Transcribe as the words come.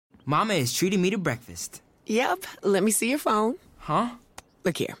Mama is treating me to breakfast. Yep. Let me see your phone. Huh?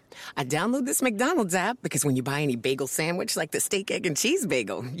 Look here. I download this McDonald's app because when you buy any bagel sandwich like the steak, egg, and cheese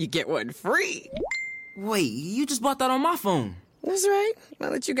bagel, you get one free. Wait, you just bought that on my phone. That's right. Now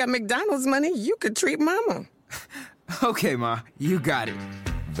that you got McDonald's money, you could treat Mama. Okay, Ma. You got it.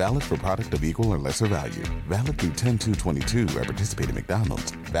 Valid for product of equal or lesser value. Valid through 10/2/22 at participating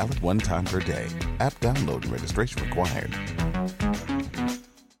McDonald's. Valid one time per day. App download and registration required.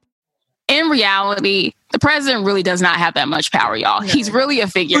 In reality, the president really does not have that much power, y'all. He's really a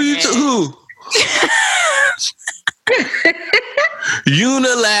figurehead. Who?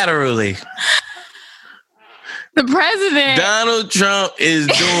 Unilaterally. The president... Donald Trump is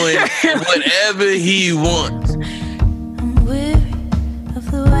doing whatever he wants. I'm weary of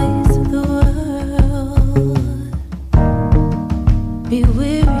the ways of the world. Be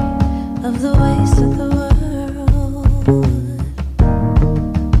weary of the ways of the world.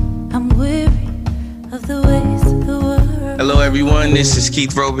 I'm weary of the ways of the world. Hello, everyone. This is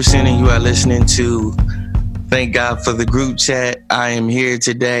Keith Roberson, and you are listening to Thank God for the Group Chat. I am here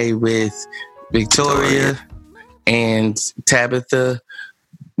today with Victoria and Tabitha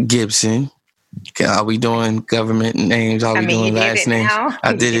Gibson. Are we doing government names? Are we doing last names? Now.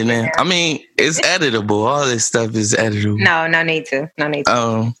 I did it now. I mean, it's editable. All this stuff is editable. No need to.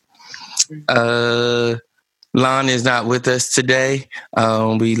 Lon is not with us today.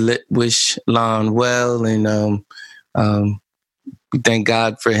 We wish Lon well, and we thank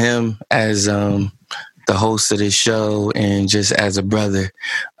God for him as the host of this show and just as a brother.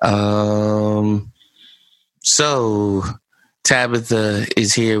 So Tabitha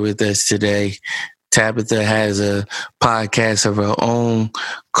is here with us today. Tabitha has a podcast of her own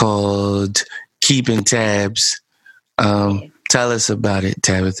called Keeping Tabs. Tell us about it,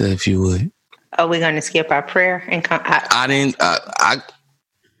 Tabitha, if you would. Are we going to skip our prayer and come? I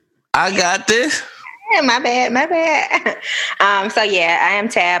got this. My bad. So I am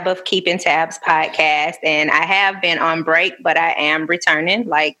Tab of Keeping Tabs podcast, and I have been on break, but I am returning,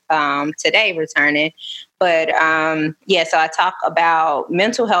 today returning. But so I talk about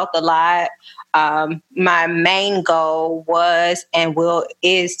mental health a lot. My main goal was and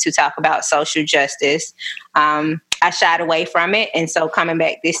is to talk about social justice. I shied away from it. And so coming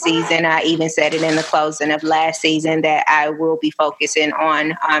back this season, I even said it in the closing of last season that I will be focusing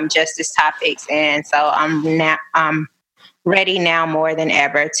on justice topics. And so I'm ready now more than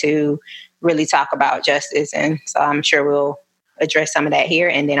ever to really talk about justice. And so I'm sure we'll address some of that here.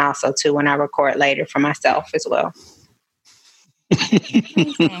 And then also too, when I record later for myself as well.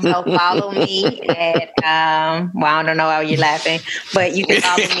 So follow me at, I don't know why you're laughing, but you can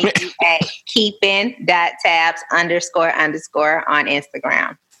follow me at keeping.tabs __ on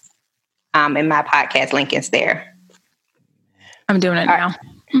Instagram. And my podcast link is there. I'm doing it now.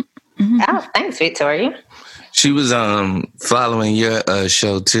 Oh, thanks, Victoria. She was following your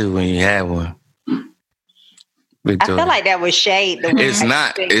show too when you had one. Victoria. I feel like that was shade. It's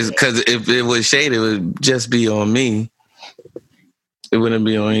not. It's because if it was shade, it would just be on me. It wouldn't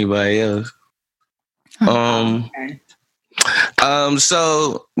be on anybody else. Okay.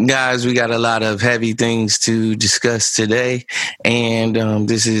 So, guys, we got a lot of heavy things to discuss today, and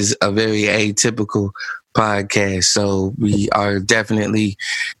this is a very atypical podcast. So we are definitely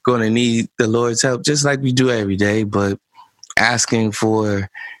going to need the Lord's help, just like we do every day, but asking for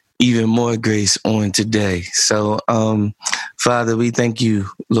even more grace on today. So, Father, we thank you,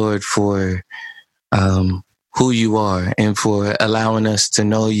 Lord, for who you are and for allowing us to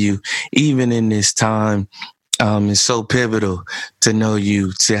know you even in this time. It's so pivotal to know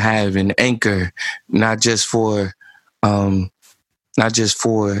you, to have an anchor, not just for hope,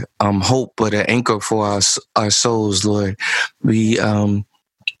 but an anchor for our souls, Lord. We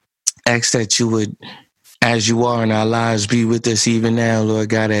ask that you would, as you are in our lives, be with us even now, Lord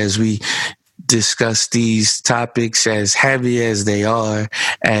God, as we discuss these topics, as heavy as they are,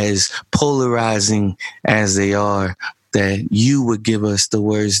 as polarizing as they are, that you would give us the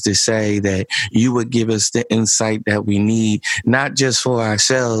words to say, that you would give us the insight that we need, not just for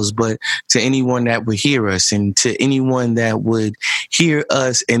ourselves, but to anyone that would hear us and to anyone that would hear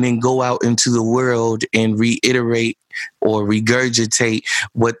us and then go out into the world and reiterate or regurgitate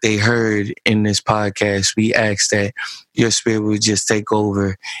what they heard in this podcast. We ask that your spirit would just take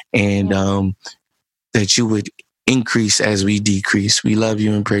over and that you would increase as we decrease. We love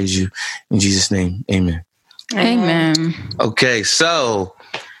you and praise you. In Jesus' name, amen. Amen. Okay, so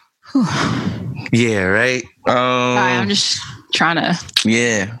yeah, right. I'm just trying to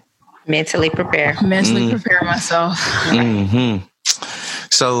mentally prepare myself. Mm-hmm.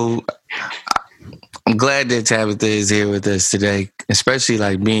 So I'm glad that Tabitha is here with us today, especially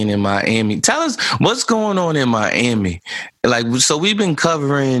like being in Miami. Tell us what's going on in Miami. Like, so we've been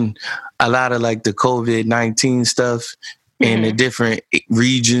covering a lot of like the COVID-19 stuff in the different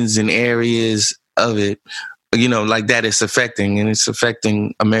regions and areas of it, you know, like that it's affecting, and it's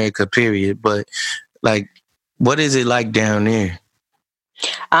affecting America, period. But like, what is it like down there?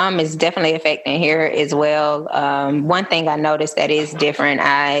 It's definitely affecting here as well. One thing I noticed that is different,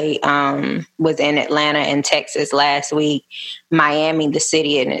 I was in Atlanta and Texas last week. Miami, the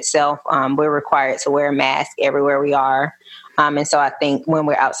city in itself, we're required to wear a mask everywhere we are. And so I think when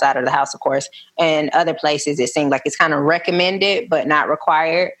we're outside of the house, of course, and other places, it seems like it's kind of recommended, but not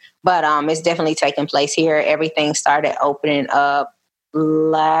required. But it's definitely taking place here. Everything started opening up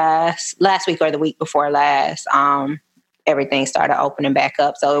last week or the week before last. Everything started opening back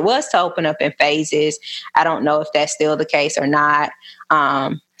up. So it was to open up in phases. I don't know if that's still the case or not.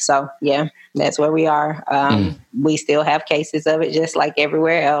 So yeah, that's where we are. We still have cases of it just like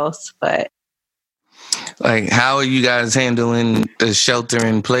everywhere else, but. Like, how are you guys handling the shelter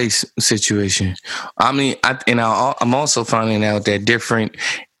in place situation? I mean, I'm also finding out that different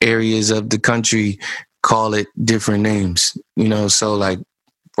areas of the country call it different names, you know? So like,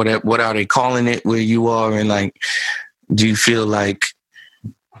 what are they calling it where you are? And like, do you feel like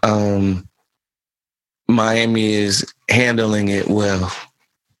Miami is handling it well?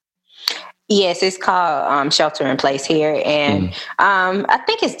 Yes, it's called shelter in place here. And I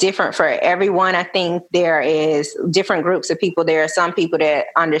think it's different for everyone. I think there is different groups of people. There are some people that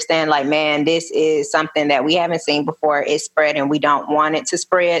understand like, man, this is something that we haven't seen before. It's spread and we don't want it to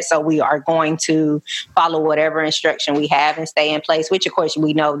spread. So we are going to follow whatever instruction we have and stay in place, which of course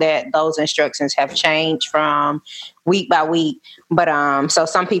we know that those instructions have changed from week by week. But so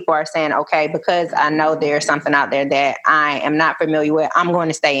some people are saying, okay, because I know there's something out there that I am not familiar with, I'm going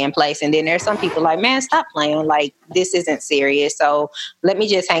to stay in place. And then there's some people like, man, stop playing. Like, this isn't serious. So let me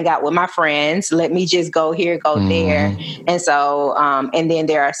just hang out with my friends. Let me just go here, go there. And so, and then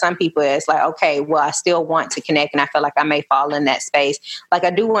there are some people that's like, okay, well, I still want to connect. And I feel like I may fall in that space. Like,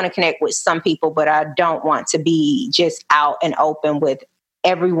 I do want to connect with some people, but I don't want to be just out and open with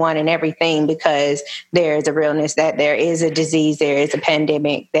everyone and everything, because there's a realness that there is a disease, there is a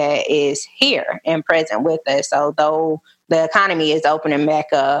pandemic that is here and present with us. So though the economy is opening back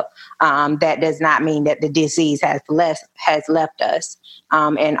up, that does not mean that the disease has left us.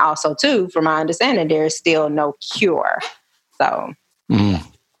 And also too, from my understanding, there is still no cure. So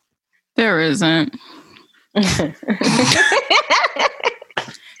there isn't.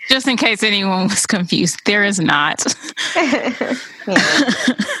 Just in case anyone was confused, there is not.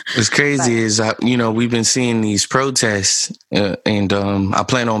 What's crazy is, you know, we've been seeing these protests, and I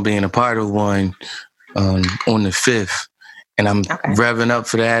plan on being a part of one on the 5th, and I'm revving up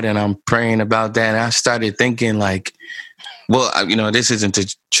for that, and I'm praying about that. And I started thinking like, well, you know, this isn't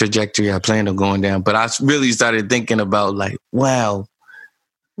the trajectory I planned on going down, but I really started thinking about like, wow,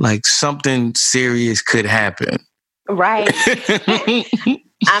 like something serious could happen. Right.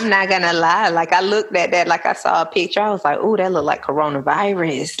 I'm not going to lie. Like, I looked at that, like I saw a picture. I was like, oh, that looked like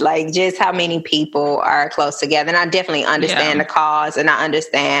coronavirus. Like, just how many people are close together. And I definitely understand the cause, and I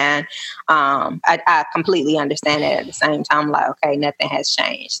understand. I completely understand it at the same time. Like, okay, nothing has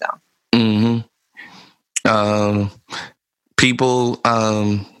changed. So, people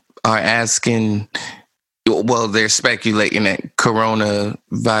are asking, well, they're speculating that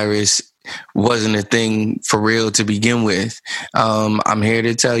coronavirus wasn't a thing for real to begin with. I'm here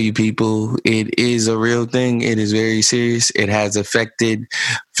to tell you, people, it is a real thing. It is very serious. It has affected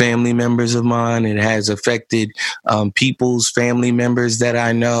family members of mine. It has affected people's family members that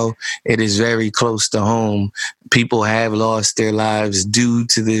I know. It is very close to home. People have lost their lives due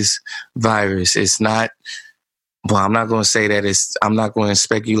to this virus. It's not, well, I'm not going to say that I'm not going to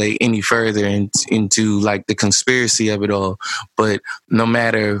speculate any further into like the conspiracy of it all. But no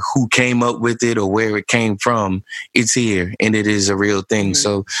matter who came up with it or where it came from, it's here and it is a real thing.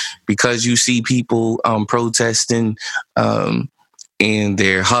 So because you see people protesting and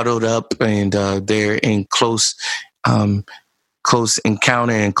they're huddled up and they're in close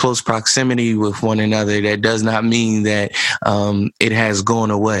encounter and close proximity with one another, that does not mean that it has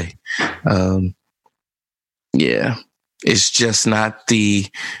gone away. Yeah, it's just not the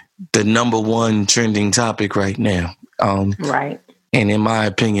number one trending topic right now. right. And in my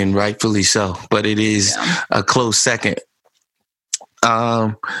opinion, rightfully so, but it is a close second.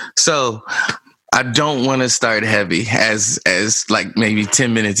 So I don't want to start heavy as like maybe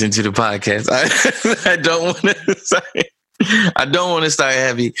 10 minutes into the podcast. I don't want to start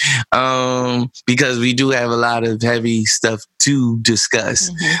heavy because we do have a lot of heavy stuff to discuss.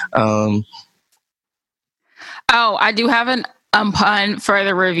 Oh, I do have an pun for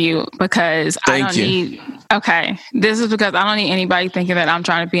the review because okay. This is because I don't need anybody thinking that I'm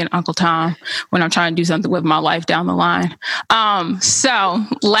trying to be an Uncle Tom when I'm trying to do something with my life down the line. So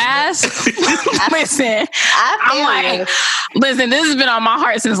listen, listen, this has been on my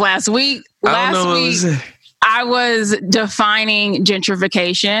heart since last week. I was defining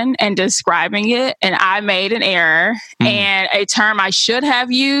gentrification and describing it, and I made an error. And a term I should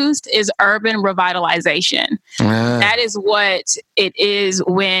have used is urban revitalization. That is what it is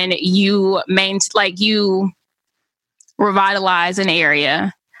when you you revitalize an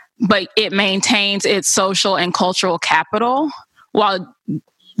area, but it maintains its social and cultural capital, while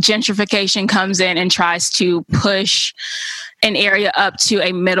gentrification comes in and tries to push an area up to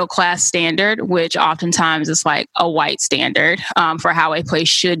a middle class standard, which oftentimes is like a white standard for how a place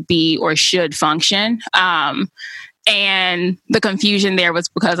should be or should function. And the confusion there was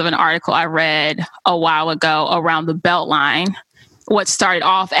because of an article I read a while ago around the Beltline, what started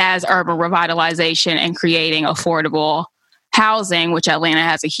off as urban revitalization and creating affordable housing, which Atlanta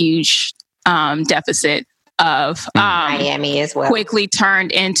has a huge deficit of, Miami as well, quickly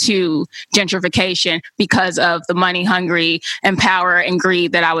turned into gentrification because of the money hungry and power and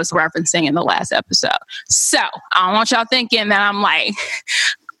greed that I was referencing in the last episode. So I don't want y'all thinking that I'm like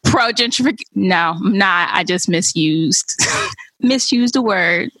pro gentrification. No, I'm not. I just misused the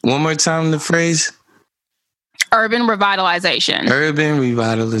word. One more time, the phrase. Urban revitalization. Urban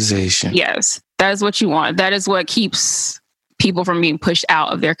revitalization. Yes, that is what you want. That is what keeps people from being pushed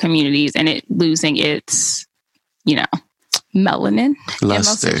out of their communities and it losing its, melanin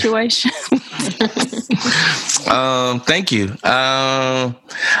luster. In most situations. Thank you.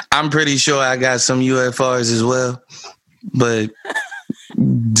 I'm pretty sure I got some UFRs as well, but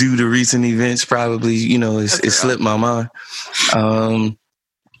due to recent events, probably, it slipped my mind.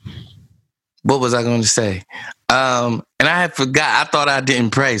 What was I going to say? And I had forgot. I thought I didn't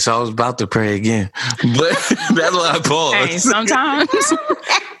pray, so I was about to pray again. But that's why I paused. Hey, sometimes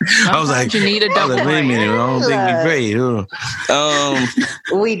I was like, you need a double. Wait a minute, I don't think we prayed.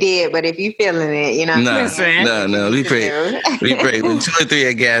 We did, but if you feeling it, No, we prayed. We prayed. When 2 or 3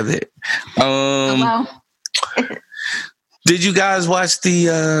 are gathered. Hello. Did you guys watch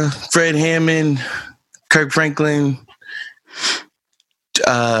the Fred Hammond, Kirk Franklin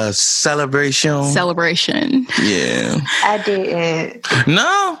celebration? Yeah. I didn't.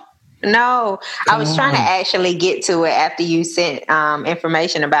 No. I was trying to actually get to it after you sent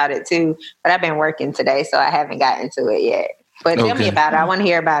information about it too, but I've been working today, so I haven't gotten to it yet. But tell me about it. I want to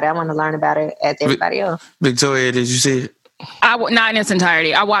hear about it. I want to learn about it as everybody else. Victoria, did you see it? Not in its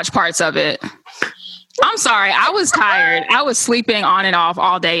entirety. I watched parts of it. I'm sorry. I was tired. I was sleeping on and off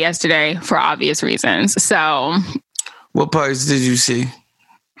all day yesterday for obvious reasons. So, what parts did you see?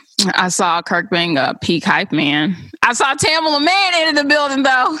 I saw Kirk being a peak hype man. I saw Tamala Man into the building,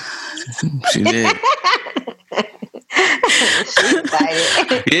 though. She did. She's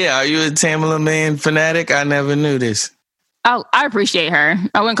excited. Yeah, are you a Tamala Man fanatic? I never knew this. Oh, I appreciate her.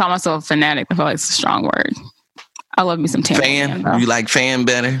 I wouldn't call myself a fanatic. I feel like it's a strong word. I love me some Tamala Man. Fan? You like fan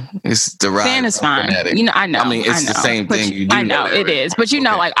better? It's the right. Fan is fine. Fanatic. I know. I mean, it's the same thing. You do I know it is, but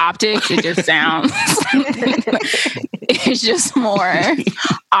like optics, it just sounds. It's just more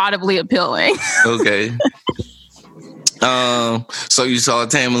audibly appealing. Okay. So you saw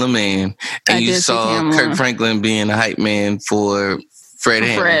Tamala Man, and you saw Kirk Franklin being a hype man for Fred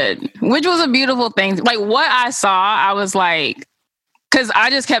Hammond. Which was a beautiful thing. Like what I saw, I was like, because I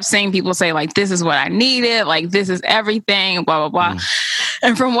just kept seeing people say, like, this is what I needed, like, this is everything, blah, blah, blah.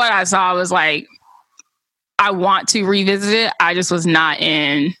 And from what I saw, I was like, I want to revisit it. I just was not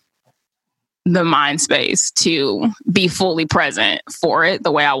in the mind space to be fully present for it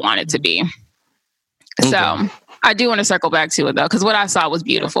the way I want it to be. Okay. So I do want to circle back to it, though, because what I saw was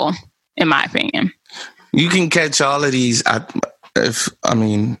beautiful, in my opinion. You can catch all of these. If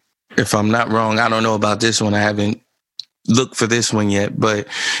I'm not wrong, I don't know about this one. I haven't look for this one yet, but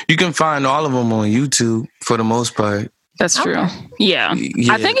you can find all of them on YouTube for the most part. That's true. Yeah.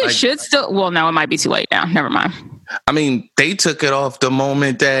 I think it should still. Well, no, it might be too late now. Never mind. I mean, they took it off the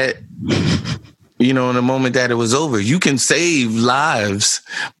moment that the moment that it was over. You can save lives,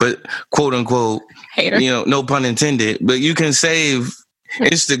 but quote unquote, hater. No pun intended, but you can save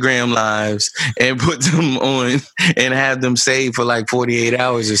Instagram lives and put them on and have them saved for like 48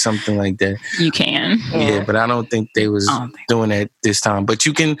 hours or something like that. You can. Yeah, but I don't think they was doing that this time. But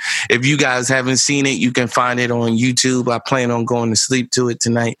you can, if you guys haven't seen it, you can find it on YouTube. I plan on going to sleep to it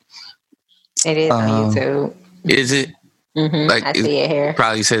tonight. It is on YouTube. Is it? Mm-hmm. Like I see it here.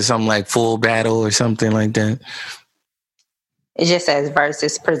 Probably says something like Full Battle or something like that. It just says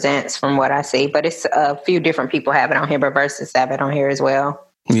Versus Presents from what I see, but it's a few different people have it on here, but Versus have it on here as well.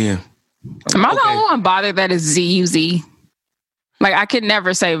 Yeah. Am I the only one bothered that is Z-U-Z? Like, I could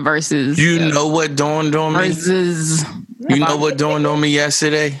never say Versus. You know what dawned on me? Versus. You know what dawned on me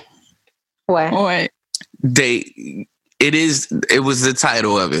yesterday? What? It was the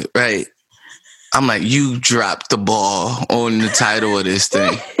title of it, right? I'm like, you dropped the ball on the title of this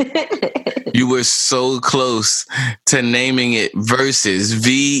thing. You were so close to naming it Versus,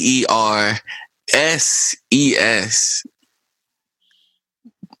 Verses.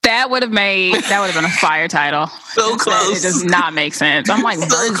 That would have been a fire title. So close. It does not make sense. I'm like,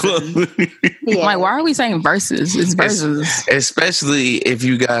 So close. I'm like, why are we saying Versus? It's Versus. Especially if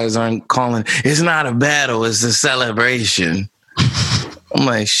you guys aren't calling, it's not a battle, it's a celebration. I'm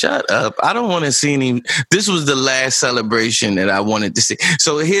like, shut up. I don't want to see any. This was the last celebration that I wanted to see.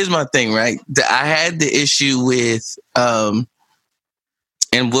 So here's my thing, right? I had the issue with, and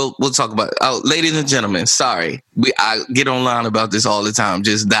we'll talk about it. Oh, ladies and gentlemen, sorry. I get online about this all the time,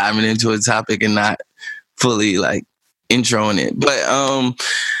 just diving into a topic and not fully like introing it. But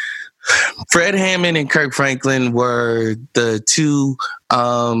Fred Hammond and Kirk Franklin were the two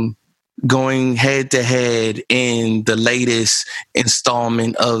going head to head in the latest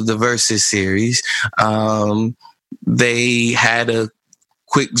installment of the Versus series. They had a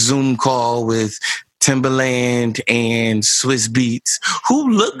quick Zoom call with Timbaland and Swiss Beats, who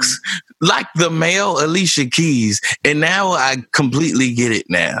looks like the male Alicia Keys. And now I completely get it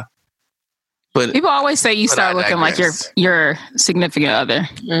now. But people always say you start looking like your significant other.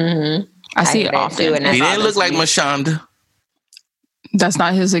 Mm-hmm. I see it often. He didn't look like Mashonda. That's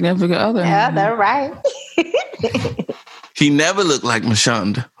not his significant other. Yeah, they're right. He never looked like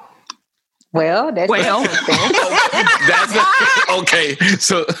Mashonda. Well, that's okay.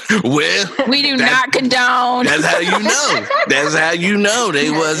 So, we do not condone. That's how you know. That's how you know they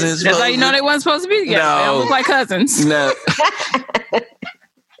wasn't. That's how you know they wasn't supposed to be together. No. They don't look like cousins. No.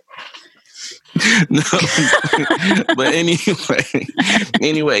 No. But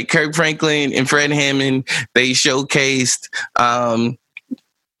anyway, Kirk Franklin and Fred Hammond, they showcased.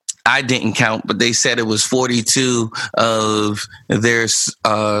 I didn't count, but they said it was 42 of their.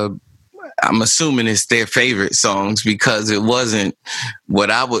 I'm assuming it's their favorite songs because it wasn't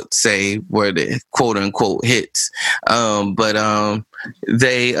what I would say were the quote unquote hits. But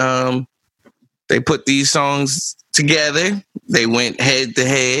they put these songs together. They went head to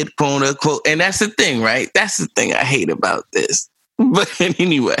head, quote unquote. And that's the thing, right? That's the thing I hate about this. But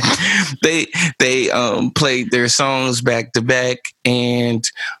anyway, they played their songs back to back, and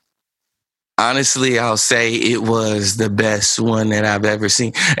honestly, I'll say it was the best one that I've ever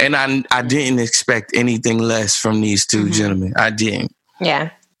seen. And I didn't expect anything less from these two gentlemen. I didn't.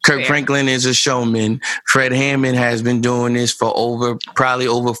 Yeah. Kirk Franklin is a showman. Fred Hammond has been doing this for probably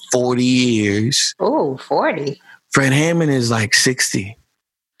over 40 years. Oh, 40. Fred Hammond is like 60.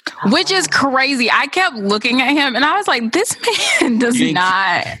 Which is crazy. I kept looking at him and I was like, this man does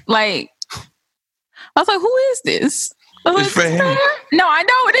not like. I was like, who is this? It's Fred Hammond. No, I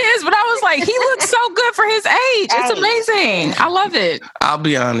know it is, but I was like, he looks so good for his age. It's amazing. I love it. I'll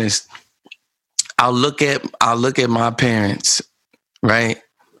be honest. I'll look at my parents, right?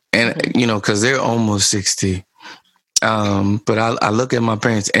 And because they're almost 60. But I look at my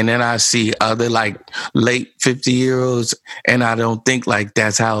parents and then I see other like late 50-year-olds, and I don't think like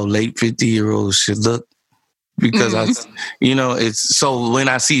that's how late 50-year-olds should look. Because it's so when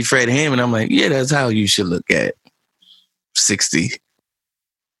I see Fred Hammond, I'm like, yeah, that's how you should look at 60.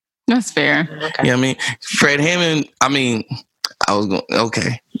 That's fair. Okay. You know what I mean? Fred Hammond,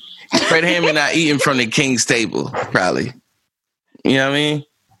 okay. Fred Hammond not eating from the king's table, probably. You know what I mean?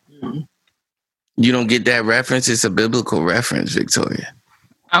 You don't get that reference? It's a biblical reference, Victoria.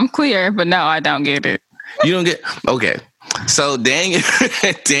 I'm clear, but no, I don't get it. You don't get... Okay. So Daniel,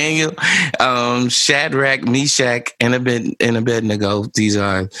 Shadrach, Meshach, and Abednego, these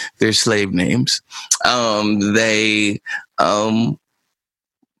are their slave names. They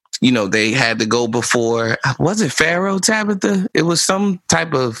had to go before, was it Pharaoh, Tabitha? It was some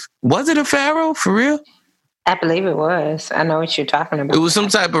type of, was it a Pharaoh for real? I believe it was. I know what you're talking about. It was some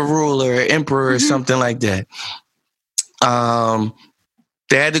type of ruler, emperor, or something like that.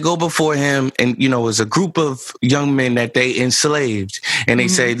 They had to go before him, and it was a group of young men that they enslaved, and they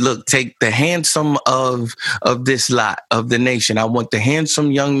said, "Look, take the handsome of this lot of the nation. I want the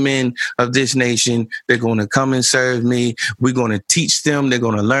handsome young men of this nation. They're going to come and serve me. We're going to teach them. They're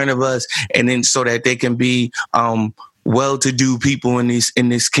going to learn of us, and then so that they can be well-to-do people in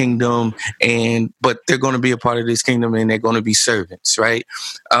this kingdom, but they're going to be a part of this kingdom, and they're going to be servants, right?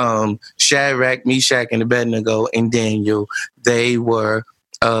 Shadrach, Meshach, and Abednego, and Daniel, they were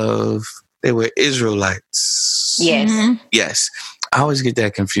Israelites. Yes. Mm-hmm. Yes. I always get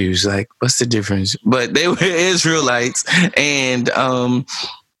that confused. Like, what's the difference? But they were Israelites, and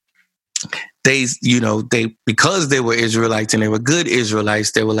because they were Israelites and they were good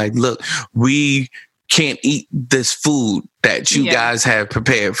Israelites, they were like, look, we can't eat this food that you guys have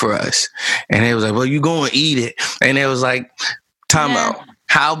prepared for us. And they was like, well, you go and eat it. And it was like, time out.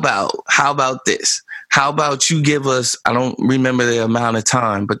 How about this? How about you give us, I don't remember the amount of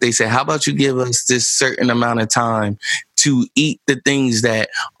time, but they said, how about you give us this certain amount of time to eat the things that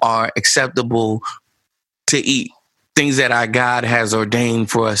are acceptable to eat, things that our God has ordained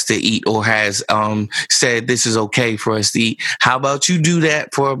for us to eat, or has said this is okay for us to eat. How about you do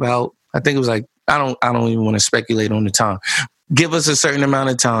that for about, I think it was like, I don't even want to speculate on the time. Give us a certain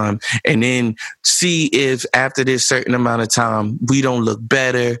amount of time, and then see if after this certain amount of time, we don't look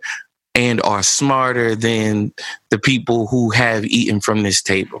better and are smarter than the people who have eaten from this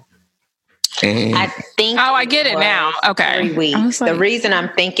table. And I think. Oh, I get it now. Okay. 3 weeks. The reason I'm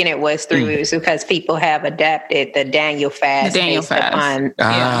thinking it was 3 weeks because people have adapted the Daniel fast upon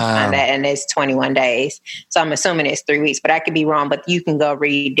that, and it's 21 days. So I'm assuming it's 3 weeks, but I could be wrong. But you can go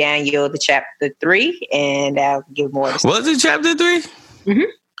read Daniel, the chapter 3, and I'll give more. Was it chapter 3? Mm-hmm.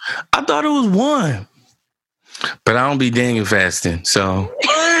 I thought it was 1. But I don't be Daniel fasting, so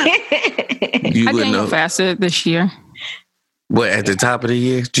you I wouldn't Daniel know. fasted this year. What, at the top of the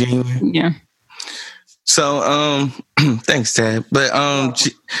year, January? Yeah. So, thanks, Tab.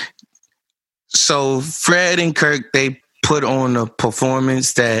 But so Fred and Kirk, they put on a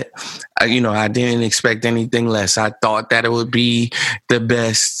performance that, I didn't expect anything less. I thought that it would be the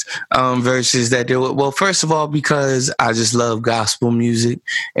best verses that they would. Well, first of all, because I just love gospel music,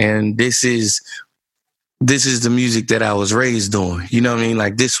 and this is the music that I was raised on. You know what I mean?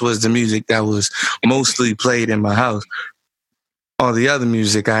 Like, this was the music that was mostly played in my house. All the other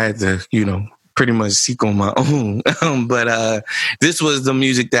music I had to, pretty much seek on my own. But this was the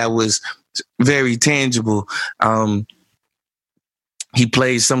music that was very tangible. He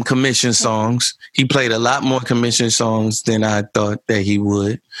played some commission songs. He played a lot more commission songs than I thought that he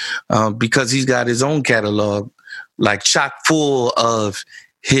would, because he's got his own catalog, like chock full of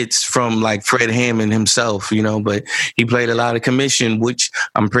hits from like Fred Hammond himself, but he played a lot of commission, which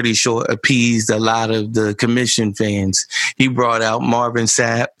I'm pretty sure appeased a lot of the commission fans. He brought out Marvin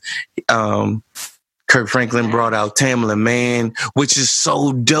Sapp. Kirk Franklin brought out Tamela Mann, which is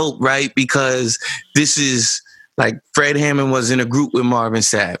so dope, right? Because this is like Fred Hammond was in a group with Marvin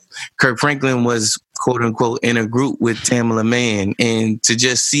Sapp. Kirk Franklin was, quote unquote, in a group with Tamela Mann. And to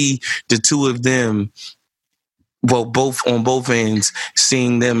just see the two of them, well, both on both ends,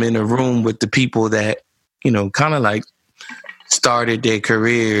 seeing them in a room with the people that, kind of like started their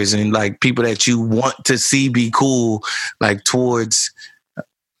careers, and like people that you want to see be cool, like towards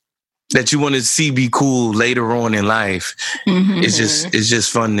that you want to see be cool later on in life. Mm-hmm. It's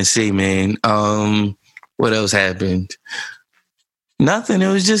just fun to see, man. What else happened? Nothing. It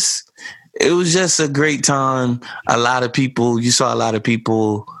was just a great time. You saw a lot of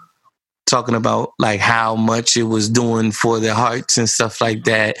people talking about like how much it was doing for their hearts and stuff like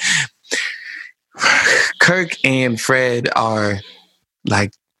that. Kirk and Fred are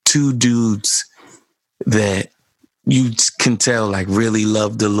like two dudes that you can tell like really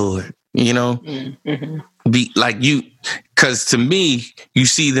love the Lord, Mm-hmm. Be like because to me, you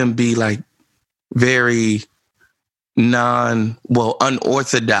see them be like very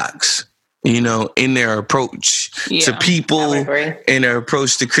unorthodox, in their approach to people, in their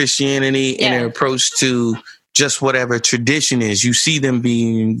approach to Christianity, in their approach to just whatever tradition is. You see them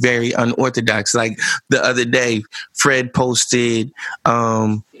being very unorthodox. Like the other day, Fred posted,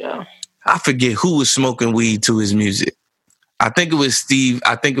 I forget who was smoking weed to his music. I think it was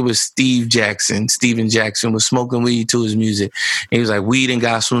Steve Jackson. Steven Jackson was smoking weed to his music. And he was like, weed and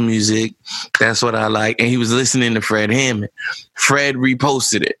gospel music, that's what I like. And he was listening to Fred Hammond. Fred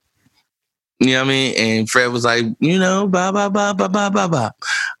reposted it. You know what I mean? And Fred was like, blah, blah, blah, blah, blah, blah, blah.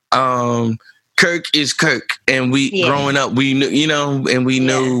 Kirk is Kirk. And growing up, we knew, and we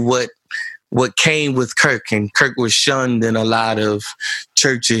knew what came with Kirk. And Kirk was shunned in a lot of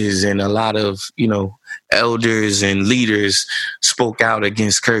churches and a lot of, elders and leaders spoke out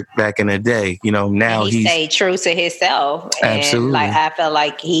against Kirk back in the day. Now he stayed true to himself. And absolutely. I feel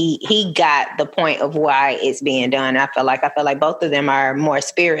like he got the point of why it's being done. I feel like both of them are more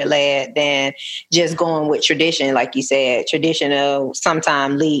spirit led than just going with tradition. Like you said, tradition will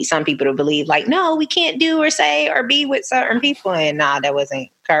sometimes lead some people to believe like, no, we can't do or say or be with certain people. And nah, that wasn't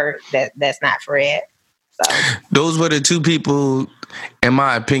Kirk. That's not Fred. So those were the two people, in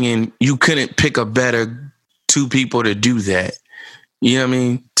my opinion, you couldn't pick a better two people to do that. You know what I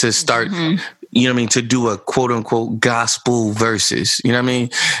mean? To start, you know what I mean? To do a quote unquote gospel verses, you know what I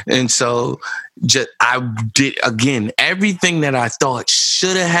mean? And so I did, again, everything that I thought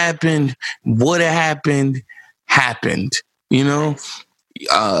should have happened, would have happened, the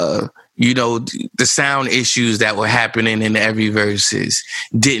sound issues that were happening in every verses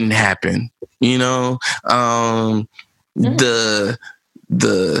didn't happen, the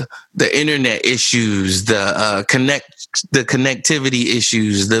internet issues, the connectivity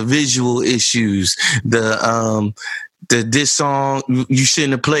issues, the visual issues, this song, you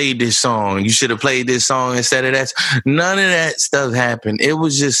shouldn't have played this song. You should have played this song instead of that. None of that stuff happened. It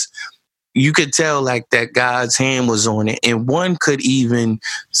was just, you could tell like that God's hand was on it. And one could even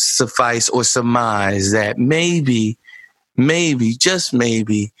suffice or surmise that maybe, just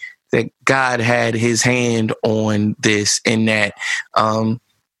maybe, that God had his hand on this, and that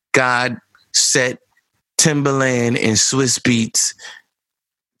God set Timbaland and Swiss Beats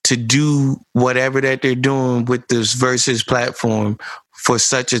to do whatever that they're doing with this Versus platform for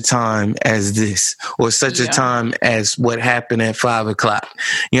such a time as this, or such a time as what happened at 5:00.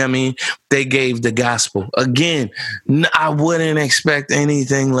 You know what I mean? They gave the gospel. Again, I wouldn't expect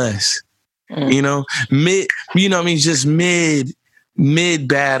anything less. Just mid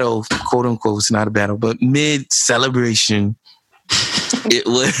battle, quote unquote, it's not a battle, but mid celebration. It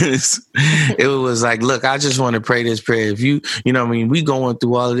was like, look, I just want to pray this prayer. If we going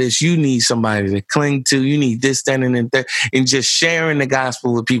through all of this, you need somebody to cling to. You need this, that, and that, and just sharing the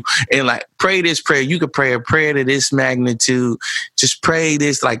gospel with people and like pray this prayer. You could pray a prayer to this magnitude. Just pray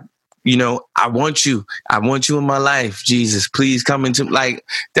this, like, I want you in my life. Jesus, please come into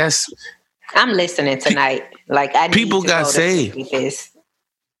I'm listening tonight. Like I need people got saved.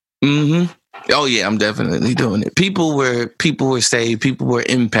 Mm-hmm. Oh yeah, I'm definitely doing it. People were saved. People were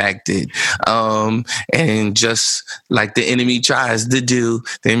impacted. And just like the enemy tries to do,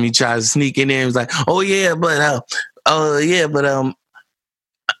 the enemy tries to sneak in there and was like,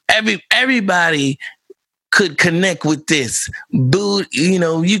 everybody could connect with this. Boo,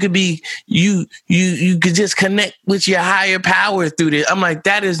 you could be you could just connect with your higher power through this. I'm like,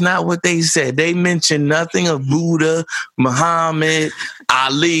 that is not what they said. They mentioned nothing of Buddha, Muhammad,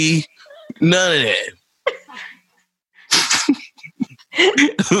 Ali. None of that.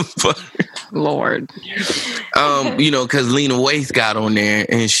 Lord. Because Lena Waithe got on there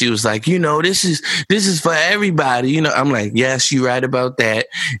and she was like, this is for everybody. I'm like, yes, you're right about that.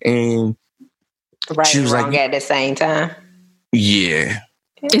 And right she was and wrong like, at the same time. Yeah.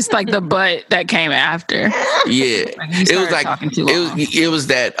 It's like the butt that came after. Yeah. It was like it was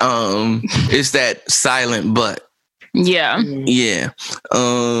that it's that silent butt. Yeah. Yeah.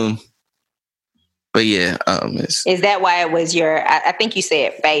 But yeah, is that why it was your? I think you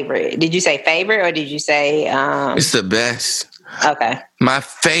said favorite. Did you say favorite or did you say? It's the best. Okay. My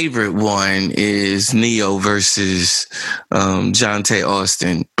favorite one is Neo versus Jonte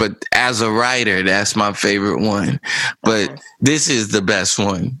Austin. But as a writer, that's my favorite one. But this is the best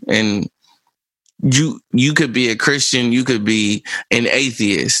one. And you could be a Christian, you could be an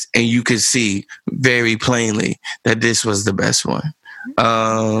atheist, and you could see very plainly that this was the best one.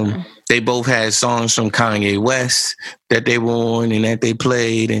 They both had songs from Kanye West that they were on and that they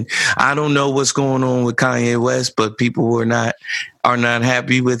played. And I don't know what's going on with Kanye West, but people are not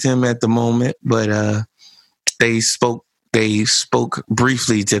happy with him at the moment. But they spoke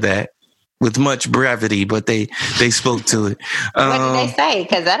briefly to that with much brevity, but they spoke to it. What did they say?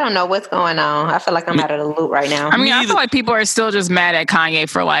 Because I don't know what's going on. I feel like I'm out of the loop right now. I mean, I feel like people are still just mad at Kanye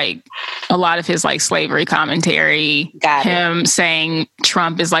for like a lot of his like slavery commentary. Him saying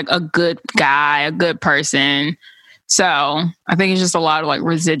Trump is like a good guy, a good person. So I think it's just a lot of like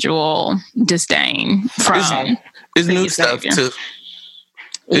residual disdain from it's new stuff too.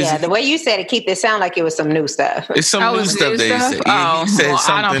 Yeah, the way you said it, keep it sound like it was some new stuff. It's some new stuff they said. Oh, well,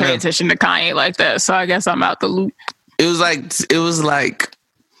 I don't pay attention to Kanye like that, so I guess I'm out the loop. It was like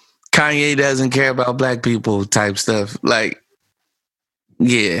Kanye doesn't care about black people type stuff. Like,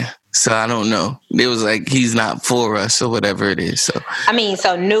 yeah, So I don't know. It was like he's not for us or whatever it is. So I mean,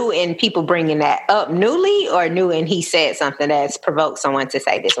 so new and people bringing that up newly, or new and he said something that's provoked someone to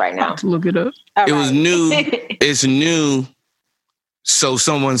say this right now. Look it up. It was new. It's new. So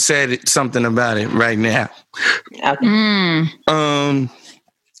someone said something about it right now. Okay.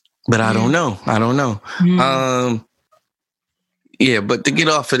 But I don't know. Yeah, but to get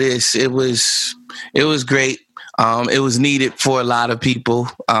off of this, it was great. It was needed for a lot of people.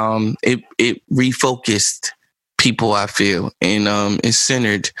 It refocused people, I feel, and it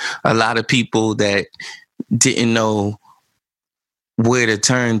centered a lot of people that didn't know where to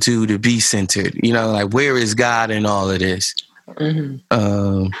turn to be centered. You know, like, where is God in all of this?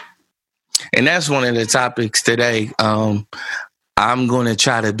 Mm-hmm. And that's one of the topics today. I'm going to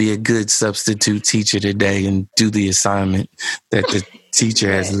try to be a good substitute teacher today and do the assignment that the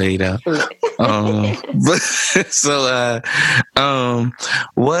teacher has laid out.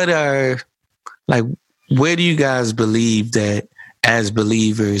 Where do you guys believe that, as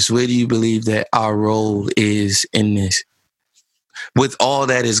believers, where do you believe that our role is in this? With all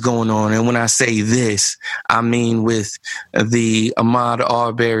that is going on, and when I say this, I mean with the Ahmaud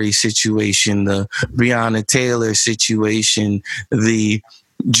Arbery situation, the Breonna Taylor situation, the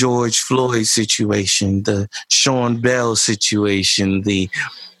George Floyd situation, the Sean Bell situation, the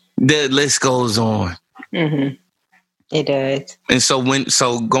list goes on. Mm-hmm. It does. And so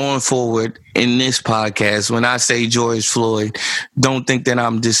going forward in this podcast, when I say George Floyd, don't think that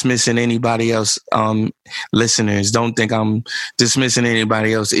I'm dismissing anybody else, listeners. Don't think I'm dismissing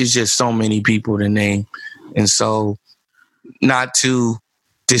anybody else. It's just so many people to name. And so not to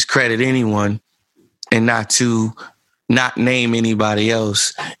discredit anyone and not to not name anybody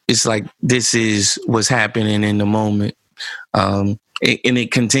else. It's like, this is what's happening in the moment. And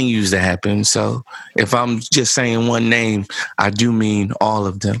it continues to happen. So if I'm just saying one name, I do mean all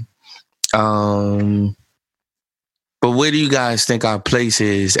of them. But where do you guys think our place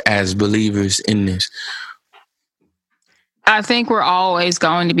is as believers in this? I think we're always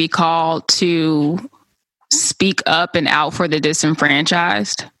going to be called to speak up and out for the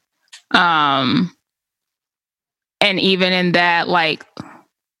disenfranchised. And even in that,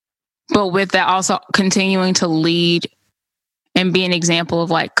 but with that also continuing to lead and be an example of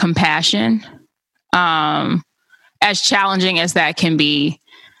compassion, as challenging as that can be.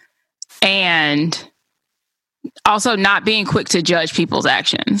 And also not being quick to judge people's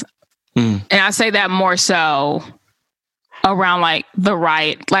actions. And I say that more so around the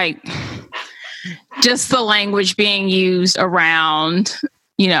riot, just the language being used around,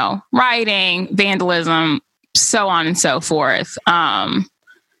 rioting, vandalism, so on and so forth.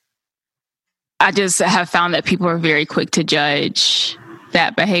 I just have found that people are very quick to judge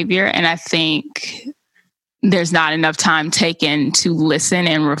that behavior. And I think there's not enough time taken to listen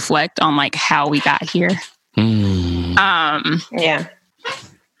and reflect on how we got here. Yeah.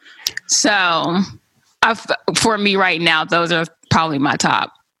 So for me right now, those are probably my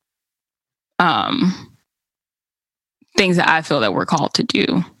top things that I feel that we're called to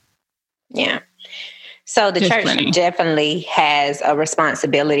do. Yeah. So the church definitely has a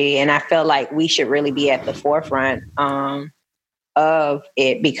responsibility, and I feel like we should really be at the forefront of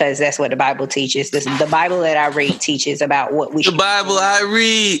it, because that's what the Bible teaches. The Bible that I read teaches about what we should The Bible I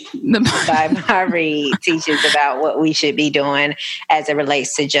read teaches about what we should be doing as it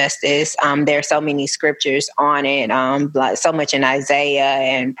relates to justice. There are so many scriptures on it, so much in Isaiah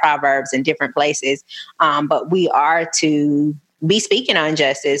and Proverbs and different places. But we are to be speaking on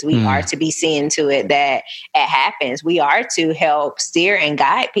justice. We are to be seeing to it that it happens. We are to help steer and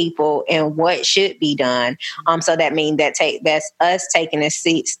guide people in what should be done. So that means that's us taking a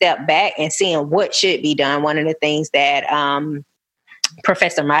step back and seeing what should be done. One of the things that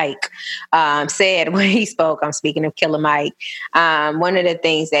Professor Mike said when he spoke, I'm speaking of Killer Mike, one of the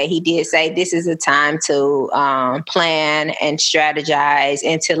things that he did say, this is a time to plan and strategize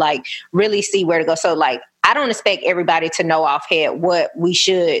and to really see where to go. So I don't expect everybody to know offhand what we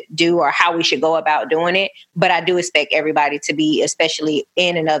should do or how we should go about doing it. But I do expect everybody to be, especially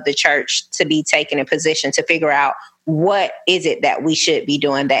in and of the church, to be taking a position to figure out what is it that we should be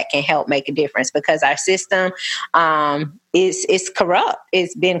doing that can help make a difference, because our system is corrupt.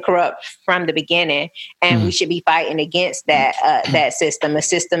 It's been corrupt from the beginning, and we should be fighting against that system, a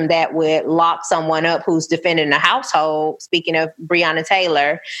system that would lock someone up who's defending a household. Speaking of Breonna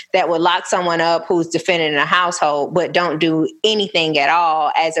Taylor, that would lock someone up who's defending a household, but don't do anything at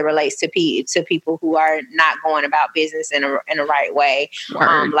all as it relates to people who are not going about business in a right way.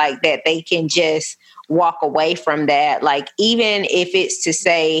 Like that, they can just walk away from that. Like, even if it's to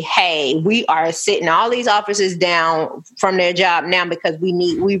say, hey, we are sitting all these officers down from their job now because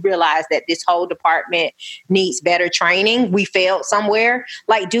we realize that this whole department needs better training. We failed somewhere.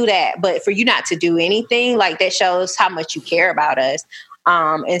 Like, do that. But for you not to do anything, like, that shows how much you care about us.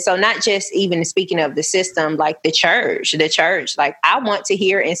 And so not just even speaking of the system, like the church, like, I want to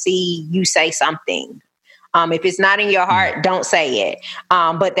hear and see you say something. If it's not in your heart, don't say it.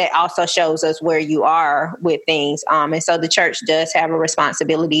 But that also shows us where you are with things. And so the church does have a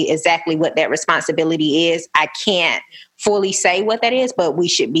responsibility. Exactly what that responsibility is, I can't fully say what that is, but we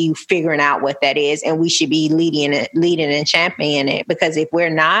should be figuring out what that is, and we should be leading and championing it. Because if we're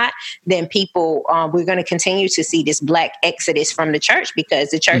not, then people, we're going to continue to see this Black exodus from the church,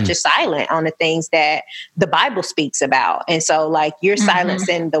 because the church is silent on the things that the Bible speaks about. And so, like, you're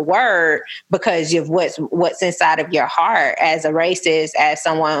silencing the word because of what's inside of your heart as a racist, as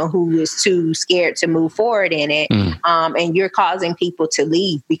someone who is too scared to move forward in it. And you're causing people to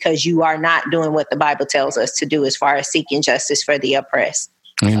leave because you are not doing what the Bible tells us to do as far as seeking justice for the oppressed.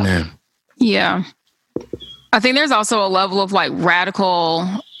 Amen. Yeah. I think there's also a level of like radical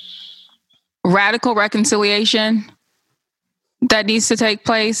reconciliation that needs to take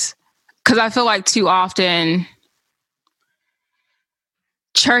place. Because I feel like too often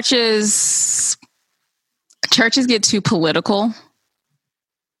churches get too political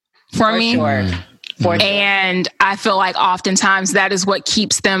for me. Sure. And I feel like oftentimes that is what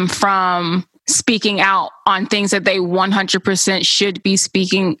keeps them from speaking out on things that they 100% should be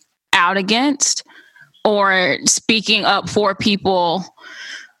speaking out against, or speaking up for people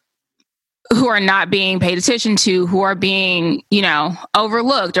who are not being paid attention to, who are being,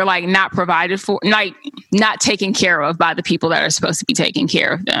 overlooked, or like not provided for, like not taken care of by the people that are supposed to be taking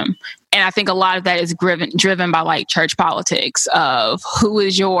care of them. And I think a lot of that is driven by like church politics of who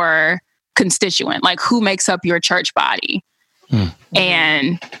is your constituent, like who makes up your church body.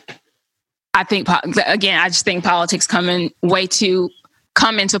 And I think, again, I just think politics come into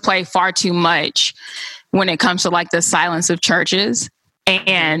play far too much when it comes to like the silence of churches.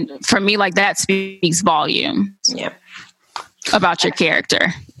 And for me, like, that speaks volumes about your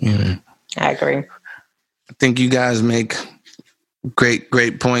character. Yeah. I agree. I think you guys make great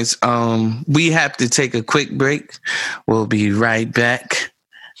points. We have to take a quick break. We'll be right back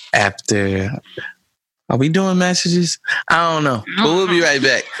after. Are we doing messages? I don't know, but we'll be right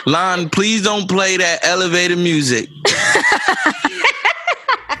back. Lon, please don't play that elevator music.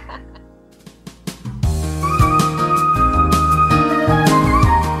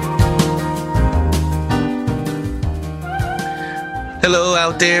 Hello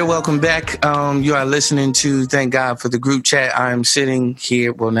out there. Welcome back. You are listening to Thank God for the Group Chat. I'm sitting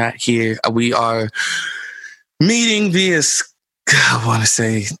here. Well, not here. We are meeting via I want to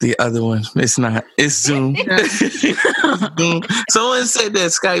say the other one. It's not. It's Zoom. Zoom. Someone said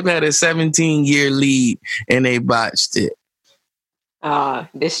that Skype had a 17-year lead and they botched it.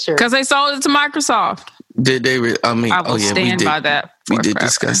 This true. Because they sold it to Microsoft. Did they? I will stand by that. We did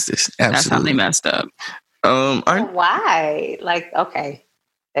discuss this. Absolutely. That's how they messed up. Why? Like, okay,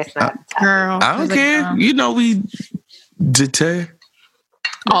 that's not. Girl, I don't care. We deter.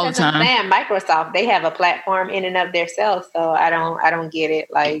 All the time. Man, Microsoft, they have a platform in and of themselves, so I don't get it.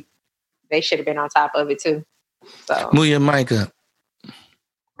 Like, they should have been on top of it too. So move your mic up.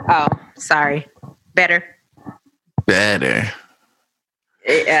 Oh, sorry. Better.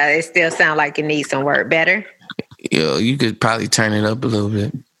 It still sounds like it needs some work. Better. Yo, you could probably turn it up a little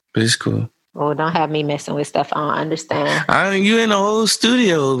bit, but it's cool. Oh, don't have me messing with stuff I don't understand. You in the whole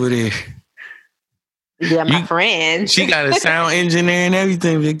studio over there. Yeah, my friend. She got a sound engineer and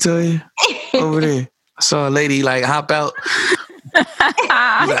everything, Victoria, over there. I saw a lady like hop out.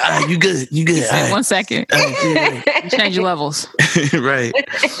 You good? You good? Right. 1 second. Change your levels. Right.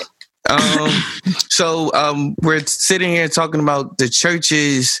 So we're sitting here talking about the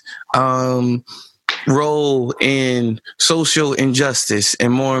church's role in social injustice,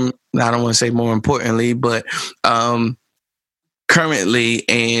 and more, I don't want to say more importantly, but currently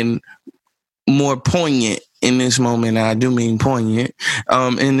and more poignant in this moment. I do mean poignant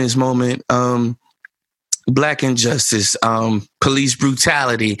in this moment. Black injustice, police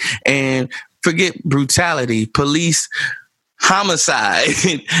brutality, and forget brutality, police homicide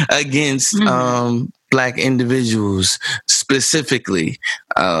against Black individuals specifically.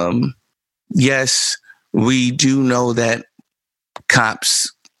 Yes, we do know that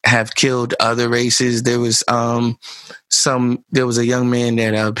cops have killed other races. There was a young man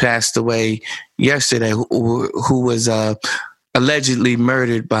that passed away yesterday who was allegedly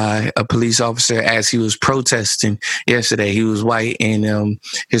murdered by a police officer as he was protesting yesterday. He was white, and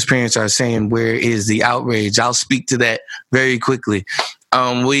his parents are saying, where is the outrage? I'll speak to that very quickly.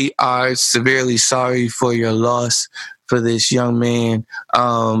 We are severely sorry for your loss, for this young man,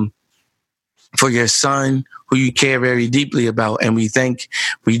 for your son, who you care very deeply about. And we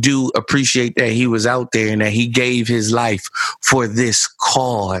do appreciate that he was out there and that he gave his life for this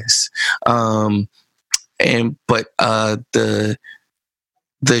cause. But the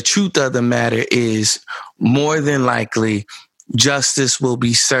truth of the matter is, more than likely, justice will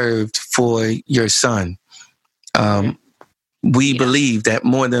be served for your son. We believe that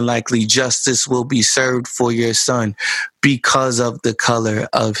more than likely justice will be served for your son because of the color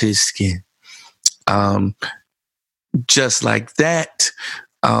of his skin. Just like that,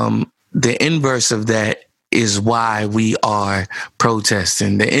 the inverse of that is why we are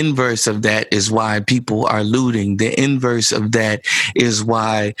protesting. The inverse of that is why people are looting. The inverse of that is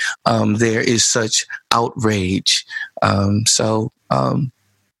why there is such outrage.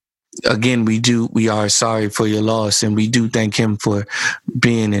 Again, we are sorry for your loss, and we do thank him for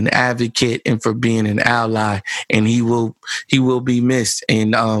being an advocate and for being an ally, and he will be missed.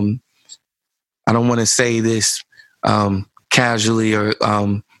 And I don't want to say this casually or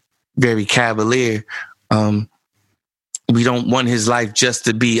very cavalier. We don't want his life just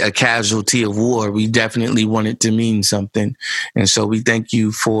to be a casualty of war. We definitely want it to mean something. And so we thank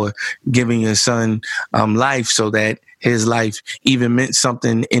you for giving your son life so that his life even meant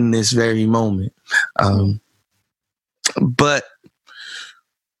something in this very moment. But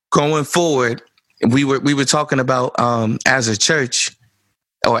going forward, we were talking about as a church,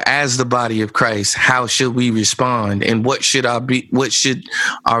 or as the body of Christ, how should we respond, and what should our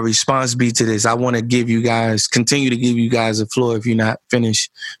response be to this? I want to continue to give you guys the floor if you're not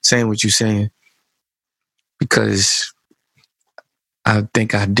finished saying what you're saying, because I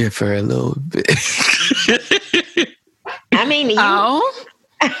think I differ a little bit. I mean,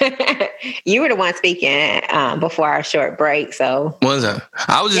 you were the one speaking before our short break, so. Was I?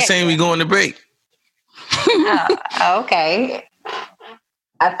 I was just saying we going to break. Okay.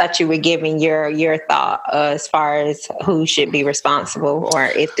 I thought you were giving your thought as far as who should be responsible, or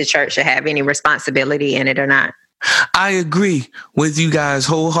if the church should have any responsibility in it or not. I agree with you guys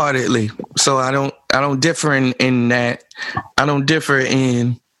wholeheartedly. So I don't differ in that. I don't differ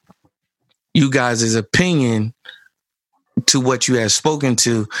in you guys' opinion to what you have spoken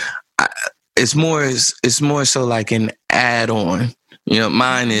to. It's more so like an add-on.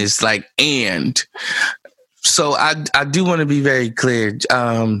 Mine is like and. So I do want to be very clear.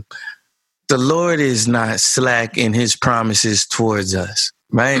 The Lord is not slack in his promises towards us,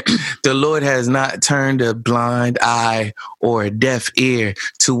 right? The Lord has not turned a blind eye or a deaf ear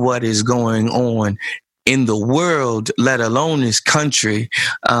to what is going on in the world, let alone this country.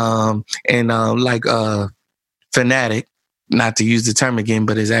 Fanatic, not to use the term again,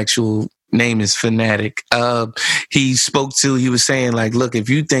 but his actual name is Fanatic. He was saying, like, look, if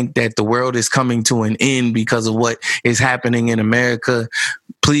you think that the world is coming to an end because of what is happening in America,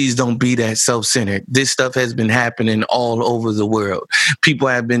 please don't be that self-centered. This stuff has been happening all over the world. People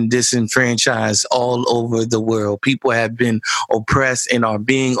have been disenfranchised all over the world. People have been oppressed and are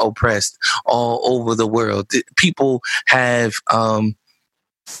being oppressed all over the world. People have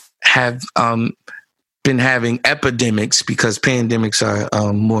been having epidemics, because pandemics are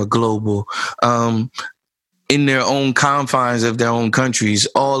more global, in their own confines of their own countries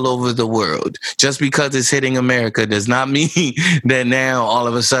all over the world. Just because it's hitting America does not mean that now all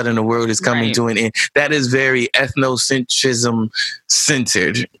of a sudden the world is coming to an end. That is very ethnocentrism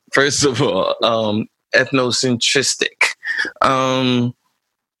centered, first of all, ethnocentristic. But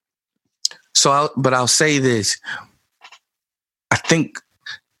I'll say this. I think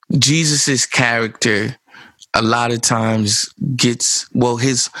Jesus's character a lot of times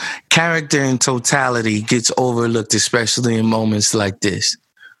his character in totality gets overlooked, especially in moments like this.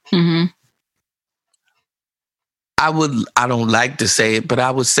 Mm-hmm. I don't like to say it, but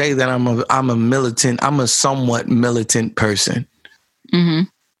I would say that I'm a somewhat militant person.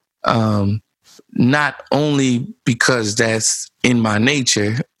 Mm-hmm. Not only because that's in my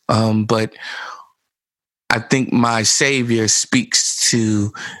nature, but I think my Savior speaks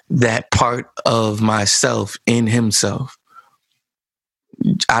to that part of myself in himself.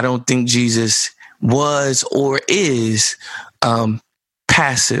 I don't think Jesus was or is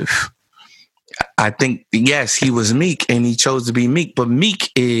passive. I think, yes, he was meek and he chose to be meek, but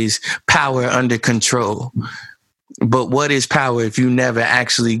meek is power under control. But what is power if you never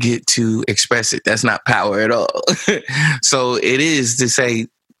actually get to express it? That's not power at all. So it is to say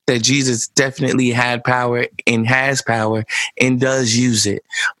that Jesus definitely had power and has power and does use it.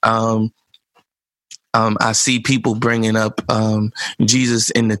 I see people bringing up Jesus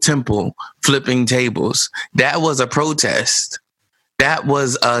in the temple, flipping tables. That was a protest. That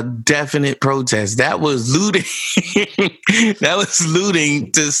was a definite protest. That was looting. That was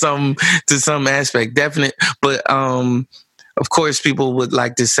looting to some aspect, definite. But of course, people would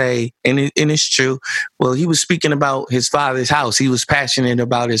like to say, and it's true. Well, he was speaking about his father's house. He was passionate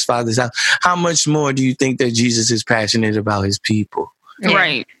about his father's house. How much more do you think that Jesus is passionate about his people? Yeah.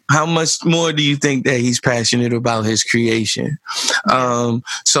 Right. How much more do you think that he's passionate about his creation?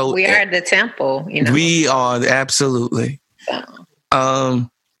 So we are the temple. We are, absolutely. So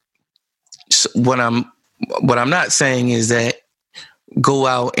what I'm not saying is that go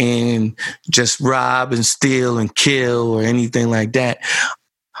out and just rob and steal and kill or anything like that.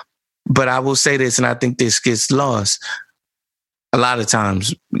 But I will say this, and I think this gets lost a lot of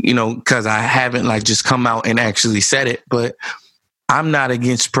times, because I haven't just come out and actually said it, but I'm not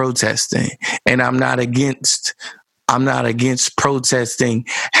against protesting, and I'm not against protesting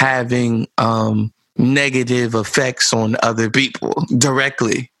having negative effects on other people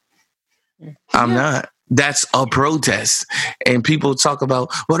directly. I'm not. That's a protest. And people talk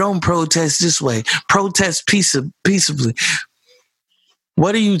about, well, don't protest this way. Protest peaceably.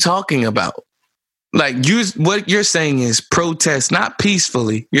 What are you talking about? What you're saying is protest not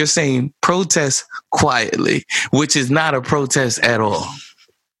peacefully. You're saying protest quietly, which is not a protest at all.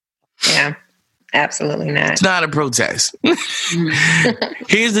 Yeah, absolutely not. It's not a protest.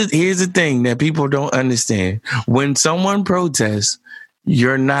 Here's the thing that people don't understand. When someone protests,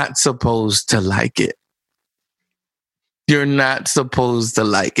 you're not supposed to like it. You're not supposed to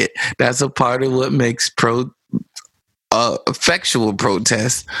like it. That's a part of what makes effectual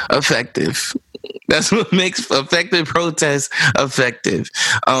protest effective. That's what makes effective protest effective.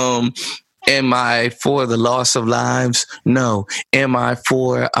 Am I for the loss of lives? No. Am I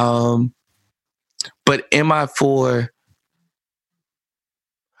for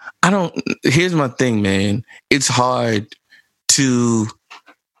here's my thing, man. It's hard to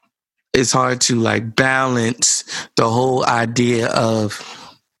balance the whole idea of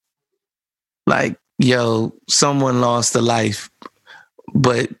someone lost a life,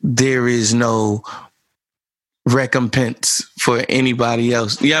 but there is no recompense for anybody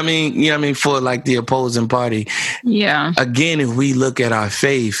else. You know what I mean? For the opposing party. Yeah. Again, if we look at our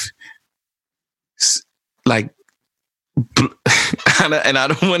faith, and I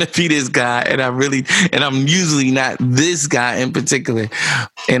don't want to be this guy, and I'm usually not this guy in particular,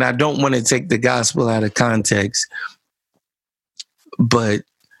 and I don't want to take the gospel out of context, but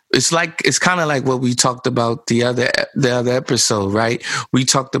it's kind of like what we talked about the other episode, right? We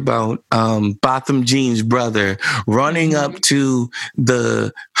talked about Botham Jean's brother running up to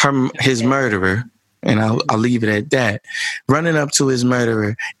his murderer. And I'll leave it at that. Running up to his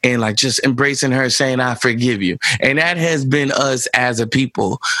murderer and just embracing her, saying, I forgive you. And that has been us as a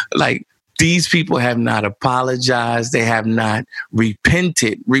people. These people have not apologized. They have not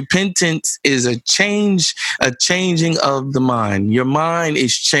repented. Repentance is a changing of the mind. Your mind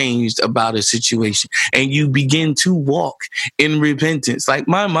is changed about a situation and you begin to walk in repentance.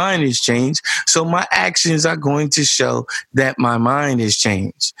 My mind is changed. So my actions are going to show that my mind is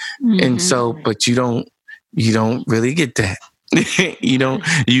changed. Mm-hmm. And so, but you don't really get that.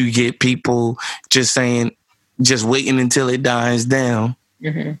 You get people just waiting until it dies down.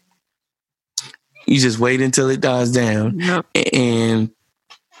 Mm-hmm. You just wait until it dies down. Yep. And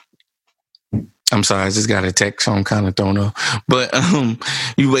I'm sorry, I just got a text, so I'm kind of thrown off. But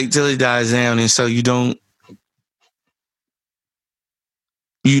you wait till it dies down, and so you don't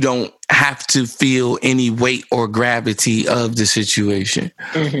have to feel any weight or gravity of the situation.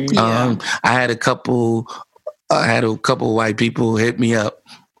 Mm-hmm. Yeah. I had a couple white people hit me up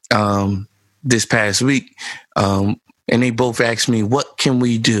this past week, and they both asked me, "What can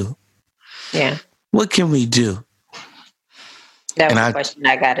we do?" Yeah. What can we do? That was a question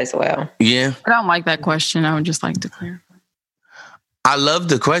I got as well. Yeah. I don't like that question. I would just like to clarify. I love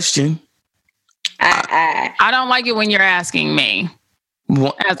the question. I don't like it when you're asking me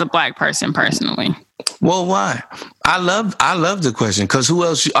as a Black person personally. Well, why? I love the question because who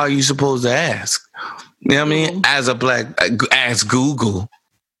else are you supposed to ask? You know what I mean? As a Black, ask Google.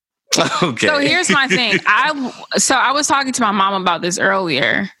 Okay. So here's my thing. I was talking to my mom about this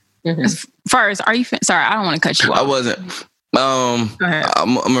earlier. Mm-hmm. First, sorry, I don't want to cut you off. I wasn't.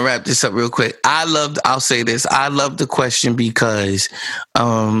 I'm gonna wrap this up real quick. I'll say this. I love the question because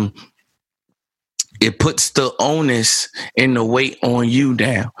it puts the onus and the weight on you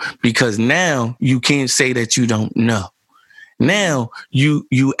now, because now you can't say that you don't know. Now you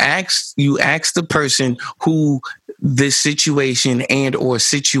ask the person who this situation and or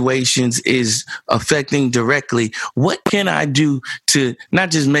situations is affecting directly, what can I do to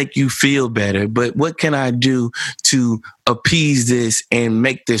not just make you feel better, but what can I do to appease this and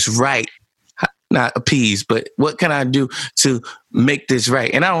make this right? Not appease, but what can I do to make this right?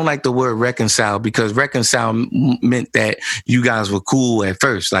 And I don't like the word reconcile, because reconcile meant that you guys were cool at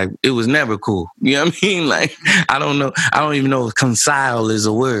first. Like, it was never cool. You know what I mean? Like, I don't know. I don't even know if concile is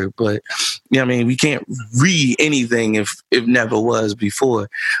a word, but you know what I mean? We can't read anything if never was before.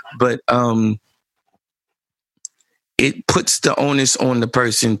 But it puts the onus on the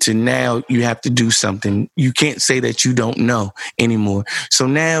person to now you have to do something. You can't say that you don't know anymore. So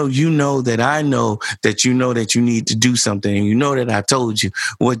now you know that I know that you know that you need to do something. And you know that I told you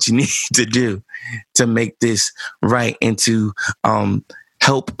what you need to do to make this right and to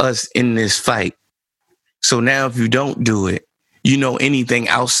help us in this fight. So now if you don't do it, you know anything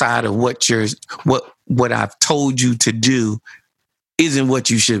outside of what I've told you to do isn't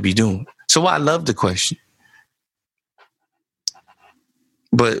what you should be doing. So I love the question.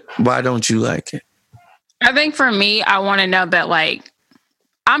 But why don't you like it? I think for me, I want to know that, like,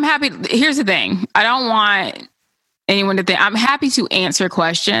 I'm happy. Here's the thing. I don't want anyone to think I'm happy to answer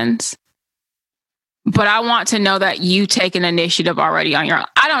questions, but I want to know that you take an initiative already on your own.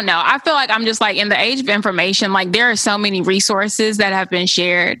 I don't know. I feel like I'm just like, in the age of information, like, there are so many resources that have been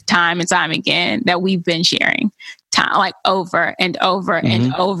shared time and time again that we've been sharing time, like, over and over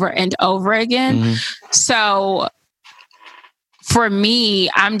and over and over again. So for me,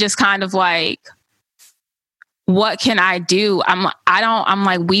 I'm just kind of like, what can I do? I'm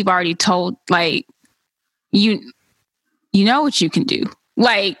like, we've already told, like, you know what you can do.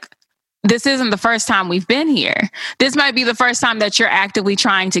 Like, this isn't the first time we've been here. This might be the first time that you're actively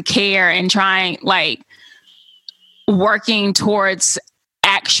trying to care and working towards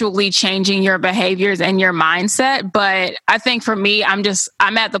actually changing your behaviors and your mindset. But I think for me, I'm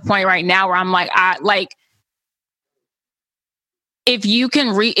at the point right now where I'm like, if you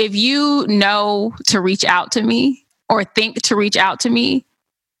know to reach out to me or think to reach out to me,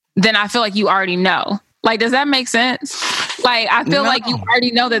 then I feel like you already know. Like, does that make sense? Like, I feel like you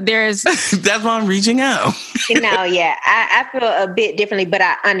already know that there's... That's why I'm reaching out. Yeah. I feel a bit differently, but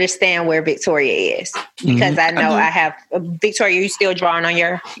I understand where Victoria is. Because I know I have... Victoria, you still drawing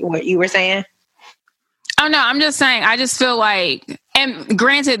on what you were saying? Oh, no, I'm just saying, I just feel like... And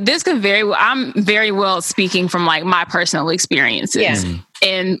granted, this could I'm very well speaking from, like, my personal experiences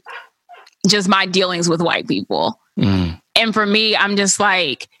and just my dealings with white people. And for me, I'm just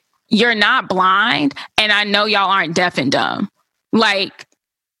like, you're not blind. And I know y'all aren't deaf and dumb. Like,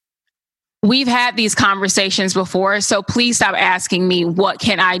 we've had these conversations before. So please stop asking me, what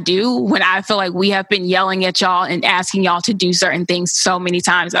can I do, when I feel like we have been yelling at y'all and asking y'all to do certain things so many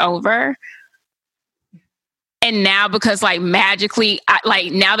times over. And now, because, like, magically,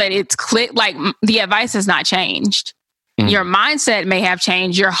 now that it's clicked, like, the advice has not changed. Your mindset may have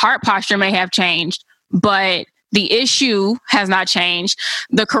changed. Your heart posture may have changed, but the issue has not changed.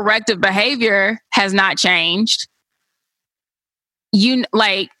 The corrective behavior has not changed. For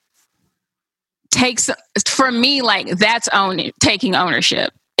me, like, that's taking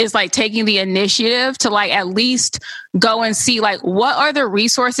ownership. Is like taking the initiative to, like, at least go and see, like, what other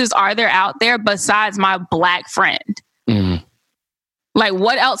resources are there out there besides my Black friend? Like,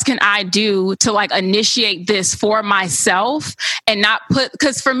 what else can I do to, like, initiate this for myself and not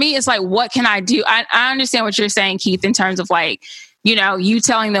because for me, it's like, what can I do? I understand what you're saying, Keith, in terms of, like, you know, you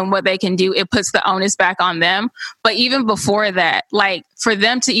telling them what they can do, it puts the onus back on them. But even before that, like, for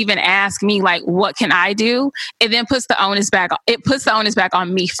them to even ask me, like, what can I do? It then puts the onus back. It puts the onus back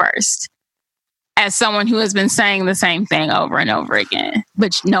on me first, as someone who has been saying the same thing over and over again,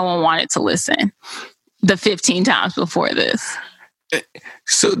 but no one wanted to listen the 15 times before this.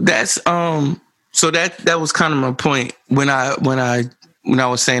 So that's that was kind of my point when I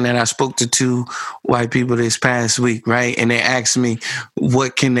was saying that I spoke to 2 white people this past week, right? And they asked me,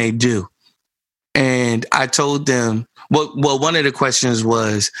 what can they do? And I told them, well, one of the questions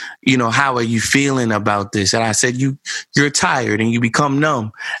was, you know, how are you feeling about this? And I said, you're tired and you become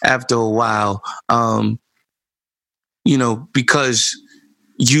numb after a while, you know, because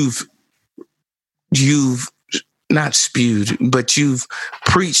you've not spewed, but you've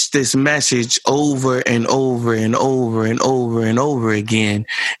preached this message over and over and over and over and over again.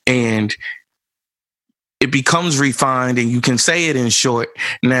 And it becomes refined and you can say it in short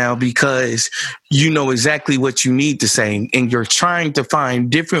now because you know exactly what you need to say. And you're trying to find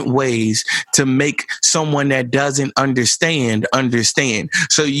different ways to make someone that doesn't understand.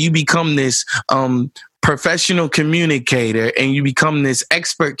 So you become this professional communicator and you become this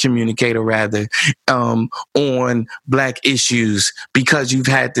expert communicator rather on Black issues because you've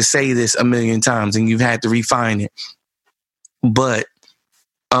had to say this a million times and you've had to refine it. But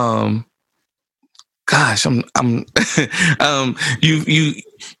gosh,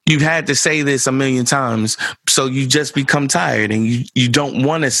 you've had to say this a million times, so you just become tired and you don't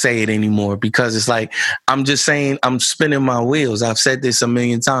want to say it anymore because it's like, I'm just saying, I'm spinning my wheels. I've said this a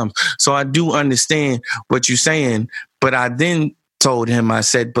million times. So I do understand what you're saying, but I then told him, I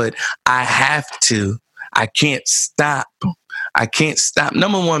said, but I can't stop. I can't stop.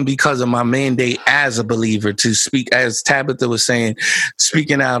 Number one, because of my mandate as a believer to speak, as Tabitha was saying,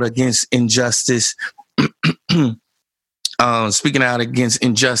 speaking out against injustice, speaking out against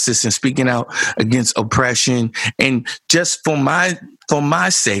injustice and speaking out against oppression. And just for my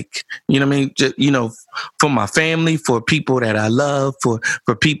sake, you know what I mean? Just, for my family, for people that I love, for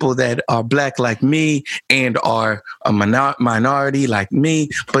people that are Black like me and are a minority like me,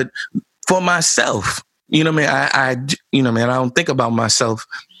 but for myself. You know what I mean? I don't think about myself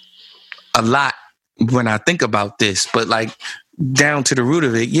a lot when I think about this, but like down to the root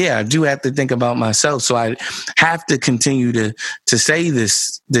of it, yeah, I do have to think about myself. So I have to continue to say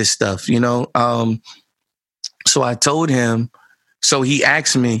this stuff, So I told him, so he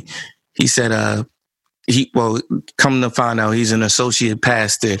asked me, he said, come to find out he's an associate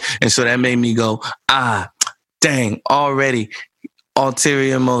pastor. And so that made me go, dang, already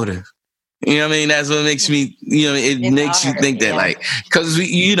ulterior motive. You know what I mean? That's what makes me, it it's makes hard, you think that, like, because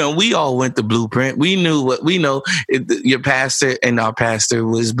we all went the blueprint. We knew what we know. Your pastor and our pastor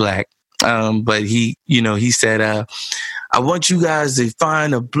was Black. But he said, I want you guys to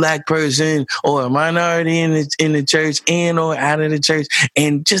find a Black person or a minority in the church and or out of the church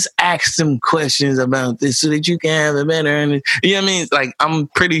and just ask them questions about this so that you can have a better, you know what I mean? Like, I'm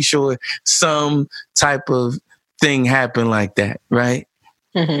pretty sure some type of thing happened like that, right?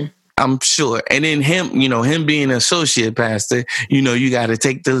 Mm-hmm. I'm sure. And then him being an associate pastor, you got to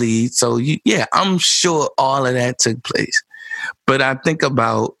take the lead. So, I'm sure all of that took place. But I think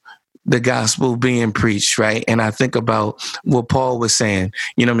about the gospel being preached, right? And I think about what Paul was saying,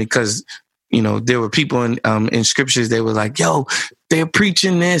 because, there were people in scriptures, they were like, yo, they're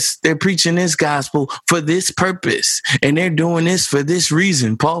preaching this gospel for this purpose. And they're doing this for this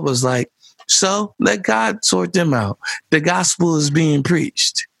reason. Paul was like, so let God sort them out. The gospel is being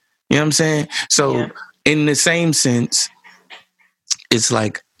preached. You know what I'm saying? So in the same sense, it's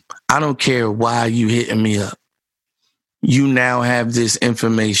like, I don't care why you hitting me up. You now have this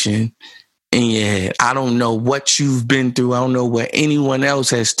information in your head. I don't know what you've been through. I don't know what anyone else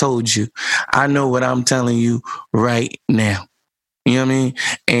has told you. I know what I'm telling you right now. You know what I mean?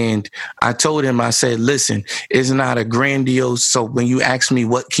 And I told him, I said, listen, it's not a grandiose. So when you ask me,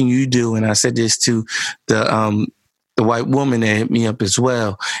 what can you do? And I said this to the white woman that hit me up as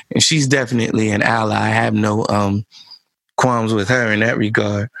well. And she's definitely an ally. I have no qualms with her in that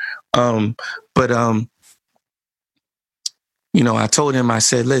regard. I told him, I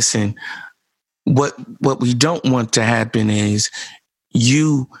said, listen, what we don't want to happen is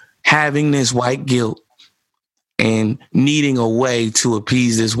you having this white guilt and needing a way to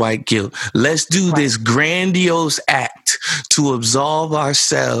appease this white guilt. Let's do this grandiose act to absolve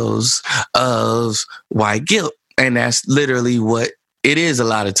ourselves of white guilt. And that's literally what it is a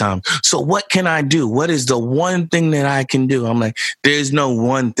lot of times. So what can I do? What is the one thing that I can do? I'm like, there's no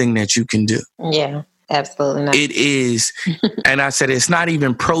one thing that you can do. Yeah, absolutely not. It is. And I said, it's not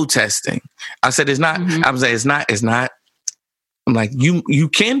even protesting. I said, it's not. Mm-hmm. I was like, it's not. I'm like, you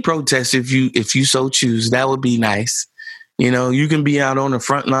can protest if you so choose. That would be nice. You can be out on the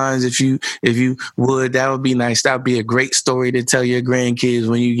front lines if you would. That would be nice. That would be a great story to tell your grandkids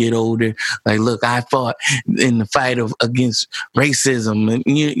when you get older. Like, look, I fought in the fight against racism, and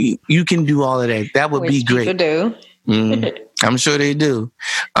you can do all of that. That would be great. Do. I'm sure they do.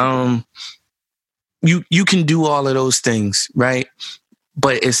 You can do all of those things, right?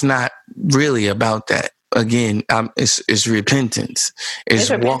 But it's not really about that. Again, it's repentance. It's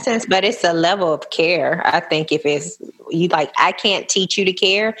repentance, but it's a level of care. I think if it's you, like, I can't teach you to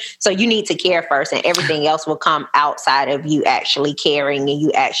care, so you need to care first, and everything else will come outside of you actually caring and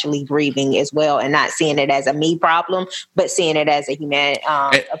you actually grieving as well, and not seeing it as a me problem, but seeing it as a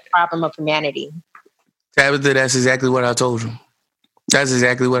problem of humanity. Tabitha, that's exactly what I told him. That's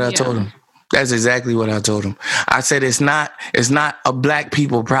exactly what I told him. That's exactly what I told him. I said it's not a Black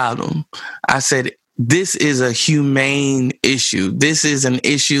people problem. I said, this is a humane issue. This is an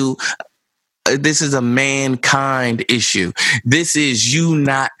issue a mankind issue. This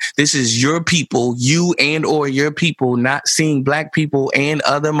is your people, you and or your people not seeing Black people and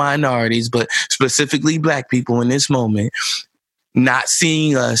other minorities, but specifically Black people in this moment, not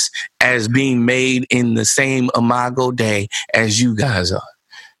seeing us as being made in the same imago Dei as you guys are.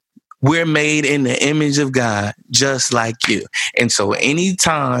 We're made in the image of God, just like you. And so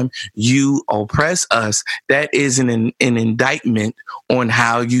anytime you oppress us, that is an indictment on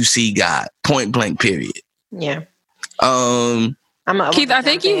how you see God. Point blank, period. Yeah. Keith, I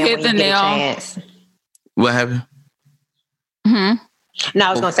think you hit the nail. What happened? No, I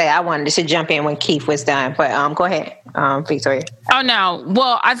was going to say I wanted to jump in when Keith was done, but go ahead, Victoria. Oh, no.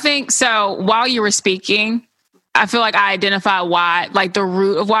 Well, I think so. While you were speaking, I feel like I identify why, like the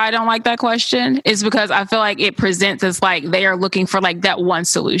root of why I don't like that question is because I feel like it presents as like they are looking for like that one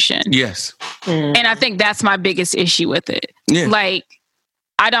solution. Yes. And I think that's my biggest issue with it. Yeah. Like,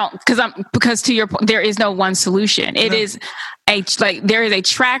 because to your point, there is no one solution. It is there is a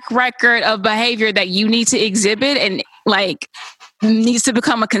track record of behavior that you need to exhibit and like needs to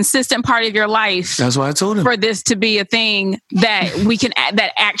become a consistent part of your life. That's why I told him. For this to be a thing that we can,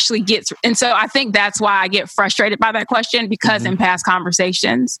 that actually gets. And so I think that's why I get frustrated by that question because in past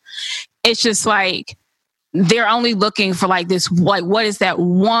conversations, it's just like, they're only looking for like this, like, what is that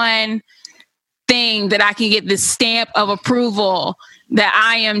one thing that I can get this stamp of approval that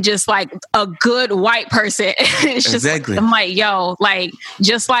I am just like a good white person. It's just, exactly. I'm like, yo, like,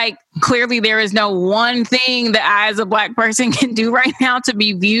 just like clearly there is no one thing that I as a Black person can do right now to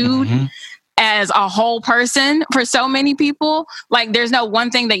be viewed as a whole person for so many people. Like, there's no one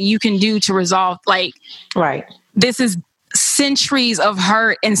thing that you can do to resolve, like, right. This is centuries of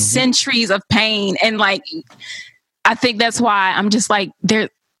hurt and centuries of pain. And like, I think that's why I'm just like,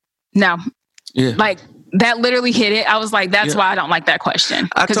 like, that literally hit it. I was like, that's why I don't like that question.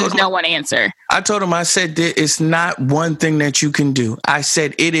 Because there's no one answer. I told him, I said, it's not one thing that you can do. I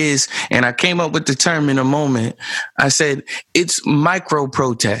said, it is, and I came up with the term in a moment. I said, it's micro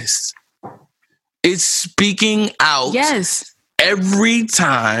protests. It's speaking out. Yes. Every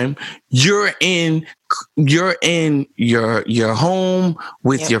time you're in your home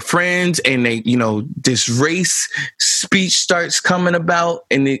with your friends and they, this race speech starts coming about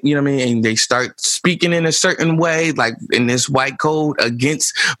and and they start speaking in a certain way, like in this white code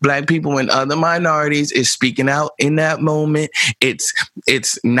against Black people and other minorities, is speaking out in that moment. It's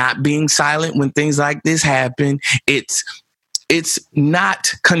not being silent when things like this happen. It's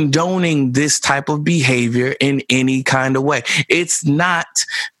not condoning this type of behavior in any kind of way. It's not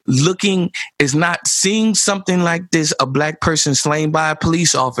seeing something like this, a Black person slain by a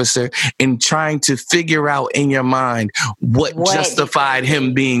police officer, and trying to figure out in your mind what justified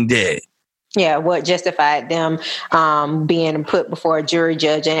him being dead. Yeah, what justified them being put before a jury,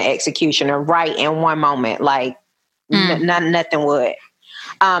 judge, and executioner right in one moment. Like, nothing would.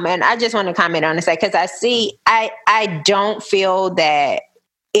 And I just want to comment on this because I don't feel that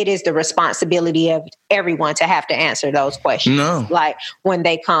it is the responsibility of everyone to have to answer those questions. No. Like when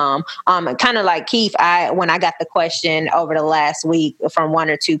they come, kind of like Keith, when I got the question over the last week from one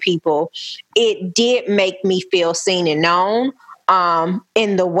or two people, it did make me feel seen and known.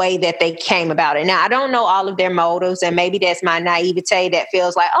 In the way that they came about it. Now, I don't know all of their motives, and maybe that's my naivete that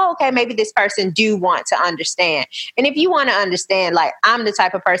feels like, oh, okay, maybe this person do want to understand. And if you want to understand, like, I'm the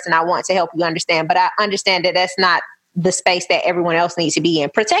type of person I want to help you understand, but I understand that that's not the space that everyone else needs to be in.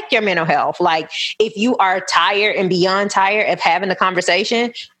 Protect your mental health. Like, if you are tired and beyond tired of having the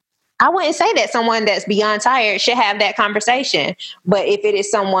conversation, I wouldn't say that someone that's beyond tired should have that conversation. But if it is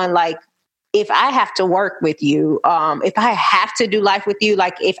someone like, if I have to work with you, if I have to do life with you,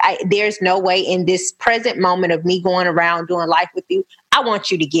 like there's no way in this present moment of me going around doing life with you, I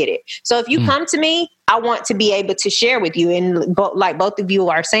want you to get it. So if you come to me, I want to be able to share with you. And like both of you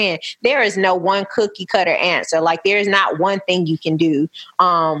are saying, there is no one cookie cutter answer. Like there is not one thing you can do.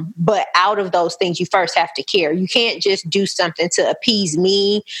 But out of those things, you first have to care. You can't just do something to appease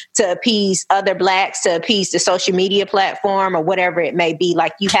me, to appease other Blacks, to appease the social media platform or whatever it may be.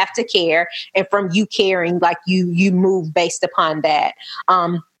 Like you have to care. And from you caring, like you move based upon that.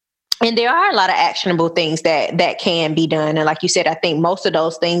 And there are a lot of actionable things that can be done. And like you said, I think most of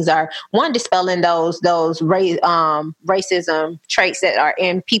those things are, one, dispelling those racism traits that are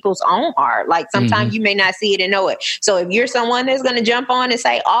in people's own heart. Like sometimes you may not see it and know it. So if you're someone that's going to jump on and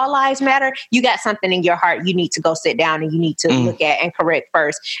say all lives matter, you got something in your heart you need to go sit down and you need to look at and correct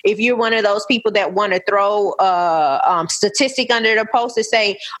first. If you're one of those people that want to throw statistic under the post to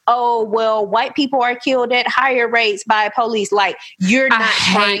say, oh, well, white people are killed at higher rates by police, like you're not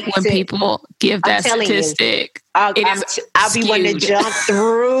trying to people give that statistic. I'll be wanting to jump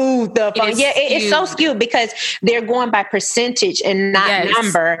through the phone. It's so skewed because they're going by percentage and not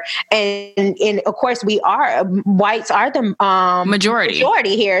number. And of course, whites are the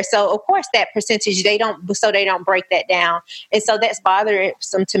majority here. So of course, that percentage they don't break that down. And so that's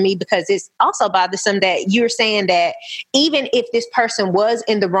bothersome to me because it's also bothersome that you're saying that even if this person was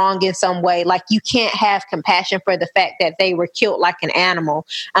in the wrong in some way, like you can't have compassion for the fact that they were killed like an animal.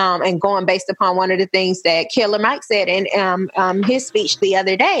 And going based upon one of the things that Killer Mike said in his speech the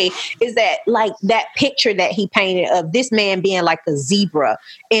other day is that like that picture that he painted of this man being like a zebra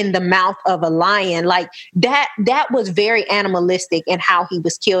in the mouth of a lion, like that was very animalistic in how he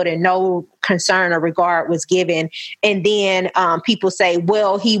was killed and no concern or regard was given. And then people say,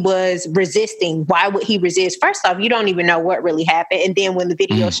 well, he was resisting. Why would he resist? First off, you don't even know what really happened. And then when the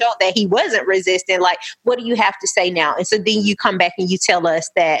video showed that he wasn't resisting, like, what do you have to say now? And so then you come back and you tell us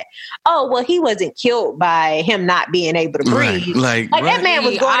that, oh, well, he wasn't killed by him not being able to breathe. Like that man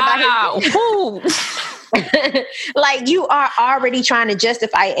was going about his... Like you are already trying to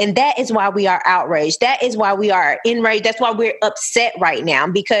justify it. And that is why we are outraged. That is why we are enraged. That's why we're upset right now,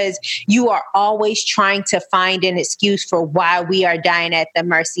 because you are always trying to find an excuse for why we are dying at the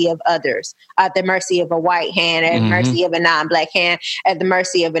mercy of others, at the mercy of a white hand, at the mercy of a non-black hand, at the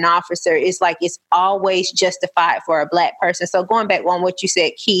mercy of an officer. It's like it's always justified for a black person. So going back on what you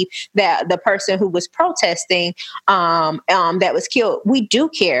said, Keith, that the person who was protesting that was killed, we do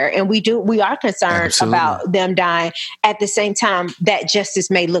care and we are concerned about them dying. At the same time, that justice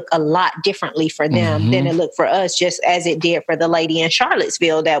may look a lot differently for them than it looked for us, just as it did for the lady in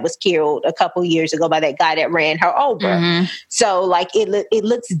Charlottesville that was killed a couple years ago by that guy that ran her over. So like it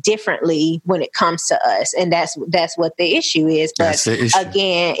looks differently when it comes to us, and that's what the issue is. But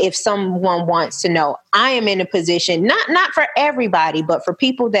again, if someone wants to know, I am in a position, not for everybody, but for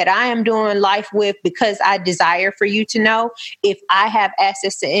people that I am doing life with, because I desire for you to know. If I have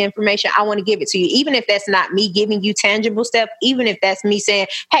access to information, I want to give it to you, even if that's not me giving you tangible stuff, even if that's me saying,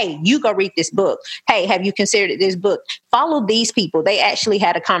 hey, you go read this book. Hey, have you considered this book? Follow these people. They actually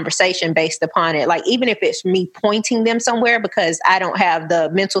had a conversation based upon it. Like, even if it's me pointing them somewhere because I don't have the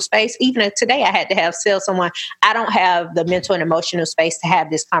mental space, even today I had to tell someone, I don't have the mental and emotional space to have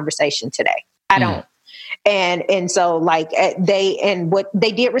this conversation today. I don't. And so like they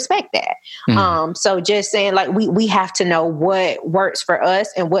did respect that. So just saying, like, we have to know what works for us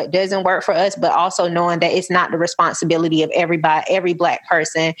and what doesn't work for us, but also knowing that it's not the responsibility of every black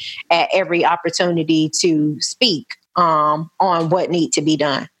person at every opportunity to speak on what needs to be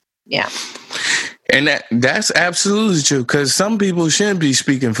done. Yeah. And that's absolutely true, because some people shouldn't be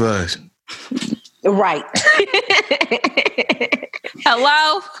speaking for us. Right.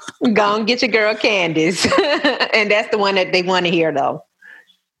 Hello? Go and get your girl Candace. And that's the one that they want to hear, though.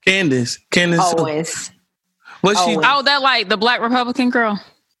 Candace Owens. What's she? Oh, that like the black Republican girl?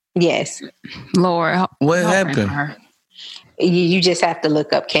 Yes. Lord. What happened? You just have to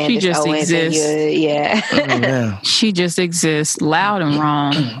look up Candace Owens. Yeah. She just exists, loud and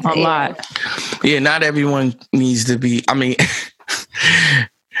wrong, a lot. Yeah, not everyone needs to be. I mean,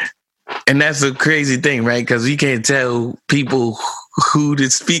 and that's a crazy thing, right? Because you can't tell people who to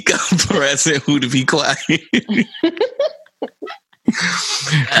speak up for us and who to be quiet.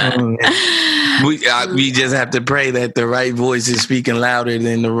 We just have to pray that the right voice is speaking louder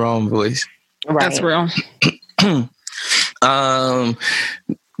than the wrong voice. Right. That's real.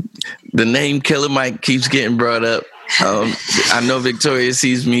 The name Killer Mike keeps getting brought up. I know Victoria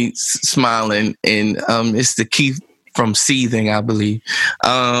sees me smiling, and it's the Keith from Seething, I believe.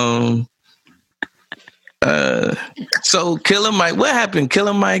 So Killer Mike, what happened?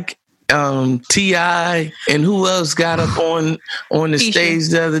 Killer Mike, T.I., and who else got up on the stage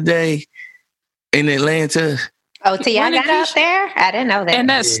the other day in Atlanta? Oh, T.I. got up there? I didn't know that. And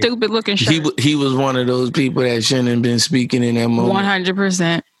that stupid looking shirt. He was one of those people that shouldn't have been speaking in that moment.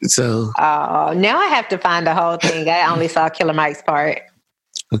 100%. So. Now I have to find the whole thing. I only saw Killer Mike's part.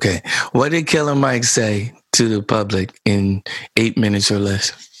 Okay. What did Killer Mike say to the public in 8 minutes or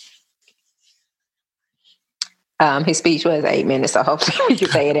less? His speech was 8 minutes, so hopefully we can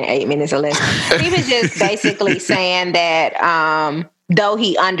say it in 8 minutes or less. He was just basically saying that though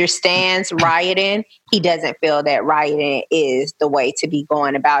he understands rioting, he doesn't feel that rioting is the way to be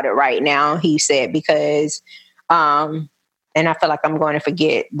going about it right now. He said because, and I feel like I'm going to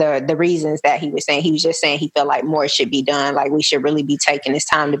forget the reasons that he was saying. He was just saying he felt like more should be done. Like we should really be taking this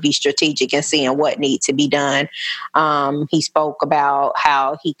time to be strategic and seeing what needs to be done. He spoke about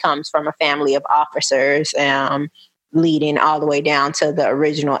how he comes from a family of officers, leading all the way down to the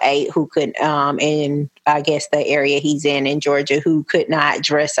original 8 who could, and I guess the area he's in Georgia, who could not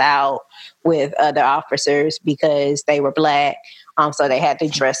dress out with other officers because they were Black. So they had to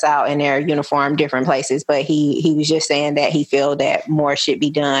dress out in their uniform different places. But he was just saying that he feel that more should be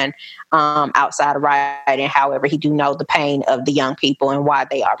done outside of riding. However, he do know the pain of the young people and why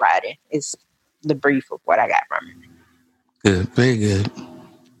they are riding. Is the brief of what I got from him. Good, very good.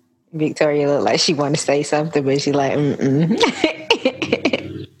 Victoria looked like she wanted to say something, but she like,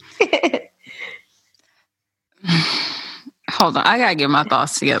 Hold on, I gotta get my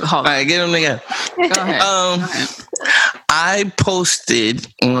thoughts together. Hold on. All right, get them together. Go ahead. I posted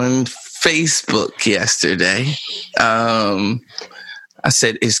on Facebook yesterday. I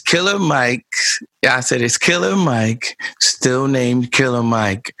said, "Is Killer Mike?" I said, "Is Killer Mike still named Killer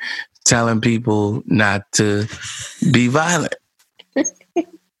Mike?" Telling people not to be violent.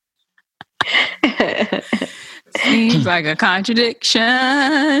 Seems like a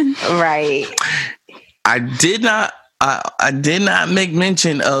contradiction. right. I did not make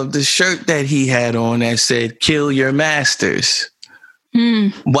mention of the shirt that he had on that said "Kill your masters."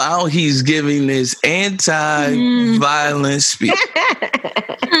 While he's giving this anti-violence speech,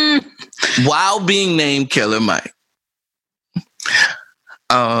 while being named Killer Mike.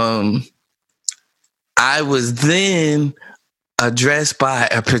 I was then addressed by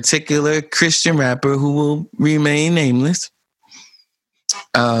a particular Christian rapper who will remain nameless.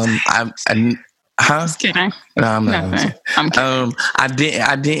 Just kidding. No, I'm not. I'm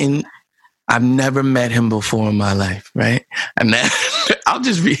kidding. I've never met him before in my life, right?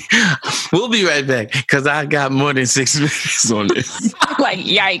 We'll be right back because I got more than 6 minutes on this. Like,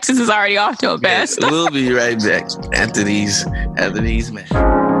 yikes, this is already off to a bad start. We'll be right back after these men.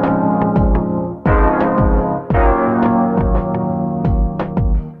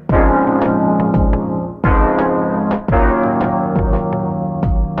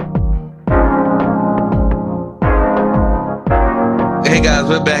 Hey guys,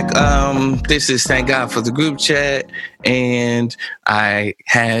 we're back. This is Thank God for the Group Chat, and I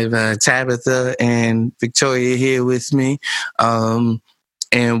have Tabitha and Victoria here with me, and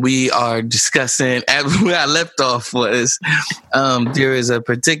we are discussing. Where I left off was there is a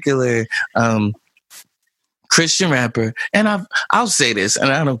particular Christian rapper, and I'll say this,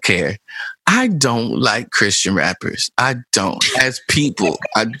 and I don't care. I don't like Christian rappers. I don't. As people,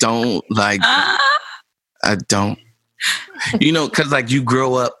 I don't like. I don't. You know, because like you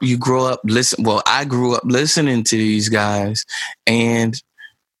grow up listen. Well, I grew up listening to these guys, and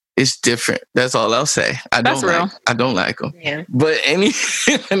it's different. That's all I'll say. I don't like them. Yeah. But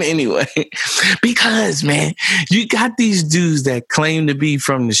anyway, because man, you got these dudes that claim to be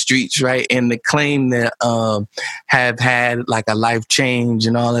from the streets, right? And they claim that have had like a life change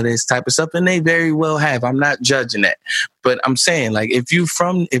and all of this type of stuff, and they very well have. I'm not judging that. But I'm saying, like, if you're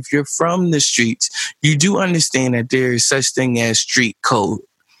from the streets, you do understand that there is such thing as street code.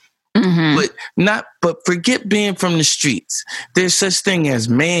 Mm-hmm. But forget being from the streets. There's such thing as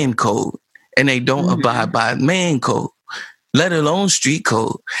man code, and they don't abide by man code, let alone street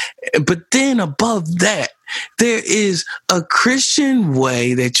code. But then above that, there is a Christian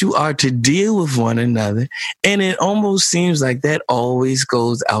way that you are to deal with one another, and it almost seems like that always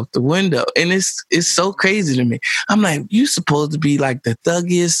goes out the window. And it's so crazy to me. I'm like, you supposed to be like the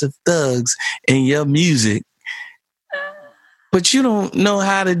thuggiest of thugs in your music, but you don't know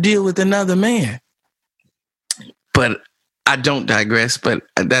how to deal with another man. But I don't digress, but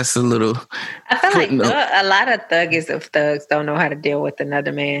that's a little... I feel like a lot of thuggiest of thugs don't know how to deal with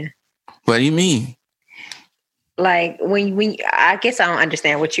another man. What do you mean? Like, when I guess I don't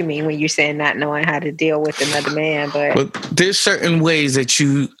understand what you mean when you're saying not knowing how to deal with another man, but... Well, there's certain ways that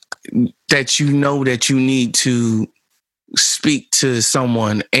you know that you need to speak to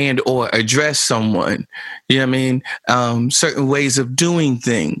someone and or address someone. You know what I mean? Certain ways of doing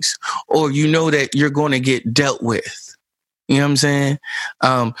things, or you know that you're going to get dealt with. You know what I'm saying?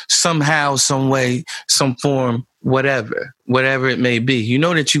 Somehow, some way, some form, whatever it may be. You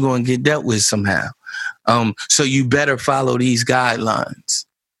know that you're going to get dealt with somehow. So you better follow these guidelines.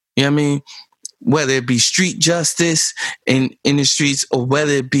 You know what I mean? Whether it be street justice in the streets, or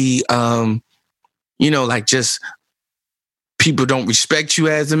whether it be, like just people don't respect you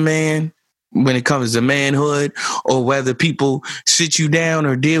as a man when it comes to manhood, or whether people sit you down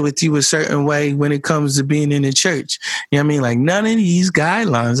or deal with you a certain way when it comes to being in the church. You know what I mean? Like, none of these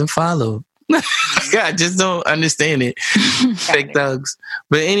guidelines are followed. I just don't understand it. Fake thugs.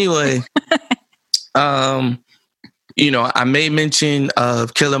 But anyway, I made mention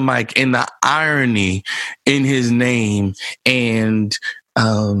of Killer Mike and the irony in his name, and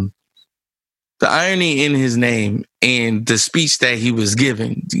the irony in his name and the speech that he was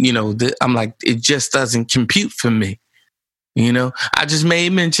giving, I'm like, it just doesn't compute for me. I just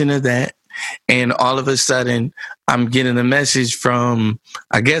made mention of that. And all of a sudden, I'm getting a message from,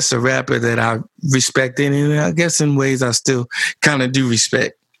 I guess, a rapper that I respected, and I guess in ways I still kind of do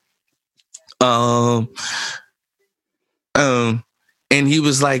respect. And he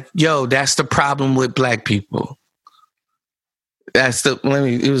was like, yo, that's the problem with black people. He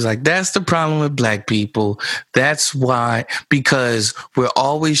was like, that's the problem with black people. That's why, because we're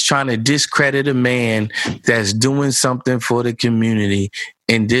always trying to discredit a man that's doing something for the community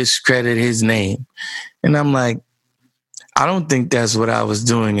and discredit his name. And I'm like, I don't think that's what I was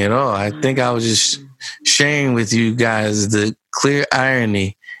doing at all. I think I was just sharing with you guys the clear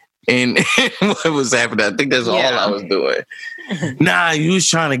irony in what was happening. I think that's all I was doing. Nah, you was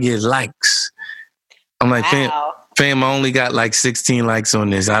trying to get likes. I'm like, fam, I only got like 16 likes on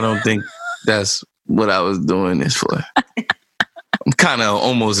this. I don't think that's what I was doing this for. I'm kind of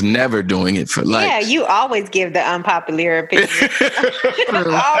almost never doing it for likes. Yeah, you always give the unpopular opinion.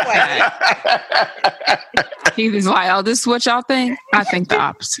 Always. He was like, oh, this is what y'all think? I think the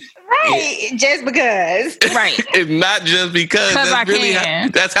opposite. Right, just because. Right. It's not just because.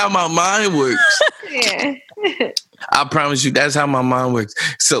 That's how my mind works. Yeah. I promise you, that's how my mind works.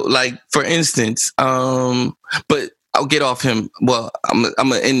 So, like, for instance, but I'll get off him. Well, I'm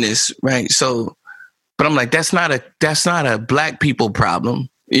gonna end this, right? So, but I'm like, that's not a black people problem.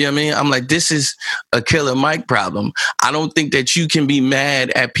 You know what I mean? I'm like, this is a Killer Mike problem. I don't think that you can be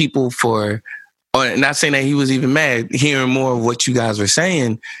mad at people for, or not saying that he was even mad, hearing more of what you guys were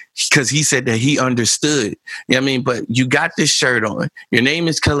saying, because he said that he understood. You know what I mean? But you got this shirt on. Your name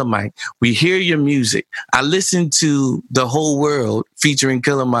is Killer Mike. We hear your music. I listened to The Whole World featuring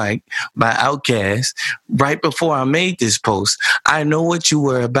Killer Mike by Outkast right before I made this post. I know what you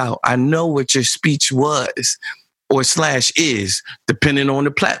were about. I know what your speech was or / is, depending on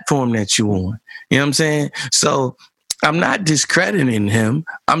the platform that you on. You know what I'm saying? So I'm not discrediting him.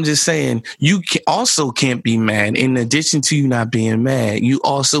 I'm just saying you also can't be mad. In addition to you not being mad, you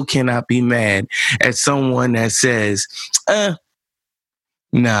also cannot be mad at someone that says,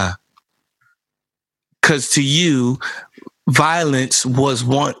 nah. Because to you, violence was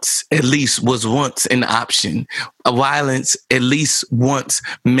once an option. Violence at least once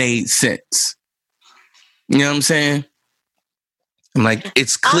made sense. You know what I'm saying? I'm like,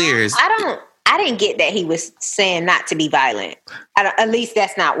 it's clear. I didn't get that he was saying not to be violent. At least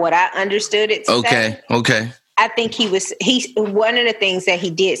that's not what I understood it to say. Okay. I think he's one of the things that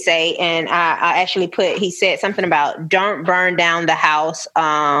he did say, and I actually he said something about don't burn down the house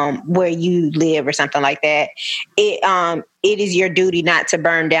where you live or something like that. It is your duty not to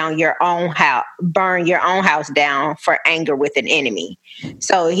burn your own house down for anger with an enemy.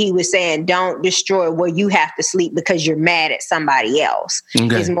 So he was saying don't destroy where you have to sleep because you're mad at somebody else.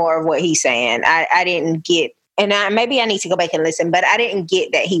 Okay. Is more of what he's saying. I didn't get, and maybe I need to go back and listen, but I didn't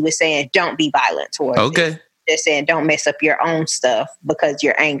get that he was saying don't be violent towards it. Just saying don't mess up your own stuff because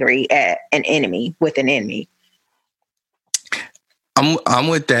you're angry at an enemy with an enemy. I'm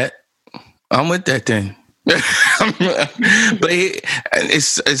with that. I'm with that thing. But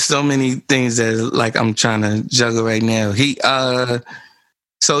it's so many things that like I'm trying to juggle right now.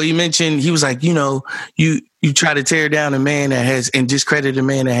 So he mentioned, he was like, you try to tear down a man that has and discredit a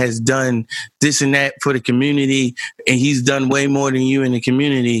man that has done this and that for the community, and he's done way more than you in the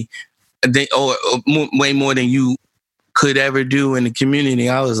community. Or way more than you could ever do in the community.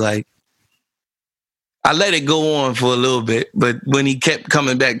 I was like, I let it go on for a little bit, but when he kept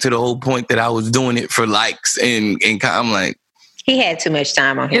coming back to the whole point that I was doing it for likes, and I'm like, he had too much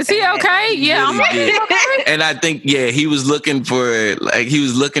time on his Is he okay? Yeah, I'm okay. And I think, he was looking for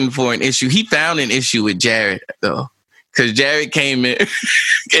an issue. He found an issue with Jared though. Because Jared came in,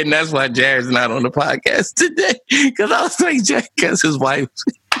 and that's why Jared's not on the podcast today. Because I was like, Jared, because his wife.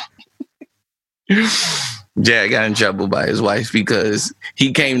 Jared got in trouble by his wife because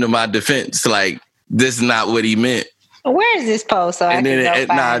he came to my defense like this is not what he meant. Where is this post? So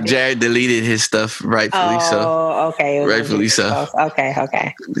Jared deleted his stuff rightfully so. Oh, okay. Rightfully so.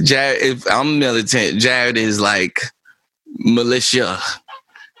 Okay. Jared, if I'm militant, Jared is like militia.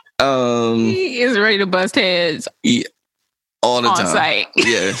 He is ready to bust heads. Yeah, all the on time. Site.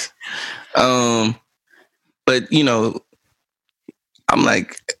 Yes. But I'm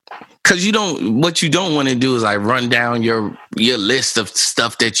like, because what you don't want to do is like run down your list of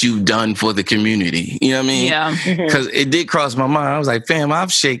stuff that you've done for the community. You know what I mean? Yeah. Because it did cross my mind. I was like, fam,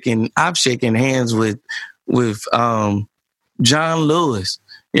 I've shaken hands with John Lewis.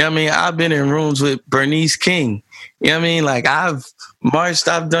 You know what I mean? I've been in rooms with Bernice King. You know what I mean? Like, I've marched,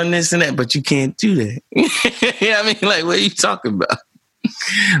 I've done this and that, but you can't do that. You know what I mean? Like, what are you talking about?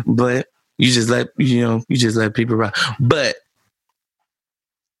 But you just let people rock. But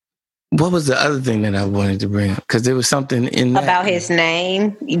what was the other thing that I wanted to bring up? Because there was something in that. About his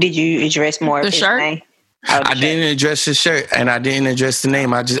name. Did you address more of his name? I didn't address the shirt and I didn't address the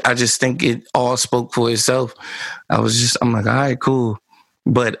name. I just think it all spoke for itself. I'm like, all right, cool.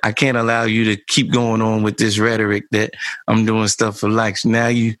 But I can't allow you to keep going on with this rhetoric that I'm doing stuff for likes. Now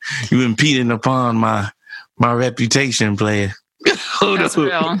you impeding upon my reputation, player. That's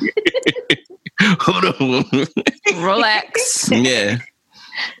real. Hold on. Relax. Yeah.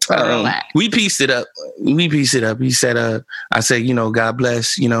 We pieced it up. He said, I said, God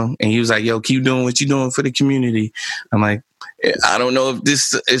bless, and he was like, yo, keep doing what you're doing for the community. I'm like, I don't know if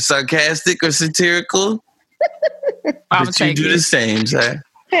this is sarcastic or satirical, but you do the same, sir.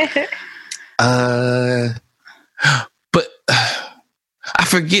 But I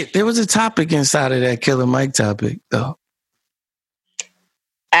forget, there was a topic inside of that Killer Mike topic, though.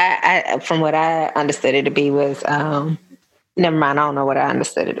 I from what I understood it to be was, never mind, I don't know what I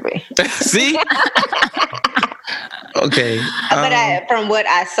understood it to be. See? Okay. But from what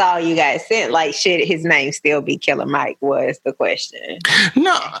I saw you guys sent, like, should his name still be Killer Mike was the question.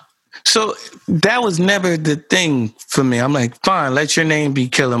 No. So that was never the thing for me. I'm like, fine, let your name be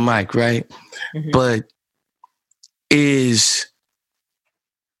Killer Mike, right? Mm-hmm.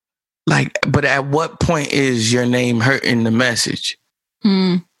 But at what point is your name hurting the message?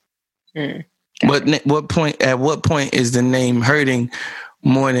 Mm. Mm. At what point is the name hurting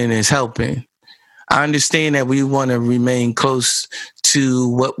more than it's helping? I understand that we want to remain close to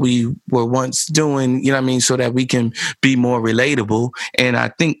what we were once doing, you know what I mean, so that we can be more relatable. And I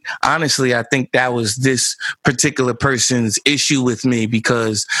think, honestly, that was this particular person's issue with me,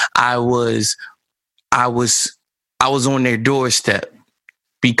 because I was on their doorstep,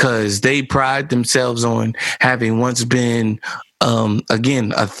 because they pride themselves on having once been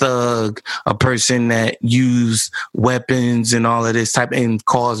again, a thug, a person that used weapons and all of this type and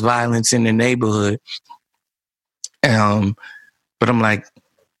caused violence in the neighborhood. But I'm like,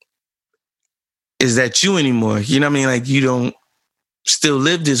 is that you anymore? You know what I mean? Like, you don't still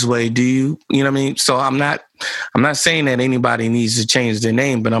live this way, do you? You know what I mean? So I'm not saying that anybody needs to change their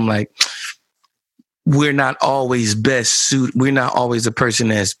name, but I'm like, we're not always best suited. We're not always a person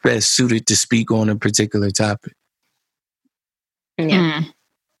that's best suited to speak on a particular topic. Yeah.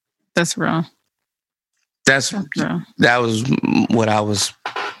 That's real. That was what I was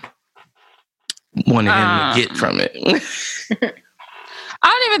wanting him to get from it. I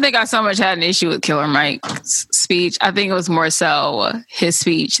don't even think I so much had an issue with Killer Mike's speech. I think it was more so his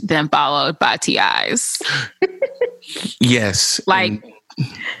speech then followed by T.I.'s. Yes. Like,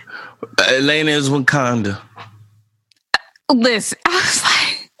 Elena is Wakanda. Listen, I was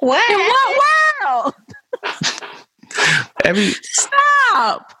like, what? In what world?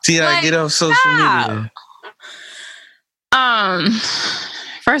 Stop. T.I. get off social media.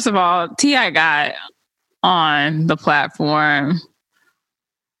 First of all, T.I. got on the platform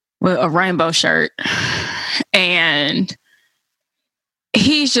with a rainbow shirt, and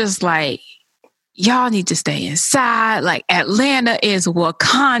he's just like, y'all need to stay inside. Like, Atlanta is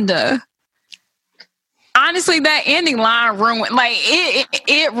Wakanda. Honestly, that ending line ruined, like,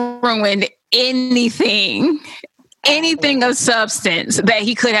 it ruined anything of substance that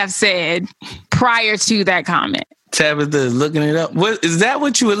he could have said prior to that comment. Tabitha is looking it up. What is that?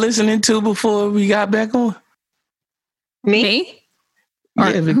 What you were listening to before we got back on? Me?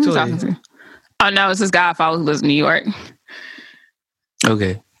 Yeah, Victoria. Oh no, it's this guy I follow who lives in New York.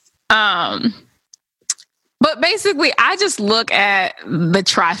 Okay. But basically, I just look at the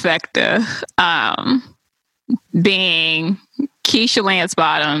trifecta, being Keisha Lance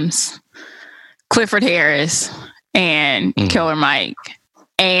Bottoms, Clifford Harris, and Killer Mike.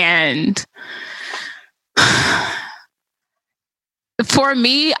 And for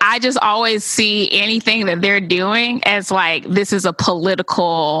me, I just always see anything that they're doing as like, this is a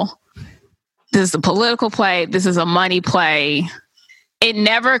political play. This is a money play. It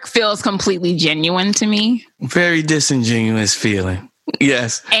never feels completely genuine to me. Very disingenuous feeling.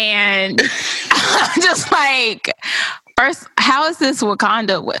 Yes. And I'm just like, first, how is this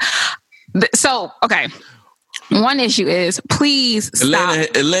Wakanda? So, okay. One issue is, please stop.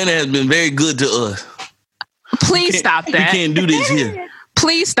 Atlanta has been very good to us. Please stop that. You can't do this here.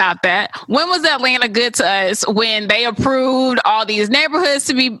 Please stop that. When was Atlanta good to us? When they approved all these neighborhoods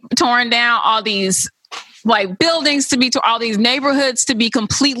to be torn down, all these like buildings to be all these neighborhoods to be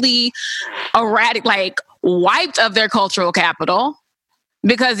completely erratic, like wiped of their cultural capital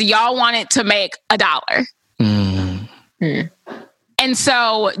because y'all wanted to make $1. And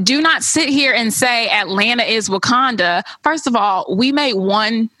so do not sit here and say Atlanta is Wakanda. First of all, we made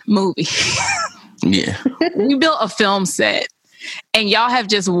one movie. Yeah. We built a film set and y'all have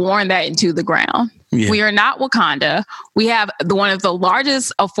just worn that into the ground. Yeah. We are not Wakanda. We have one of the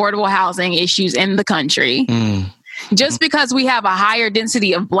largest affordable housing issues in the country. Just because we have a higher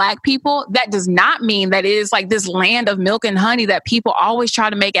density of Black people, that does not mean that it is like this land of milk and honey that people always try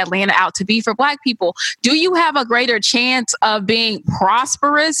to make Atlanta out to be for Black people. Do you have a greater chance of being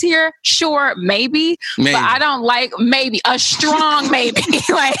prosperous here? Sure, maybe. But I don't like maybe. A strong maybe.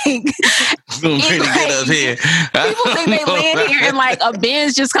 Like, pretty good up here. People think they land here and like a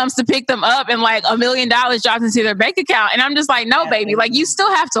Benz just comes to pick them up and like $1 million drops into their bank account. And I'm just like, no, baby. Like, you still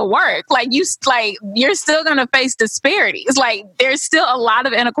have to work. Like, you're still going to face disparities. Like, there's still a lot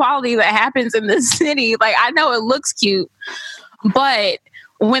of inequality that happens in this city. Like, I know it looks cute, but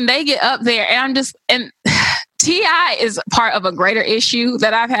when they get up there, and T.I. is part of a greater issue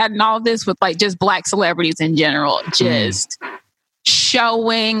that I've had in all of this with like just Black celebrities in general, just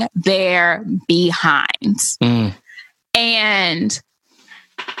showing their behinds. And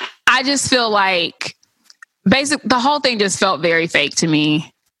I just feel like the whole thing just felt very fake to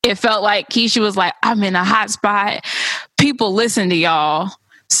me. It felt like Keisha was like, I'm in a hot spot. People listen to y'all.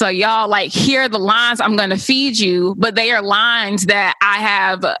 So y'all like hear the lines I'm going to feed you, but they are lines that I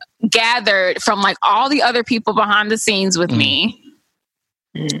have gathered from like all the other people behind the scenes with me.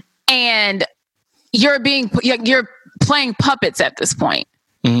 And you're playing puppets at this point.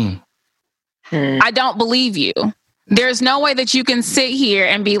 I don't believe you. There's no way that you can sit here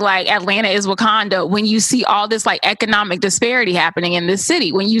and be like, Atlanta is Wakanda when you see all this like economic disparity happening in this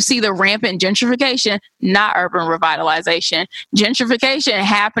city, when you see the rampant gentrification, not urban revitalization, gentrification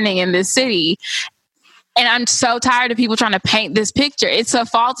happening in this city. And I'm so tired of people trying to paint this picture. It's a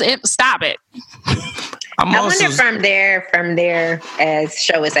false. Stop it. I wonder from their, as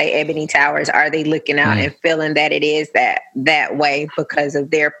show would say, Ebony Towers, are they looking out and feeling that it is that way because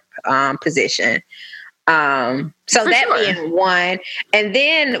of their position? So that being one. And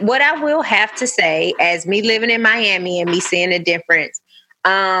then what I will have to say, as me living in Miami and me seeing the difference,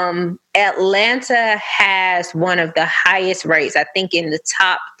 Atlanta has one of the highest rates, I think in the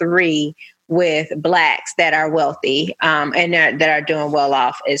top 3 with Blacks that are wealthy, and that are doing well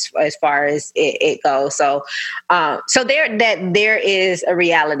off as far as it goes. So there is a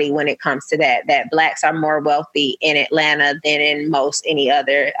reality when it comes to that Blacks are more wealthy in Atlanta than in most any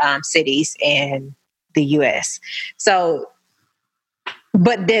other cities in the U.S. So,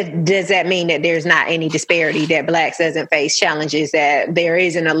 but does that mean that there's not any disparity, that Blacks doesn't face challenges, that there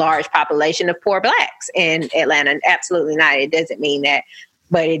isn't a large population of poor Blacks in Atlanta? Absolutely not. It doesn't mean that,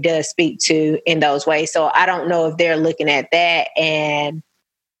 but it does speak to in those ways. So I don't know if they're looking at that and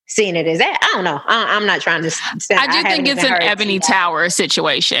seeing it as that. I don't know. I'm not trying to. I do think it's an Ebony Tower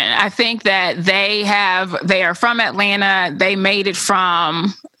situation. I think that they are from Atlanta. They made it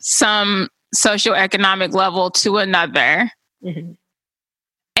from some socioeconomic level to another.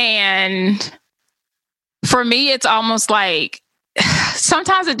 And for me, it's almost like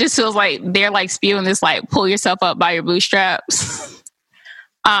sometimes it just feels like they're like spewing this like pull yourself up by your bootstraps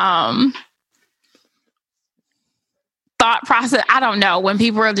thought process. I don't know, when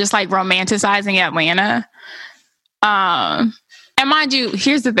people are just like romanticizing Atlanta. And mind you,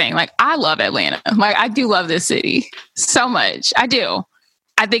 here's the thing, like I love Atlanta. Like I do love this city so much. I do.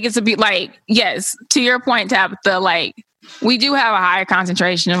 I think it's a bit like, yes, to your point, Tabitha, like we do have a higher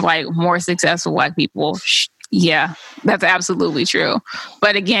concentration of like more successful Black people. Yeah, that's absolutely true.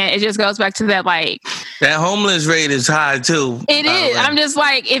 But again, it just goes back to that, like that homeless rate is high too. It is. I'm just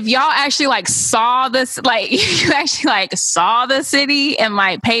like, if y'all actually like saw this, like you actually like saw the city and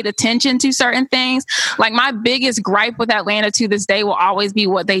like paid attention to certain things. Like my biggest gripe with Atlanta to this day will always be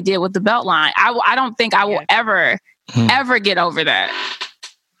what they did with the Beltline. I don't think I will ever get over that.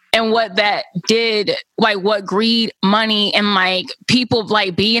 And what that did, like what greed, money, and like people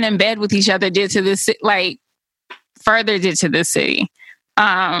like being in bed with each other did to this, like further did to this city.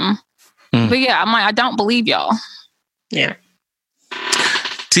 But yeah, I'm like, I don't believe y'all. Yeah.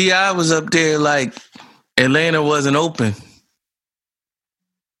 T.I. was up there like Atlanta wasn't open.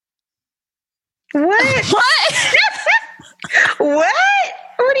 What? What?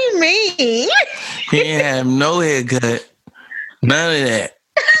 What do you mean? He didn't have no haircut. None of that.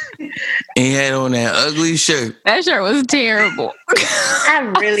 He had on that ugly shirt. That shirt was terrible.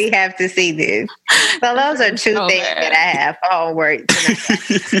 I really have to see this. So those are two things that I have for homework tonight.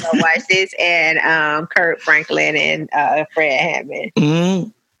 So watch this and Kurt Franklin and Fred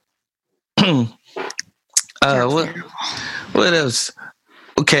Hammond. What else?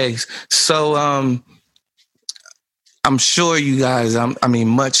 Okay, so I'm sure you guys,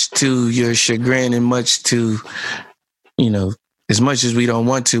 much to your chagrin and much to, as much as we don't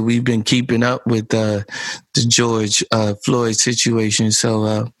want to, we've been keeping up with the George Floyd situation.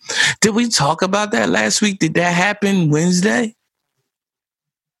 So did we talk about that last week? Did that happen Wednesday?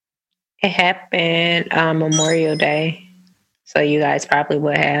 It happened Memorial Day. So you guys probably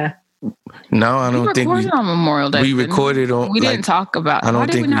would have. No, I don't think we recorded on Memorial Day. We recorded on. We didn't talk about. I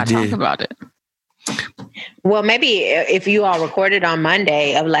don't think we not did. talk about it. Well, maybe if you all recorded on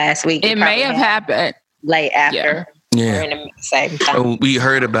Monday of last week, it may have happened late after. Yeah. Or in the same time. We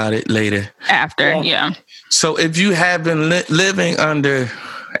heard about it later. After, yeah. So if you have been living under,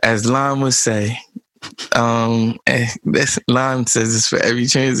 as Lon would say, Lon says this for every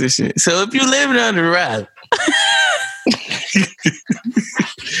transition. So if you living under a rock.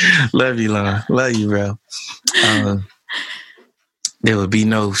 Love you, Lon. Love you, bro. There would be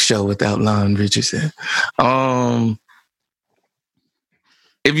no show without Lon Richardson.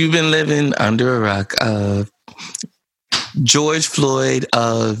 If you've been living under a rock, George Floyd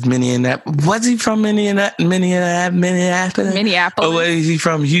of Minneapolis. Was he from Minneapolis? Or was he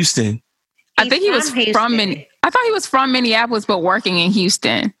from Houston? I think he was from I thought he was from Minneapolis, but working in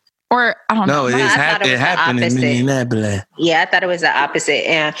Houston. Or I don't know. No, it happened in Minneapolis. Yeah, I thought it was the opposite.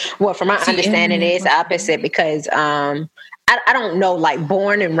 And from my understanding, it's the opposite because I don't know, like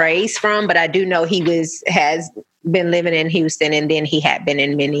born and raised from, but I do know he has been living in Houston, and then he had been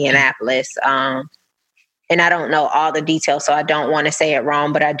in Minneapolis. And I don't know all the details, so I don't want to say it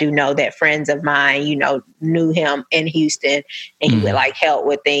wrong, but I do know that friends of mine, knew him in Houston, and he would like help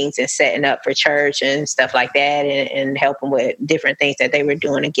with things and setting up for church and stuff like that, and helping with different things that they were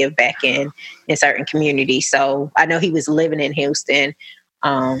doing to give back in certain communities. So I know he was living in Houston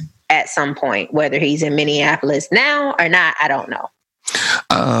at some point. Whether he's in Minneapolis now or not, I don't know.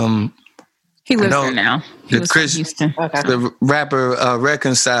 He lives there now. The rapper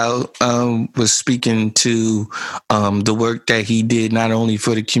Reconcile was speaking to the work that he did not only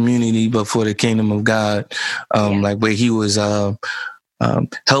for the community but for the kingdom of God, like where he was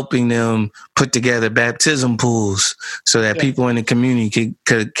helping them put together baptism pools so that people in the community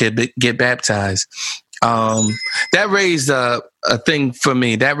could get baptized. That raised a thing for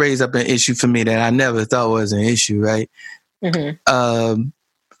me. That raised up an issue for me that I never thought was an issue. Right. Mm-hmm.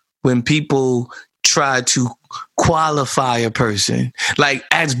 When people try to qualify a person, like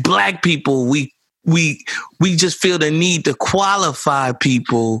as Black people, we just feel the need to qualify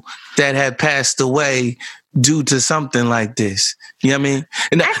people that have passed away due to something like this. You know what I mean?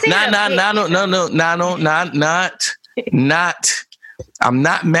 I'm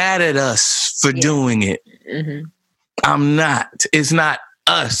not mad at us for doing it. Mm-hmm. I'm not. It's not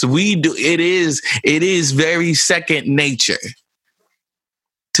us. We do. It is very second nature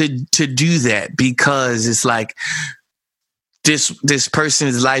to do that, because it's like this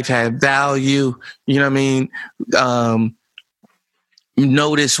person's life had value. You know what I mean?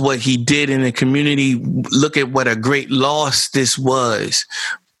 Notice what he did in the community. Look at what a great loss this was.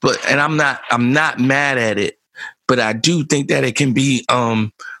 And I'm not mad at it, but I do think that it can be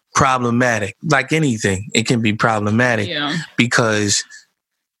problematic. Like anything, it can be problematic because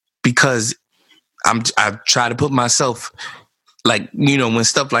I try to put myself, like, when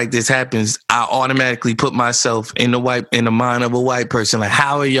stuff like this happens, I automatically put myself in the mind of a white person. Like,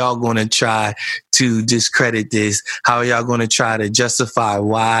 how are y'all going to try to discredit this? How are y'all going to try to justify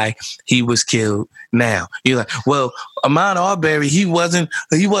why he was killed now? You're like, well, Ahmaud Arbery, he wasn't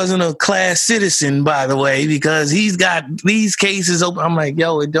a class citizen, by the way, because he's got these cases open. I'm like,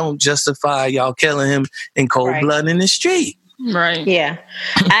 yo, it don't justify y'all killing him in cold blood in the street. Right. Yeah.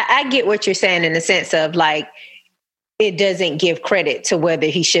 I get what you're saying in the sense of like, it doesn't give credit to whether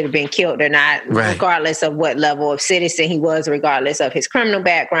he should have been killed or not, regardless of what level of citizen he was, regardless of his criminal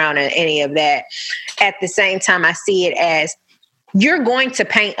background and any of that. At the same time, I see it as you're going to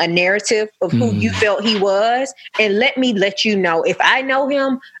paint a narrative of who you felt he was, and let you know, if I know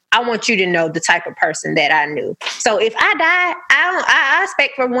him, I want you to know the type of person that I knew. So if I die, I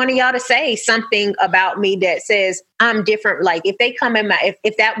expect for one of y'all to say something about me that says I'm different. Like if they come in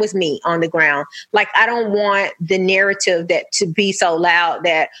if that was me on the ground, like I don't want the narrative that to be so loud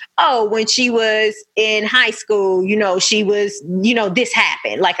that, oh, when she was in high school, she was, this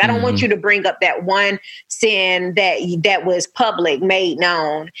happened. Like I don't want you to bring up that one sin that was public, made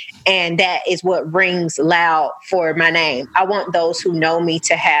known, and that is what rings loud for my name. I want those who know me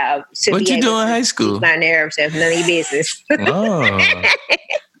to have. What you do in high school? My narrative, none of your business. Oh.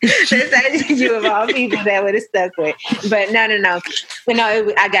 That's you of all people that would have stuck with. But no.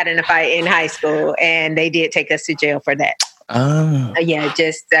 I got in a fight in high school, and they did take us to jail for that. Yeah,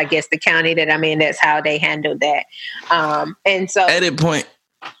 just I guess the county that I'm in, that's how they handled that. And so edit point.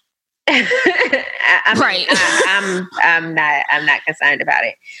 I'm not concerned about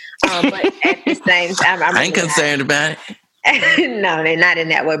it. But at the same time, I ain't concerned about it. No, they're not in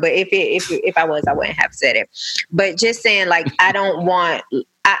that way. But if I was, I wouldn't have said it. But just saying, like, I don't want.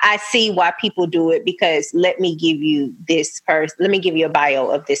 I see why people do it, because let me give you this person. Let me give you a bio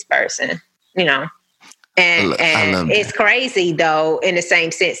of this person. You know, and it's crazy though, in the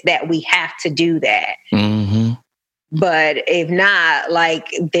same sense that we have to do that. Mm-hmm. But if not, like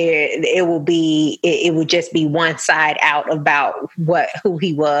it would just be one side out about who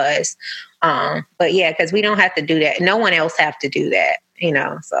he was. But yeah, because we don't have to do that. No one else have to do that, you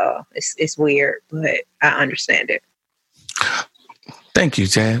know. So it's weird, but I understand it. Thank you,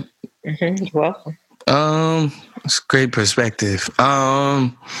 Tab. Mm-hmm. You're welcome. It's great perspective.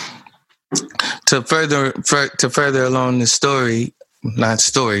 To further along the story,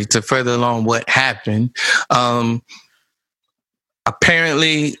 to further along what happened.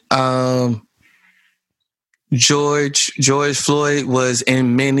 Apparently, George Floyd was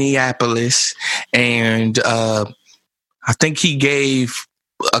in Minneapolis, and I think he gave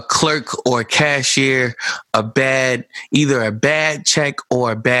a clerk or a cashier either a bad check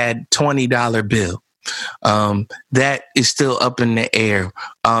or a bad $20 bill. That is still up in the air.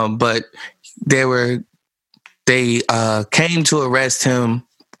 But they came to arrest him,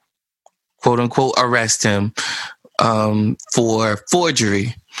 quote unquote, arrest him, for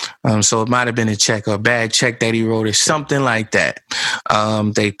forgery. So it might have been a check or a bad check that he wrote or something like that.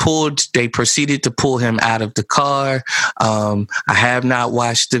 They proceeded to pull him out of the car. I have not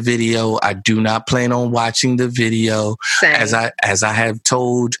watched the video. I do not plan on watching the video. Same. As I have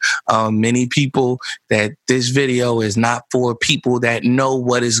told many people, that this video is not for people that know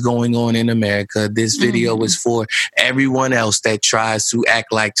what is going on in America. This video is for everyone else that tries to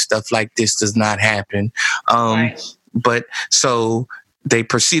act like stuff like this does not happen. Right. But so they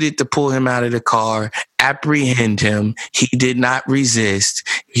proceeded to pull him out of the car, apprehend him. He did not resist.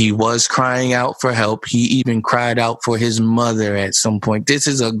 He was crying out for help. He even cried out for his mother at some point. This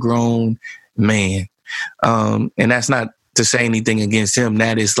is a grown man. And that's not to say anything against him.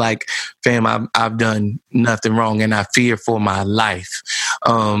 That is like, fam, I've done nothing wrong and I fear for my life.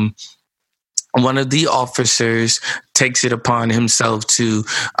 One of the officers takes it upon himself to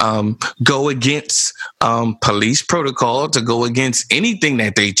go against police protocol, to go against anything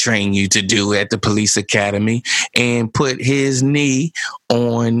that they train you to do at the police academy, and put his knee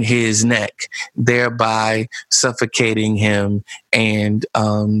on his neck, thereby suffocating him. And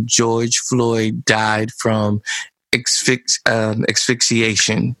George Floyd died from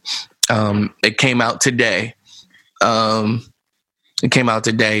asphyxiation. It came out today. It came out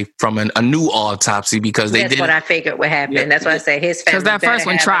today from a new autopsy, because that's what I figured would happen. Yeah. That's why I said his family, because that first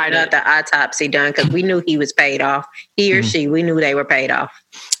one tried another autopsy done, because we knew he was paid off. He or she, we knew they were paid off.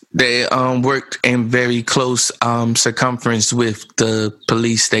 They worked in very close circumference with the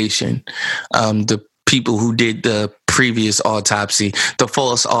police station. The people who did the previous autopsy, the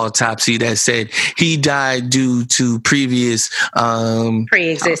false autopsy that said he died due to previous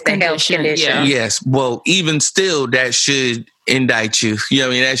pre-existing health condition. Yeah. Yes. Well, even still, that should indict you. You know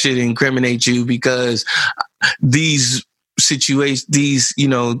what I mean? That should incriminate you, because these situations, these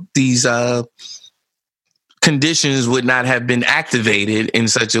conditions would not have been activated in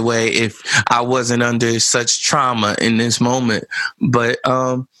such a way if I wasn't under such trauma in this moment. But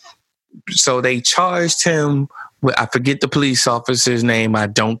so they charged him with, I forget the police officer's name. I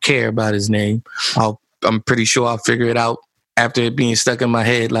don't care about his name. I'm pretty sure I'll figure it out after it being stuck in my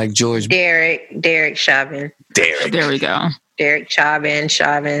head, like George. Derek Chauvin. There we go. Derek Chauvin,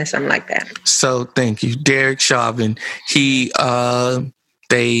 something like that. So thank you. Derek Chauvin. They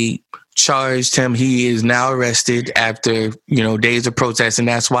charged him. He is now arrested after, days of protest, and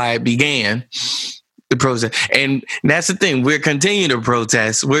that's why it began. The protest. And that's the thing. We're continuing to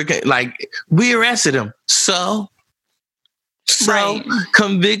protest. We arrested him. So right.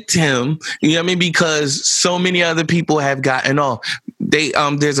 Convict him. You know what I mean? Because so many other people have gotten off.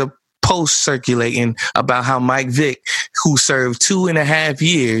 There's a post circulating about how Mike Vick, who served 2.5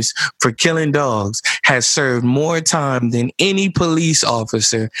 years for killing dogs, has served more time than any police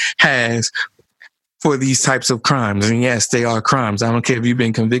officer has for these types of crimes. And yes, they are crimes. I don't care if you've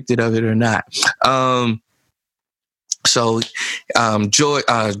been convicted of it or not.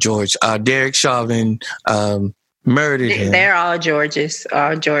 Derek Chauvin murdered him. They're all George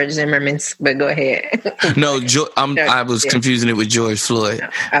Zimmermans, but go ahead. No, I was confusing it with George Floyd.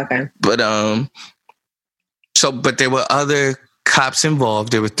 Okay. But but there were other cops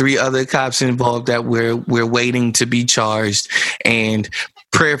involved. There were 3 other cops involved that we're waiting to be charged and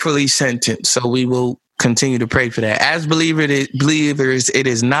prayerfully sentenced. So we will continue to pray for that. As believers, it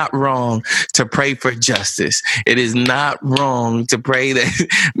is not wrong to pray for justice. It is not wrong to pray that,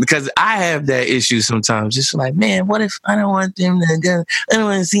 because I have that issue sometimes. Just like, man, what if I don't want them to go? I don't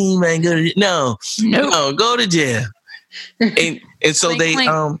want to see anybody go to no, go to jail. and so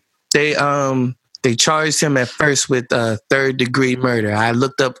they charged him at first with 3rd-degree murder. I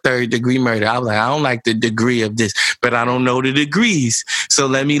looked up 3rd-degree murder. I was like, I don't like the degree of this, but I don't know the degrees. So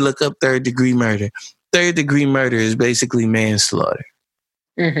let me look up 3rd-degree murder. 3rd-degree murder is basically manslaughter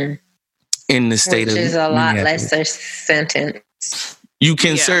in the state of Minneapolis. Which is a lot lesser sentence. You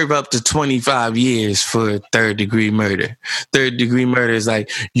can serve up to 25 years for 3rd-degree murder. 3rd-degree murder is like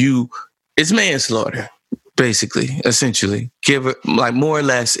it's manslaughter. Basically, essentially, more or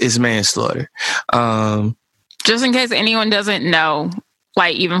less is manslaughter. Just in case anyone doesn't know,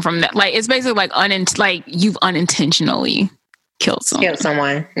 like even from that, like it's basically like you've unintentionally killed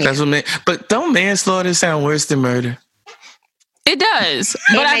someone. Yeah. That's what but don't manslaughter sound worse than murder? It does,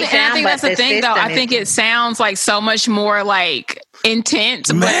 but I think that's the thing, though. I think it sounds like so much more like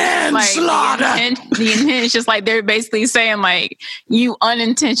intense. Manslaughter. The intent is just like they're basically saying like you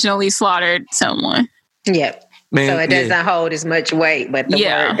unintentionally slaughtered someone. Yep. Man, so it doesn't hold as much weight, but the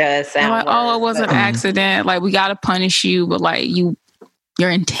word does sound like, worse. It was an accident. Like, we got to punish you, but like your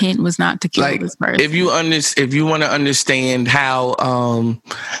intent was not to kill this person. If you want to understand how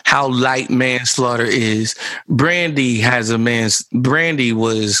light manslaughter is, Brandy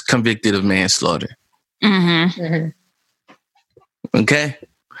was convicted of manslaughter. Mm-hmm. Okay.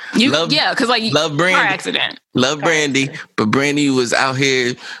 Love Brandy. Car accident. Love Brandy, but Brandy was out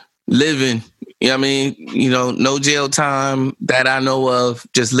here living. You know what I mean? No jail time that I know of,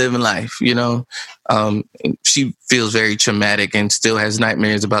 just living life, She feels very traumatic and still has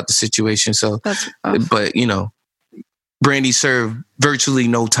nightmares about the situation. So, but, Brandy served virtually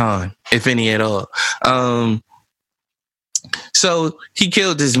no time, if any at all. So he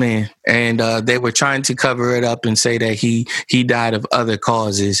killed this man, and they were trying to cover it up and say that he died of other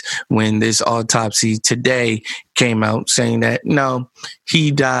causes, when this autopsy today came out saying that, no, he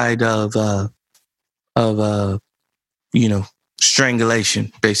died of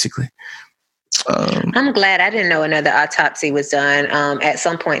strangulation, basically. I'm glad I didn't know another autopsy was done. At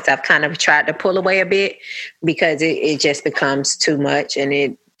some points, I've kind of tried to pull away a bit because it just becomes too much,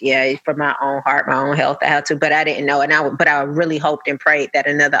 and for my own heart, my own health, I have to. But I didn't know, but I really hoped and prayed that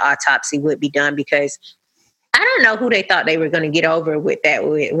another autopsy would be done, because I don't know who they thought they were going to get over with that.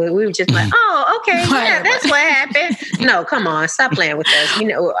 We were just like, oh, okay, yeah, that's what happened. No, come on, stop playing with us.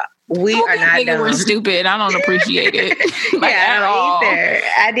 We are not dumb. We're stupid. I don't appreciate it. At all.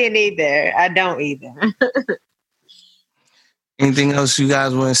 I didn't either. I don't either. Anything else you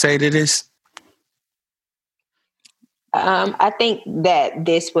guys want to say to this? I think that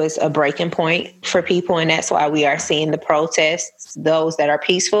this was a breaking point for people, and that's why we are seeing the protests, those that are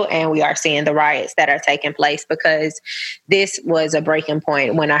peaceful, and we are seeing the riots that are taking place, because this was a breaking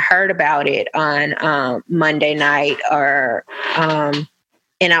point. When I heard about it on Monday night,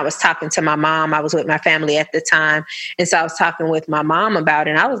 and I was talking to my mom. I was with my family at the time. And so I was talking with my mom about it.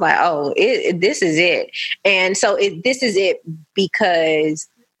 And I was like, oh, this is it. And so this is it because,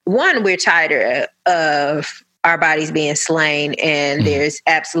 one, we're tired of our bodies being slain, and there's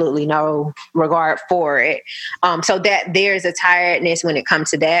absolutely no regard for it. So that there's a tiredness when it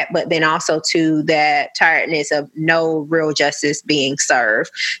comes to that, but then also to that tiredness of no real justice being served.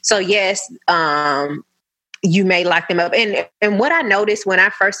 So yes, you may lock them up. And what I noticed when I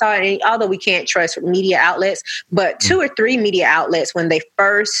first saw it, and although we can't trust media outlets, but 2 or 3 media outlets, when they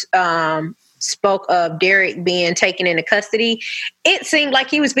first spoke of Derek being taken into custody, it seemed like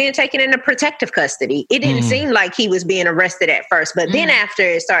he was being taken into protective custody. It didn't seem like he was being arrested at first. But then after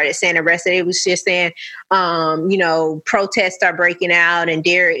it started saying arrested, it was just saying, protests are breaking out and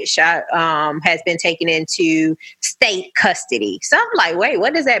Derek has been taken into state custody. So I'm like, wait,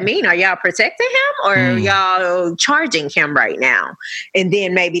 what does that mean? Are y'all protecting him, or are y'all charging him right now? And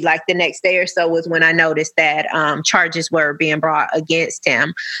then maybe like the next day or so was when I noticed that charges were being brought against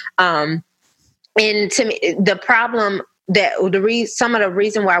him. And to me, the problem that some of the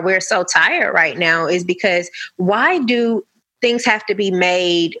reason why we're so tired right now is because why do things have to be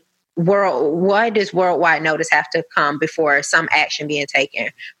made why does worldwide notice have to come before some action being taken?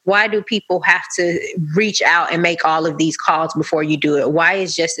 Why do people have to reach out and make all of these calls before you do it? Why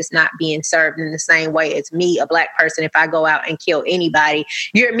is justice not being served in the same way as me, a Black person? If I go out and kill anybody,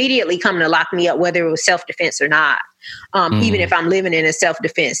 you're immediately coming to lock me up, whether it was self-defense or not. Even if I'm living in a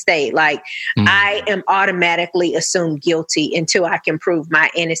self-defense state, like I am automatically assumed guilty until I can prove my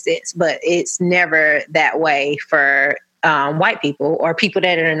innocence. But it's never that way for white people or people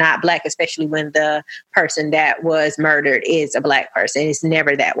that are not Black, especially when the person that was murdered is a Black person. It's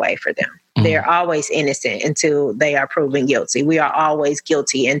never that way for them. They're always innocent until they are proven guilty. We are always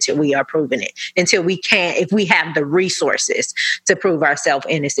guilty until we are proven it, until we can't, if we have the resources to prove ourselves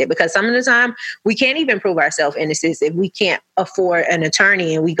innocent. Because some of the time we can't even prove ourselves innocent if we can't afford an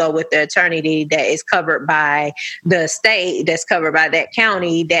attorney, and we go with the attorney that is covered by the state, that's covered by that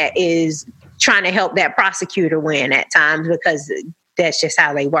county, that is trying to help that prosecutor win at times, because that's just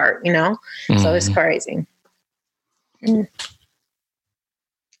how they work, you know? So it's crazy. Yeah.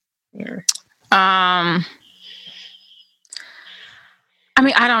 I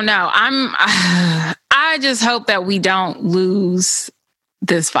mean, I don't know. I just hope that we don't lose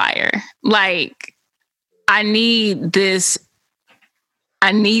this fire. Like, I need this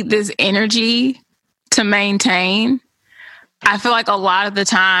energy to maintain. I feel like a lot of the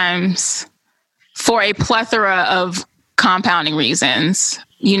times, for a plethora of compounding reasons,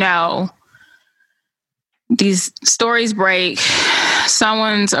 you know, these stories break,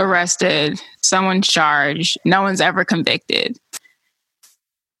 someone's arrested, someone's charged, no one's ever convicted.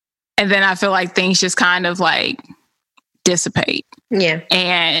 And then I feel like things just kind of like dissipate. Yeah.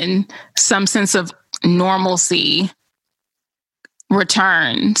 And some sense of normalcy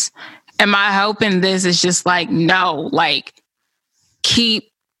returns. And my hope in this is just like, no, like, keep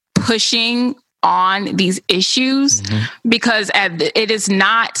pushing on these issues, because it is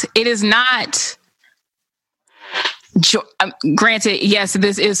not, granted, yes,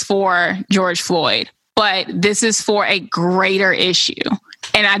 this is for George Floyd, but this is for a greater issue.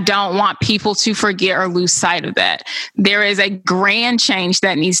 And I don't want people to forget or lose sight of that. There is a grand change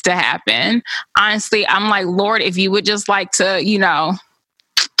that needs to happen. Honestly, I'm like, Lord, if you would just like to, you know,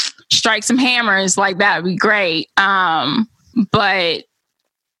 strike some hammers, like that would be great. But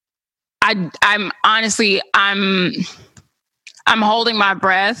I'm honestly, I'm holding my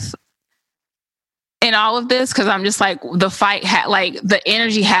breath in all of this, because I'm just like, the fight, like the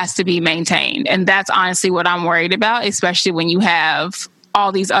energy has to be maintained. And that's honestly what I'm worried about, especially when you have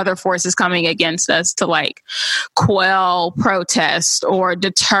all these other forces coming against us to like quell protest or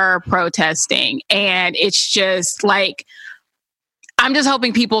deter protesting. And it's just like, I'm just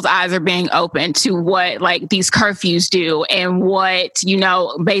hoping people's eyes are being open to what like these curfews do, and what, you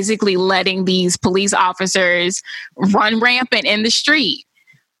know, basically letting these police officers run rampant in the street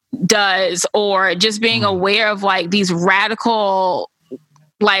does, or just being aware of like these radical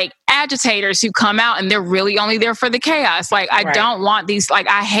like agitators who come out and they're really only there for the chaos. Like, I don't want these, like,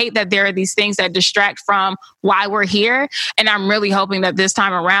 I hate that there are these things that distract from why we're here. And I'm really hoping that this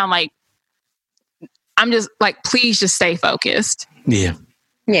time around, like, I'm just like, please just stay focused. Yeah.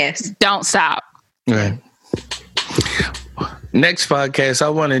 Yes. Don't stop. Right. Next podcast, I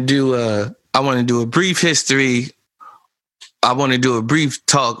want to do a brief history. I want to do a brief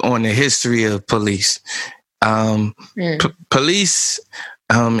talk on the history of police. Police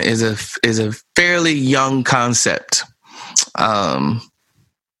is a fairly young concept.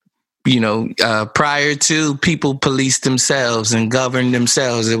 Prior to, people policed themselves and governed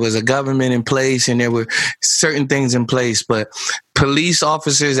themselves. There was a government in place and there were certain things in place, but police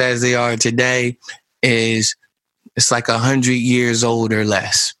officers as they are today it's like 100 years old or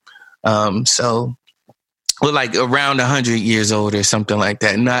less. So we're like around 100 years old or something like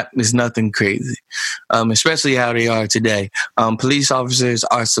that. It's nothing crazy, especially how they are today. Police officers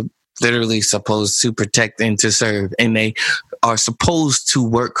are literally supposed to protect and to serve, and they are supposed to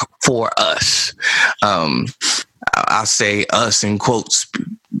work for us. I say us in quotes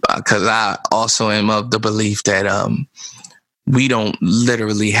because I also am of the belief that we don't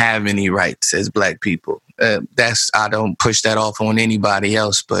literally have any rights as Black people. I don't push that off on anybody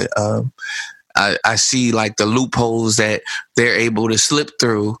else, but I see like the loopholes that they're able to slip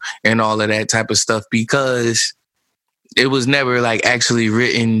through and all of that type of stuff, because it was never like actually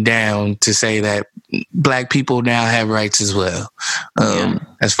written down to say that Black people now have rights as well.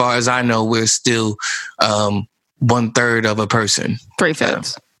 As far as I know, we're still 1/3 of a person.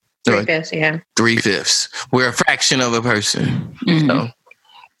 3/5. 3/5, yeah. 3/5. We're a fraction of a person. So,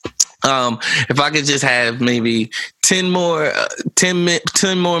 if I could just have maybe 10 more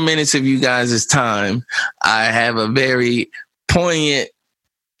minutes of you guys' time, I have a very poignant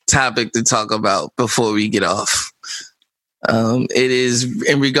topic to talk about before we get off. It is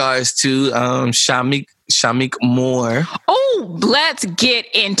in regards to Shamik Moore. Oh, let's get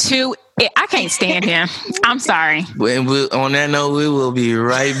into it. I can't stand him. I'm sorry. And on that note, we will be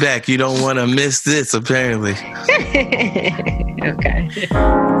right back. You don't want to miss this, apparently. Okay.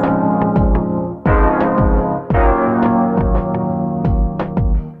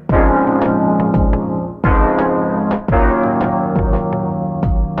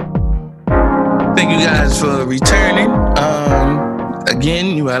 Thank you guys for returning.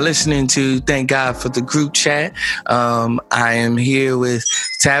 Again, you are listening to Thank God for the Group Chat. I am here with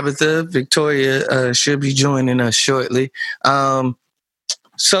Tabitha. Victoria should be joining us shortly. Shamik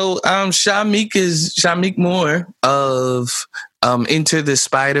Moore of Into the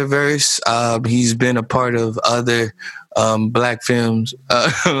Spider-Verse. He's been a part of other Black films.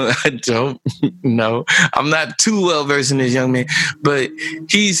 I don't know. I'm not too well versed in this young man, but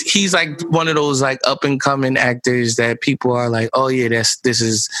he's like one of those like up and coming actors that people are like, oh yeah, this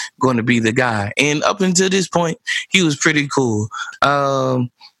is going to be the guy. And up until this point, he was pretty cool.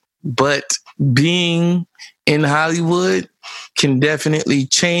 But being in Hollywood can definitely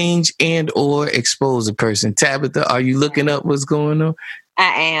change and or expose a person. Tabitha, are you looking up what's going on? I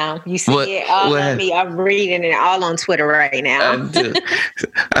am. You see it all on me. I'm reading it all on Twitter right now.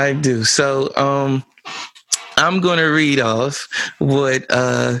 I do. So I'm going to read off what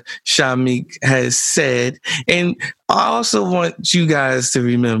Shamik has said. And I also want you guys to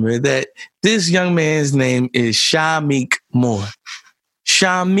remember that this young man's name is Shamik Moore.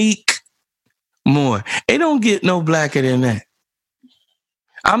 Shamik Moore. It don't get no blacker than that.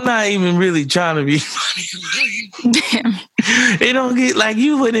 I'm not even really trying to be funny. Damn. It don't get like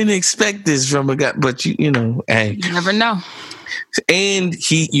you wouldn't expect this from a guy, but you know, hey. You never know. And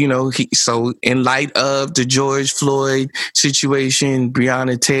so in light of the George Floyd situation,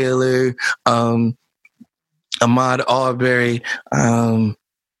 Breonna Taylor, Ahmaud Arbery,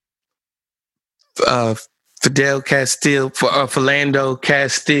 Fidel Castile, Philando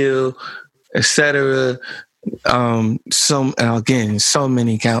Castile, etc. So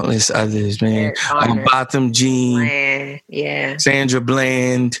many countless others, man. Botham Jean, Sandra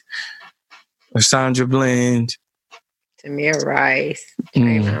Bland, Tamir Rice,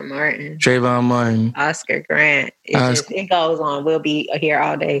 Trayvon Martin, Oscar Grant. It goes on. We'll be here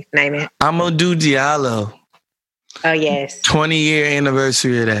all day. Name it. Amadou Diallo. Oh yes. 20-year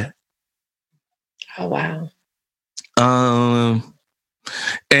anniversary of that. Oh wow.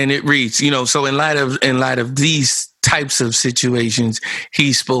 And it reads, so in light of these types of situations,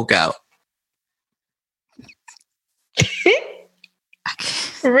 he spoke out.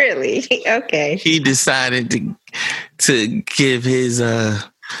 Really? Okay. He decided to give his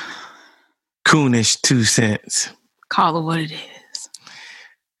coonish 2 cents. Call it what it is.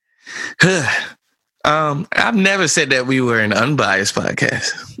 I've never said that we were an unbiased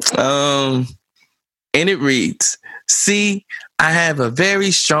podcast. And it reads, see, I have a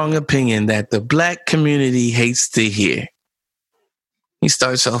very strong opinion that the Black community hates to hear. He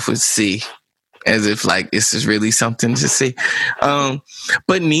starts off with C, as if like this is really something to say,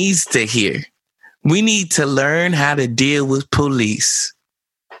 but needs to hear. We need to learn how to deal with police.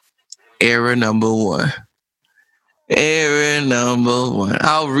 Error number 1. Error number 1.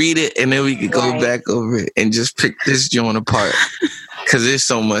 I'll read it and then we can go back over it and just pick this joint apart because there's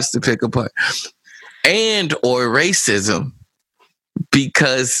so much to pick apart. And or racism.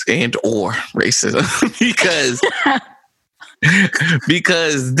 Because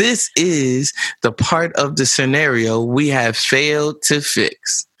this is the part of the scenario we have failed to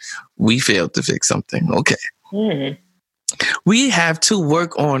fix. We failed to fix something. Okay. Mm. We have to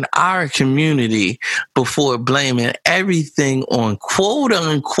work on our community before blaming everything on quote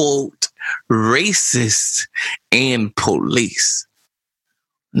unquote racists and police.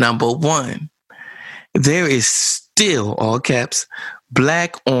 Number 1, there is still, all caps,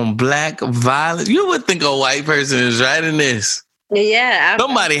 Black on Black violence. You would think a white person is writing this. Yeah.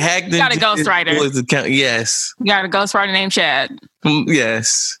 Somebody hacked it. Got a ghostwriter. Yes. You got a ghostwriter named Chad.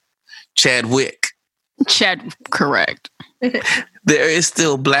 Yes. Chadwick. Chad, correct. There is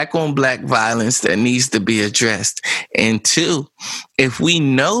still Black on Black violence that needs to be addressed. And 2, if we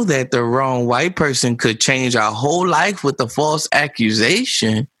know that the wrong white person could change our whole life with a false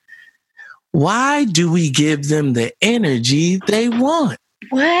accusation, why do we give them the energy they want?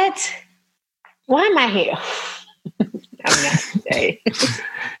 What? Why am I here? I'm not today.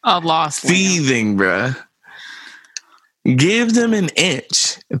 I'm lost. Thieving, bruh. Give them an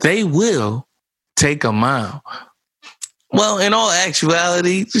inch. They will take a mile. Well, in all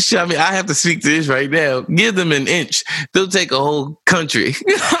actuality, I mean, I have to speak to this right now. Give them an inch. They'll take a whole country.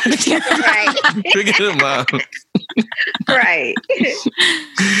 Right. Figure them out. Right.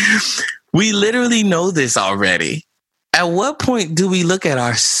 We literally know this already. At what point do we look at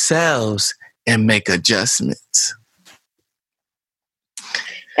ourselves and make adjustments?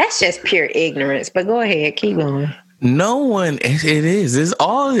 That's just pure ignorance. But go ahead, keep going. No one, it is.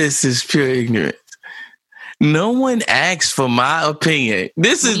 All this is pure ignorance. No one asked for my opinion.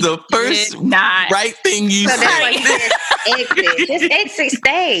 This is the first right thing you say. Exit. Just exit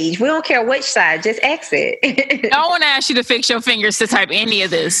stage. We don't care which side. Just exit. No one asked you to fix your fingers to type any of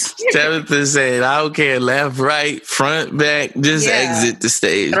this. Tabitha said, I don't care left, right, front, back. Just exit the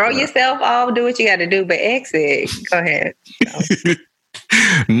stage. Throw yourself off. Do what you got to do, but exit. Go ahead.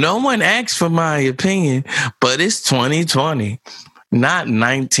 No one asked for my opinion, but it's 2020. Not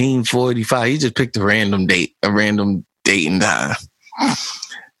 1945. He just picked a random date and time.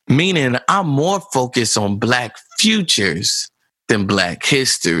 Meaning I'm more focused on Black futures than Black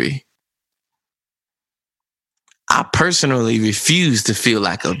history. I personally refuse to feel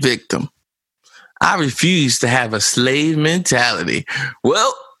like a victim. I refuse to have a slave mentality.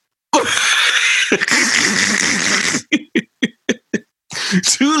 Well,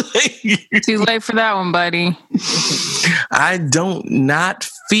 too late. Too late for that one, buddy. I don't not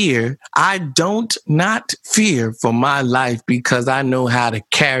fear for my life because I know how to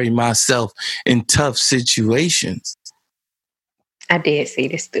carry myself in tough situations. I did see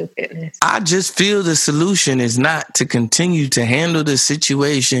the stupidness. I just feel the solution is not to continue to handle the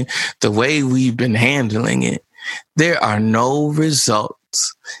situation the way we've been handling it. There are no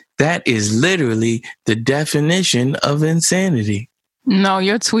results. That is literally the definition of insanity. No,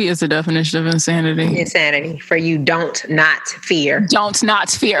 your tweet is the definition of insanity. Insanity for you. Don't not fear. Don't not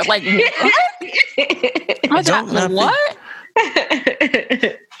fear. Like what?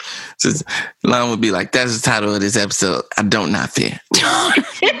 So line would be like, that's the title of this episode. I don't not fear.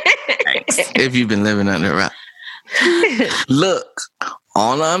 If you've been living under a rock. Look,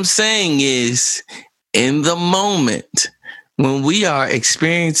 all I'm saying is, in the moment when we are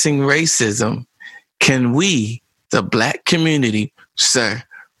experiencing racism, can we, the Black community, sir,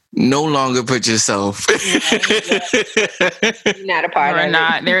 no longer put yourself. You're not a part of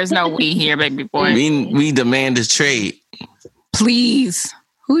it. There is no we here, baby boy. We demand a trade. Please.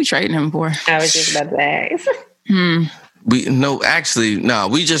 Who are you trading him for? I was just about to ask. We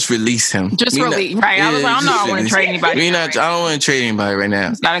just release him. Right. I was like, I don't want to trade anybody. I don't want to trade anybody right now.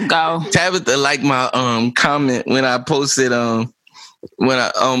 It's gotta go. Tabitha liked my comment when I posted I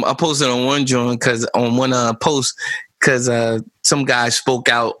posted on one joint because on one post because some guy spoke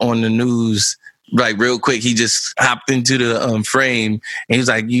out on the news like real quick. He just hopped into the frame and he was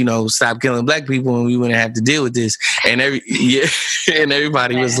like, stop killing Black people and we wouldn't have to deal with this. And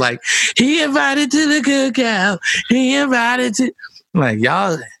everybody was like, he invited to the cookout. He invited to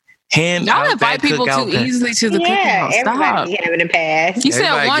y'all invite people too easily to the cookout. Stop. Everybody having a pass. You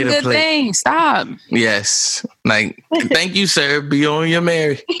said one good thing. Stop. Yes. Thank you, sir. Be on your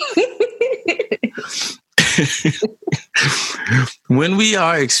merry. When we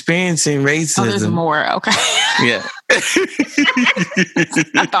are experiencing racism, there's more. Okay. Yeah.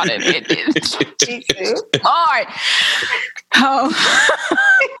 I thought it did. Me too. All right. Oh.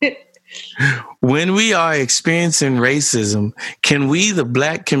 When we are experiencing racism, can we, the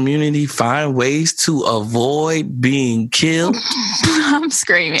Black community, find ways to avoid being killed? I'm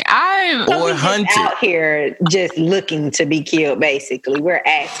screaming. Or hunted. Out here just looking to be killed, basically. We're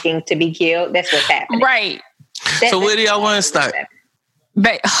asking to be killed. That's what's happening. Right. So where do y'all want to start?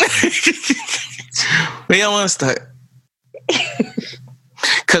 Where y'all want to start?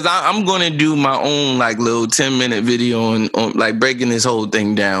 Because I'm going to do my own little 10-minute video on breaking this whole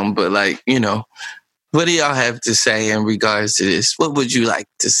thing down. But what do y'all have to say in regards to this? What would you like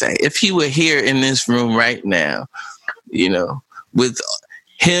to say? If he were here in this room right now, with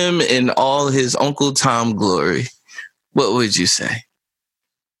him and all his Uncle Tom glory, what would you say?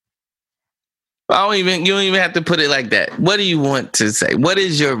 You don't even have to put it like that. What do you want to say? What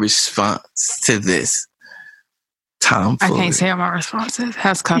is your response to this? Tom, I can't say what my response is. It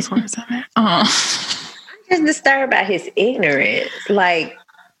has cuss words in it. I'm just disturbed by his ignorance.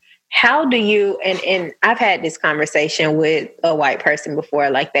 How do you, and I've had this conversation with a white person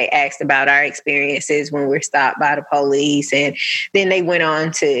before, they asked about our experiences when we're stopped by the police, and then they went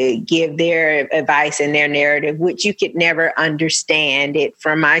on to give their advice and their narrative, which you could never understand it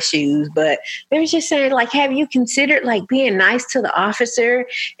from my shoes, but they were just saying, have you considered being nice to the officer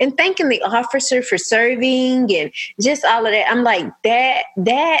and thanking the officer for serving and just all of that? I'm like, that.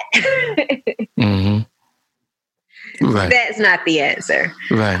 Mm-hmm. Right. That's not the answer.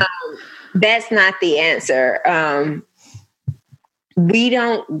 Right. That's not the answer. We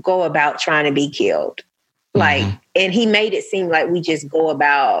don't go about trying to be killed. Like, and he made it seem like we just go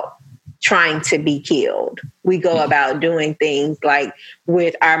about trying to be killed. We go about doing things like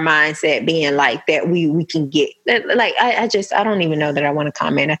with our mindset being like that we can get like, I don't even know that I want to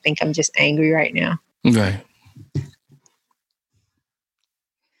comment. I think I'm just angry right now. Right.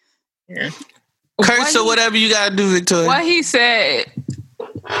 Yeah. Curse or whatever you gotta do, Victoria. What he said.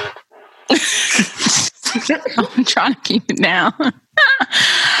 I'm trying to keep it down.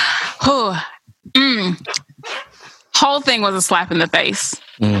 Whole thing was a slap in the face.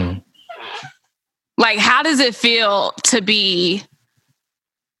 Like, how does it feel to be?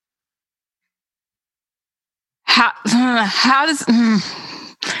 How does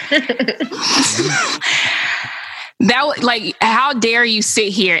that, like, how dare you sit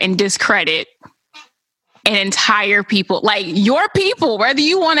here and discredit an entire people, like your people, whether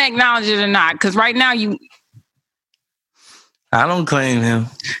you want to acknowledge it or not? Because right now I don't claim him.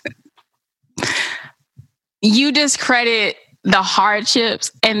 You discredit the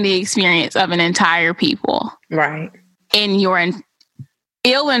hardships and the experience of an entire people. Right. In your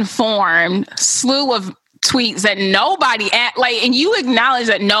ill-informed slew of tweets that nobody and you acknowledge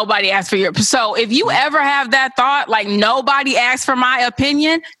that nobody asked for your. So if you ever have that thought, like, nobody asked for my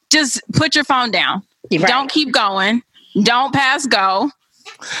opinion, just put your phone down. Right. Don't keep going. Don't pass go.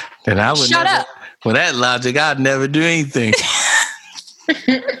 Then I would shut up. With that logic, I'd never do anything.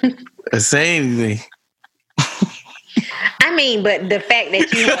 Or say anything. I mean, but the fact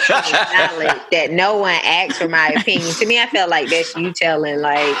that you have to acknowledge that no one asked for my opinion, to me, I felt like that's you telling,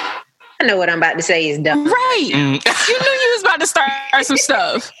 like, I know what I'm about to say is dumb. Right. You knew you was about to start some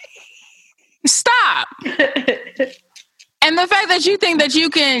stuff. Stop. And the fact that you think that you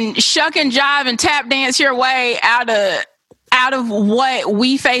can shuck and jive and tap dance your way out of what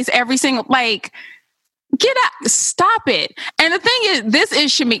we face every single, like, get out, stop it. And the thing is, this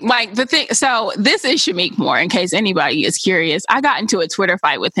is Shamik, so this is Shamik Moore, in case anybody is curious. I got into a Twitter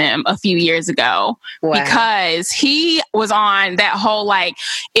fight with him a few years ago. Wow. Because he was on that whole, like,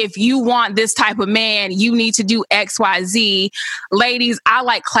 if you want this type of man, you need to do X, Y, Z. Ladies, I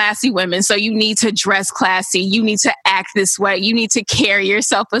like classy women, so you need to dress classy. You need to act this way. You need to carry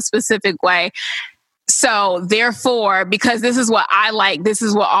yourself a specific way. So therefore, because this is what I like, this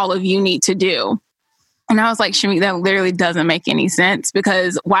is what all of you need to do. And I was like, Shamik, that literally doesn't make any sense,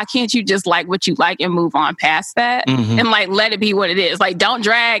 because why can't you just like what you like and move on past that? And, like, let it be what it is. Like, don't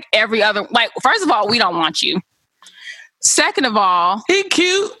drag every other, like, first of all, we don't want you. Second of all, he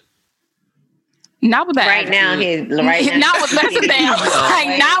cute. Not with that. Right now, not with that's the thing.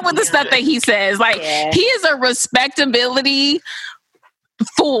 Like, not with the stuff that he says. Like, he is a respectability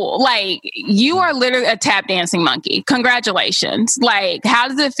fool. Like, you are literally a tap dancing monkey. Congratulations. Like, how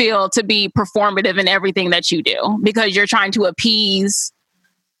does it feel to be performative in everything that you do? Because you're trying to appease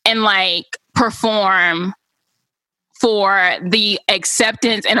and, like, perform for the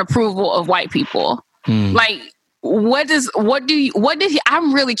acceptance and approval of white people. Like, I'm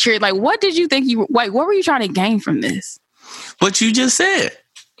really curious. Like, what did you think what were you trying to gain from this? What you just said.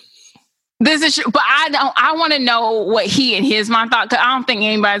 This is, but I want to know what he in his mind thought, because I don't think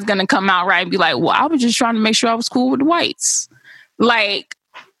anybody's going to come out right and be like, well, I was just trying to make sure I was cool with the whites. Like,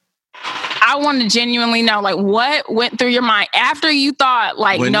 I want to genuinely know, like, what went through your mind after you thought,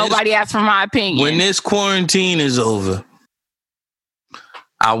 like, nobody asked for my opinion. When this quarantine is over,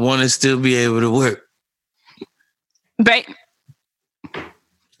 I want to still be able to work.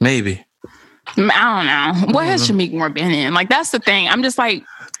 Maybe. I don't know. What has Shamik Moore been in? Like, that's the thing. I'm just like,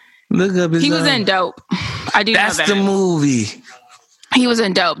 look up his he was in Dope. I do know that. That's the movie. He was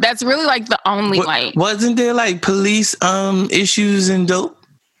in Dope. That's really, like, the only, like... Wasn't there, like, police issues in Dope?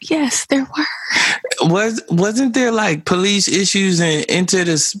 Yes, there were. Wasn't there, like, police issues in Into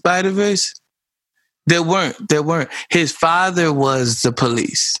the Spider-Verse? There weren't. His father was the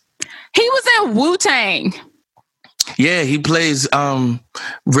police. He was in Wu-Tang. Yeah, he plays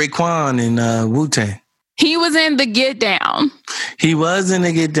Raekwon in Wu-Tang. He was in The Get Down. He was in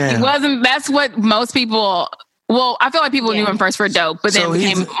The Get Down. He wasn't. That's what most people... Well, I feel like people knew him first for Dope, but then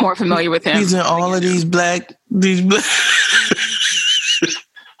became more familiar with him. He's in all of these black...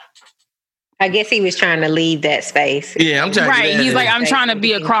 I guess he was trying to leave that space. Yeah, I'm trying to get He's like, I'm trying to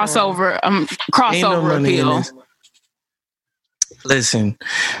be a crossover appeal. Listen,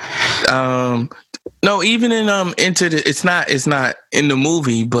 no, even in Into the, it's not in the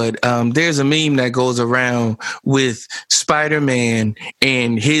movie, but there's a meme that goes around with Spider-Man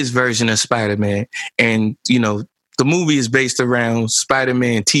and his version of Spider-Man, and you know, the movie is based around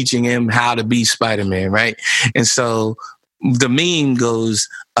Spider-Man teaching him how to be Spider-Man, right? And so the meme goes,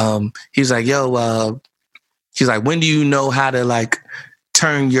 he's like, he's like, when do you know how to like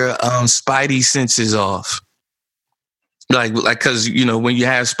turn your spidey senses off? Like, cause you know, when you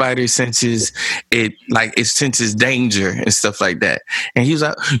have spider senses, it senses danger and stuff like that. And he was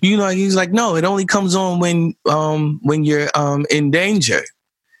like, he's like, no, it only comes on when you're in danger.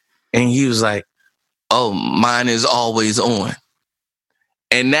 And he was like, oh, mine is always on.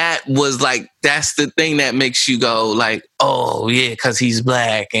 And that was like, that's the thing that makes you go like, oh yeah, cause he's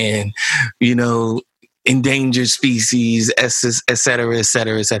black and, you know, endangered species, et cetera, et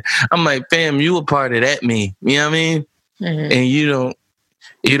cetera, et cetera. I'm like, fam, you a part of that meme. You know what I mean? Mm-hmm. And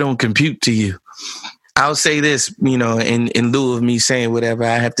you don't compute to you. I'll say this, you know, in lieu of me saying whatever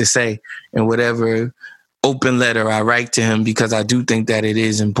I have to say and whatever open letter I write to him, because I do think that it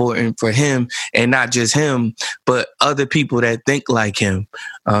is important for him, and not just him, but other people that think like him.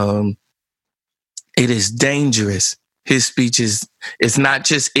 It is dangerous. His speech it's not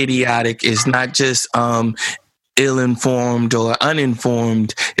just idiotic. It's not just ill-informed or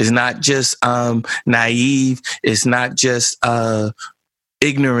uninformed. It's not just naive. It's not just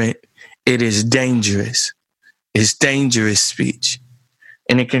ignorant. It is dangerous. It's dangerous speech.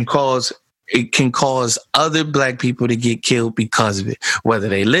 And it can cause other black people to get killed because of it, whether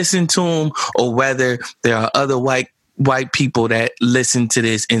they listen to him or whether there are other white people that listen to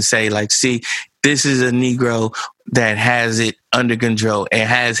this and say like, see, this is a Negro that has it under control and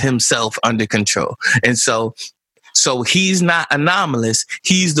has himself under control. And so he's not anomalous.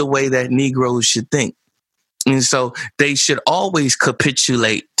 He's the way that Negroes should think. And so they should always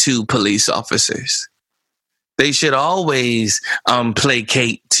capitulate to police officers. They should always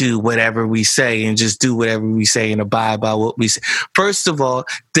placate to whatever we say and just do whatever we say and abide by what we say. First of all,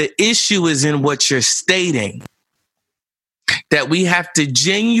 the issue is in what you're stating, that we have to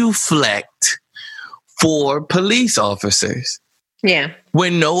genuflect for police officers. Yeah.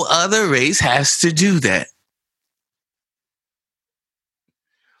 When no other race has to do that.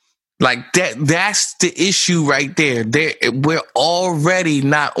 Like that's the issue right there. We're already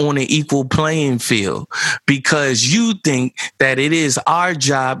not on an equal playing field because you think that it is our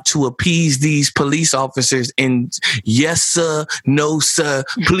job to appease these police officers and yes, sir, no, sir,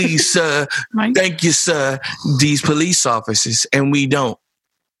 please, sir, thank you, sir, these police officers, and we don't.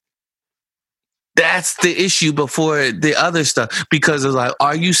 That's the issue before the other stuff, because it's like,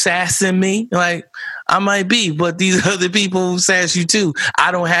 are you sassing me? Like, I might be, but these other people sass you too.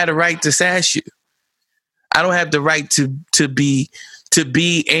 I don't have the right to sass you. I don't have the right to be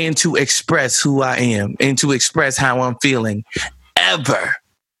and to express who I am and to express how I'm feeling ever.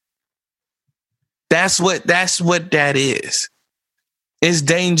 That's what that is. It's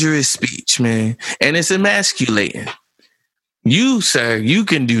dangerous speech, man. And it's emasculating. You, sir, you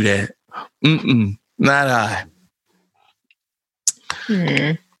can do that. Not I.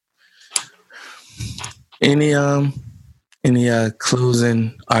 Any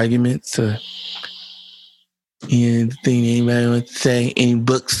closing arguments or anything anybody want to say? Any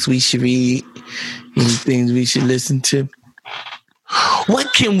books we should read? Any things we should listen to?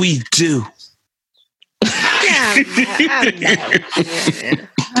 What can we do?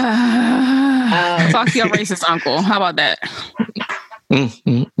 Talk to your racist uncle. How about that?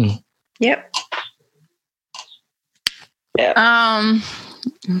 Yep.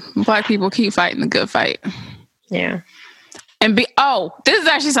 Black people keep fighting the good fight. Yeah. And this is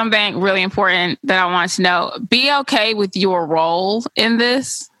actually something really important that I want to know. Be okay with your role in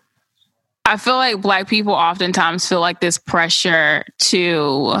this. I feel like Black people oftentimes feel like this pressure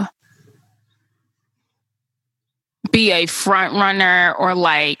to be a front runner or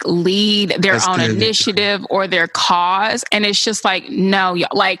like lead their own initiative or their cause. And it's just like, no,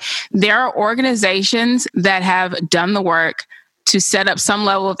 like there are organizations that have done the work to set up some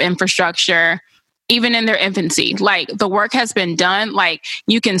level of infrastructure, even in their infancy. Like the work has been done. Like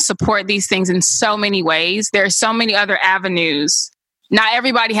you can support these things in so many ways. There are so many other avenues. Not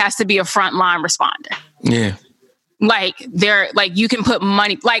everybody has to be a frontline responder. Yeah. Like you can put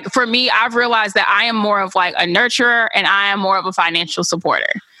money, like for me, I've realized that I am more of like a nurturer and I am more of a financial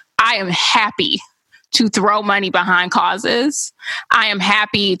supporter. I am happy to throw money behind causes. I am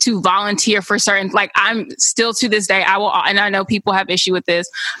happy to volunteer for certain, like I'm still to this day, and I know people have issue with this.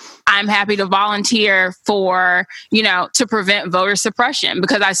 I'm happy to volunteer for, to prevent voter suppression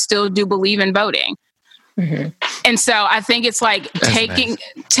because I still do believe in voting. Mm-hmm. And so I think it's like taking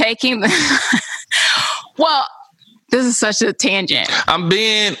well, this is such a tangent. I'm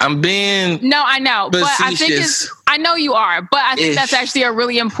being No, I know. But I I know you are, but I think that's actually a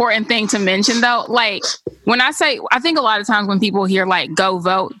really important thing to mention, though. Like, when I think a lot of times when people hear, like, go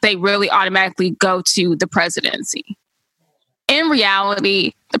vote, they really automatically go to the presidency. In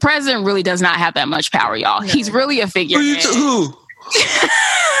reality, the president really does not have that much power, y'all. No. He's really a figurehead. Who?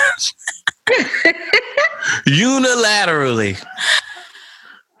 Unilaterally.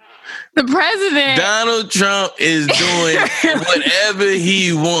 The president... Donald Trump is doing whatever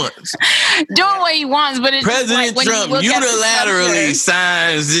he wants. Doing what he wants, but it's President like Trump unilaterally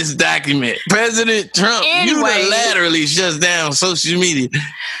signs this document. President Trump unilaterally shuts down social media.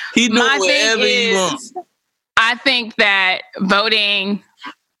 He doing whatever he wants. I think that voting...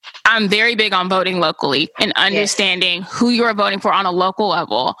 I'm very big on voting locally and understanding who you're voting for on a local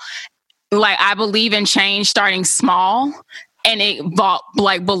level. Like, I believe in change starting small and it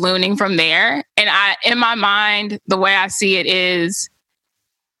like ballooning from there. And in my mind, the way I see it is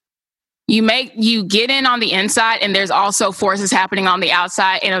you get in on the inside and there's also forces happening on the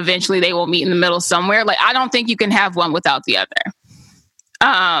outside and eventually they will meet in the middle somewhere. Like, I don't think you can have one without the other.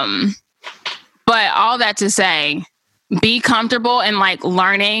 But all that to say, be comfortable in like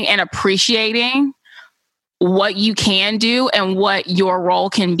learning and appreciating what you can do and what your role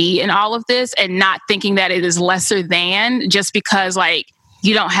can be in all of this, and not thinking that it is lesser than just because like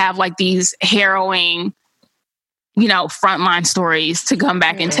you don't have like these harrowing, frontline stories to come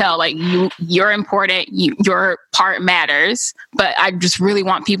back and tell. Like, you're important, your part matters, but I just really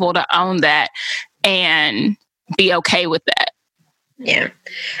want people to own that and be okay with that. Yeah.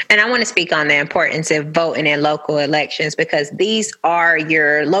 And I want to speak on the importance of voting in local elections, because these are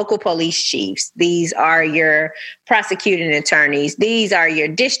your local police chiefs. These are your prosecuting attorneys. These are your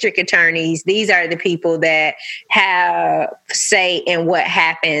district attorneys. These are the people that have say in what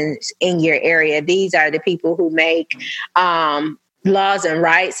happens in your area. These are the people who make laws and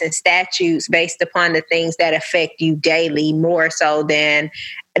rights and statutes based upon the things that affect you daily, more so than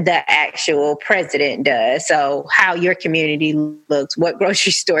the actual president does. So how your community looks, what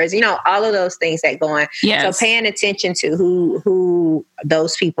grocery stores, all of those things that go on. Yes. So paying attention to who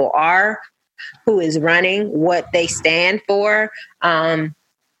those people are, who is running, what they stand for,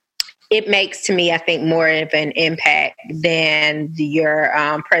 it makes, to me, I think, more of an impact than your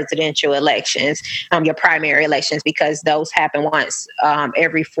presidential elections, your primary elections, because those happen once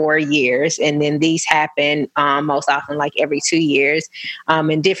every 4 years. And then these happen most often like every 2 years,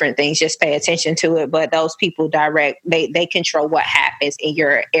 and different things. Just pay attention to it. But those people they control what happens in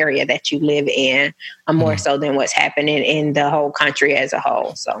your area that you live in, more so than what's happening in the whole country as a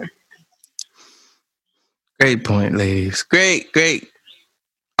whole. So, great point, ladies. Great.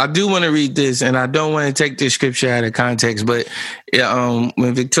 I do want to read this, and I don't want to take this scripture out of context, but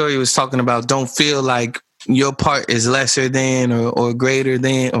when Victoria was talking about don't feel like your part is lesser than or greater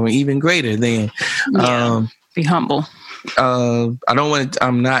than or even greater than. Be humble.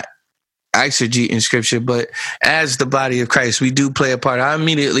 I'm not exegeting scripture, but as the body of Christ, we do play a part. I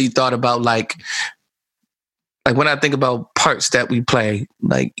immediately thought about like when I think about parts that we play,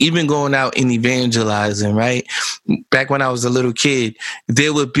 like even going out and evangelizing, right? Back when I was a little kid,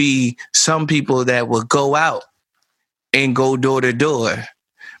 there would be some people that would go out and go door to door.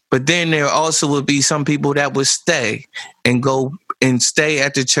 But then there also would be some people that would stay at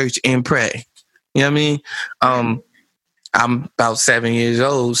the church and pray. You know what I mean? I'm about 7 years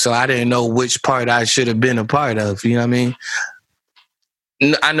old, so I didn't know which part I should have been a part of. You know what I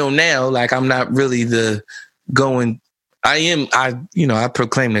mean? I know now, like I'm not really I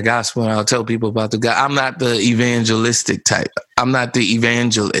proclaim the gospel and I'll tell people about the God. I'm not the evangelistic type. I'm not the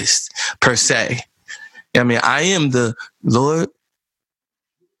evangelist per se. I mean, I am the Lord.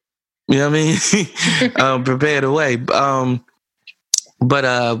 You know what I mean? Prepare the way.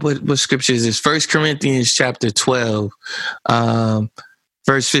 What scripture is this? 1 Corinthians chapter 12,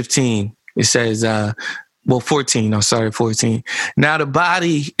 verse 15. It says, 14. 14. Now the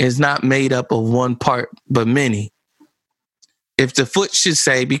body is not made up of one part, but many. If the foot should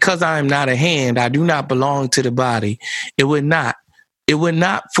say, because I am not a hand, I do not belong to the body, it would not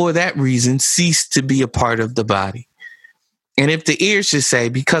for that reason cease to be a part of the body. And if the ear should say,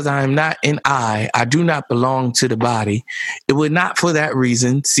 because I am not an eye, I do not belong to the body, it would not for that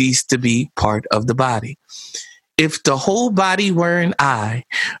reason cease to be part of the body. If the whole body were an eye,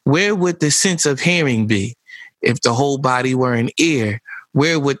 where would the sense of hearing be? If the whole body were an ear,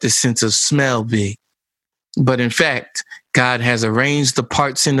 where would the sense of smell be? But in fact, God has arranged the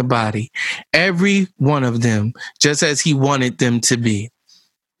parts in the body, every one of them, just as he wanted them to be.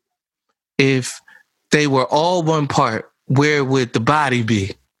 If they were all one part, where would the body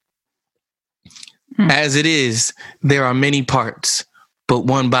be? As it is, there are many parts, but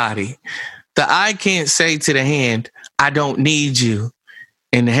one body. The eye can't say to the hand, I don't need you.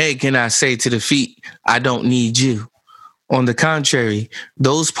 And the head cannot say to the feet, I don't need you. On the contrary,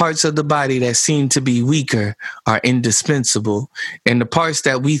 those parts of the body that seem to be weaker are indispensable, and the parts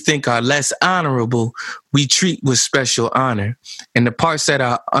that we think are less honorable, we treat with special honor, and the parts that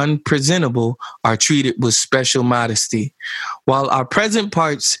are unpresentable are treated with special modesty. While our present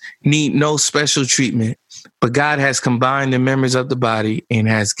parts need no special treatment, but God has combined the members of the body and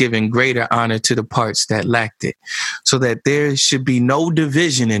has given greater honor to the parts that lacked it, so that there should be no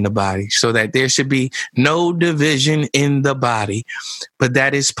division in the body, but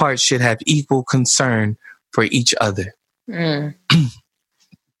that its parts should have equal concern for each other.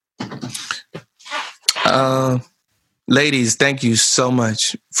 Ladies, thank you so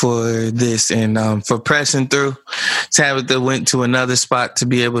much for this and for pressing through. Tabitha went to another spot to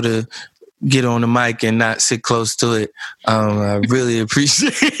be able to get on the mic and not sit close to it. I really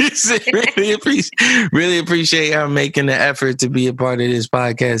appreciate it. Really appreciate her making the effort to be a part of this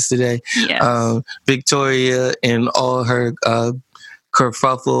podcast today. Yes. Victoria and all her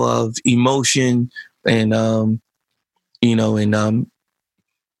kerfuffle of emotion and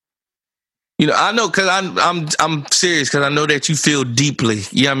I know, because I'm serious, because I know that you feel deeply,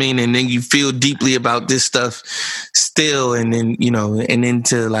 you know what I mean? And then you feel deeply about this stuff still, and then, and then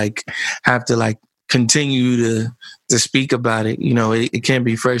to like have to like continue to speak about it, it can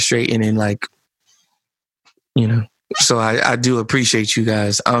be frustrating and like, so I do appreciate you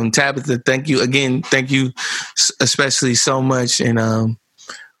guys. Tabitha, thank you again. Thank you especially so much. And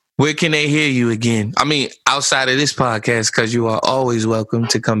where can they hear you again? I mean, outside of this podcast, because you are always welcome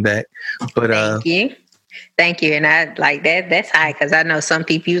to come back. But Thank you. And I like that. That's high, because I know some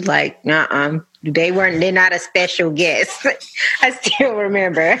people you like, they're not a special guest. I still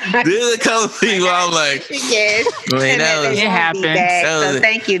remember. There's a couple people I'm like, yes. It happened. So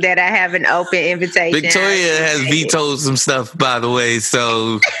thank you that I have an open invitation. Victoria has vetoed some stuff, by the way,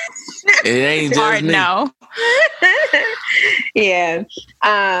 so it ain't just hard me. no. Yeah.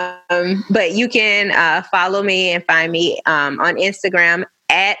 But you can follow me and find me on Instagram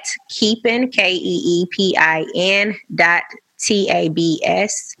at Keepin, KEEPIN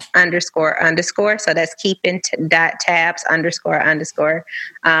 .TABS __. So that's keepin.tabs __.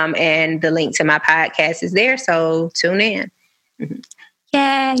 And the link to my podcast is there. So tune in.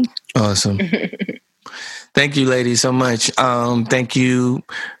 Yay. Awesome. Thank you, ladies, so much. Thank you,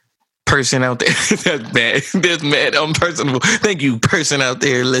 person out there. That's bad. That's mad unpersonable. Thank you, person out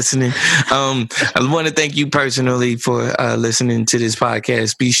there listening. I want to thank you personally for listening to this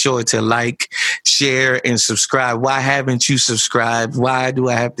podcast. Be sure to like, share, and subscribe. Why haven't you subscribed? Why do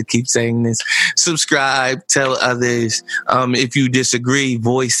I have to keep saying this? Subscribe, tell others. If you disagree,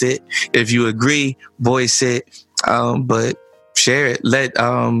 voice it. If you agree, voice it. But share it.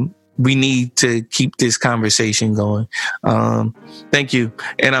 We need to keep this conversation going. Thank you.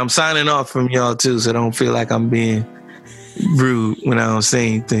 And I'm signing off from y'all too, so don't feel like I'm being rude when I don't say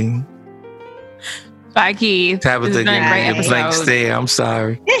anything. Bye, Keith. Tabitha gave me a blank stare. I'm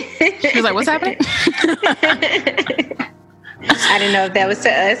sorry. She was like, what's happening? I didn't know if that was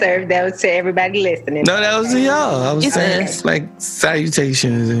to us or if that was to everybody listening. No, that was to y'all. I was saying like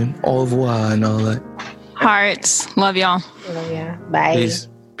salutations and au revoir and all that. Hearts. Love y'all. Love y'all. Bye.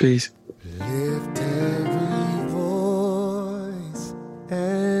 Peace. Lift every voice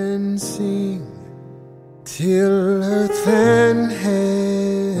and sing till earth and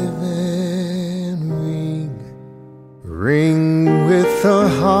heaven ring with the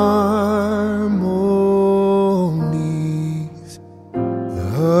harmonies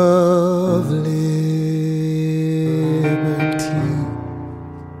of liberty.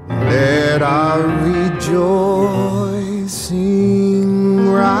 Let our rejoicing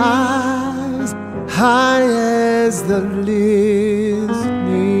rise high as the listening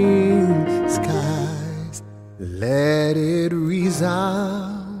skies. Let it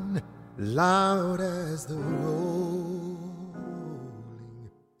resound loud as the rolling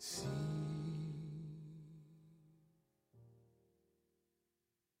sea.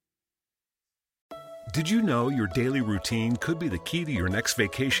 Did you know your daily routine could be the key to your next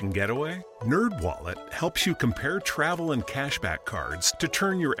vacation getaway? NerdWallet helps you compare travel and cashback cards to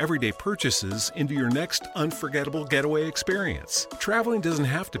turn your everyday purchases into your next unforgettable getaway experience. Traveling doesn't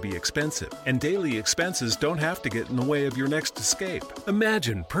have to be expensive, and daily expenses don't have to get in the way of your next escape.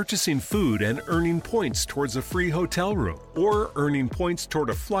 Imagine purchasing food and earning points towards a free hotel room, or earning points toward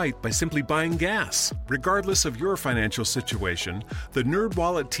a flight by simply buying gas. Regardless of your financial situation, the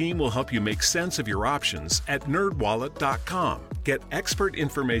NerdWallet team will help you make sense of your options at nerdwallet.com. Get expert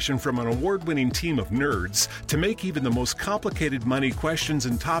information from an award award-winning team of nerds to make even the most complicated money questions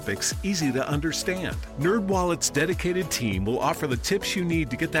and topics easy to understand. NerdWallet's dedicated team will offer the tips you need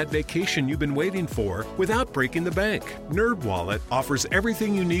to get that vacation you've been waiting for without breaking the bank. NerdWallet offers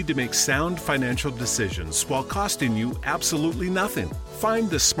everything you need to make sound financial decisions while costing you absolutely nothing. Find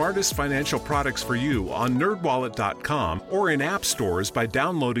the smartest financial products for you on NerdWallet.com or in app stores by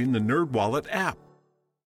downloading the NerdWallet app.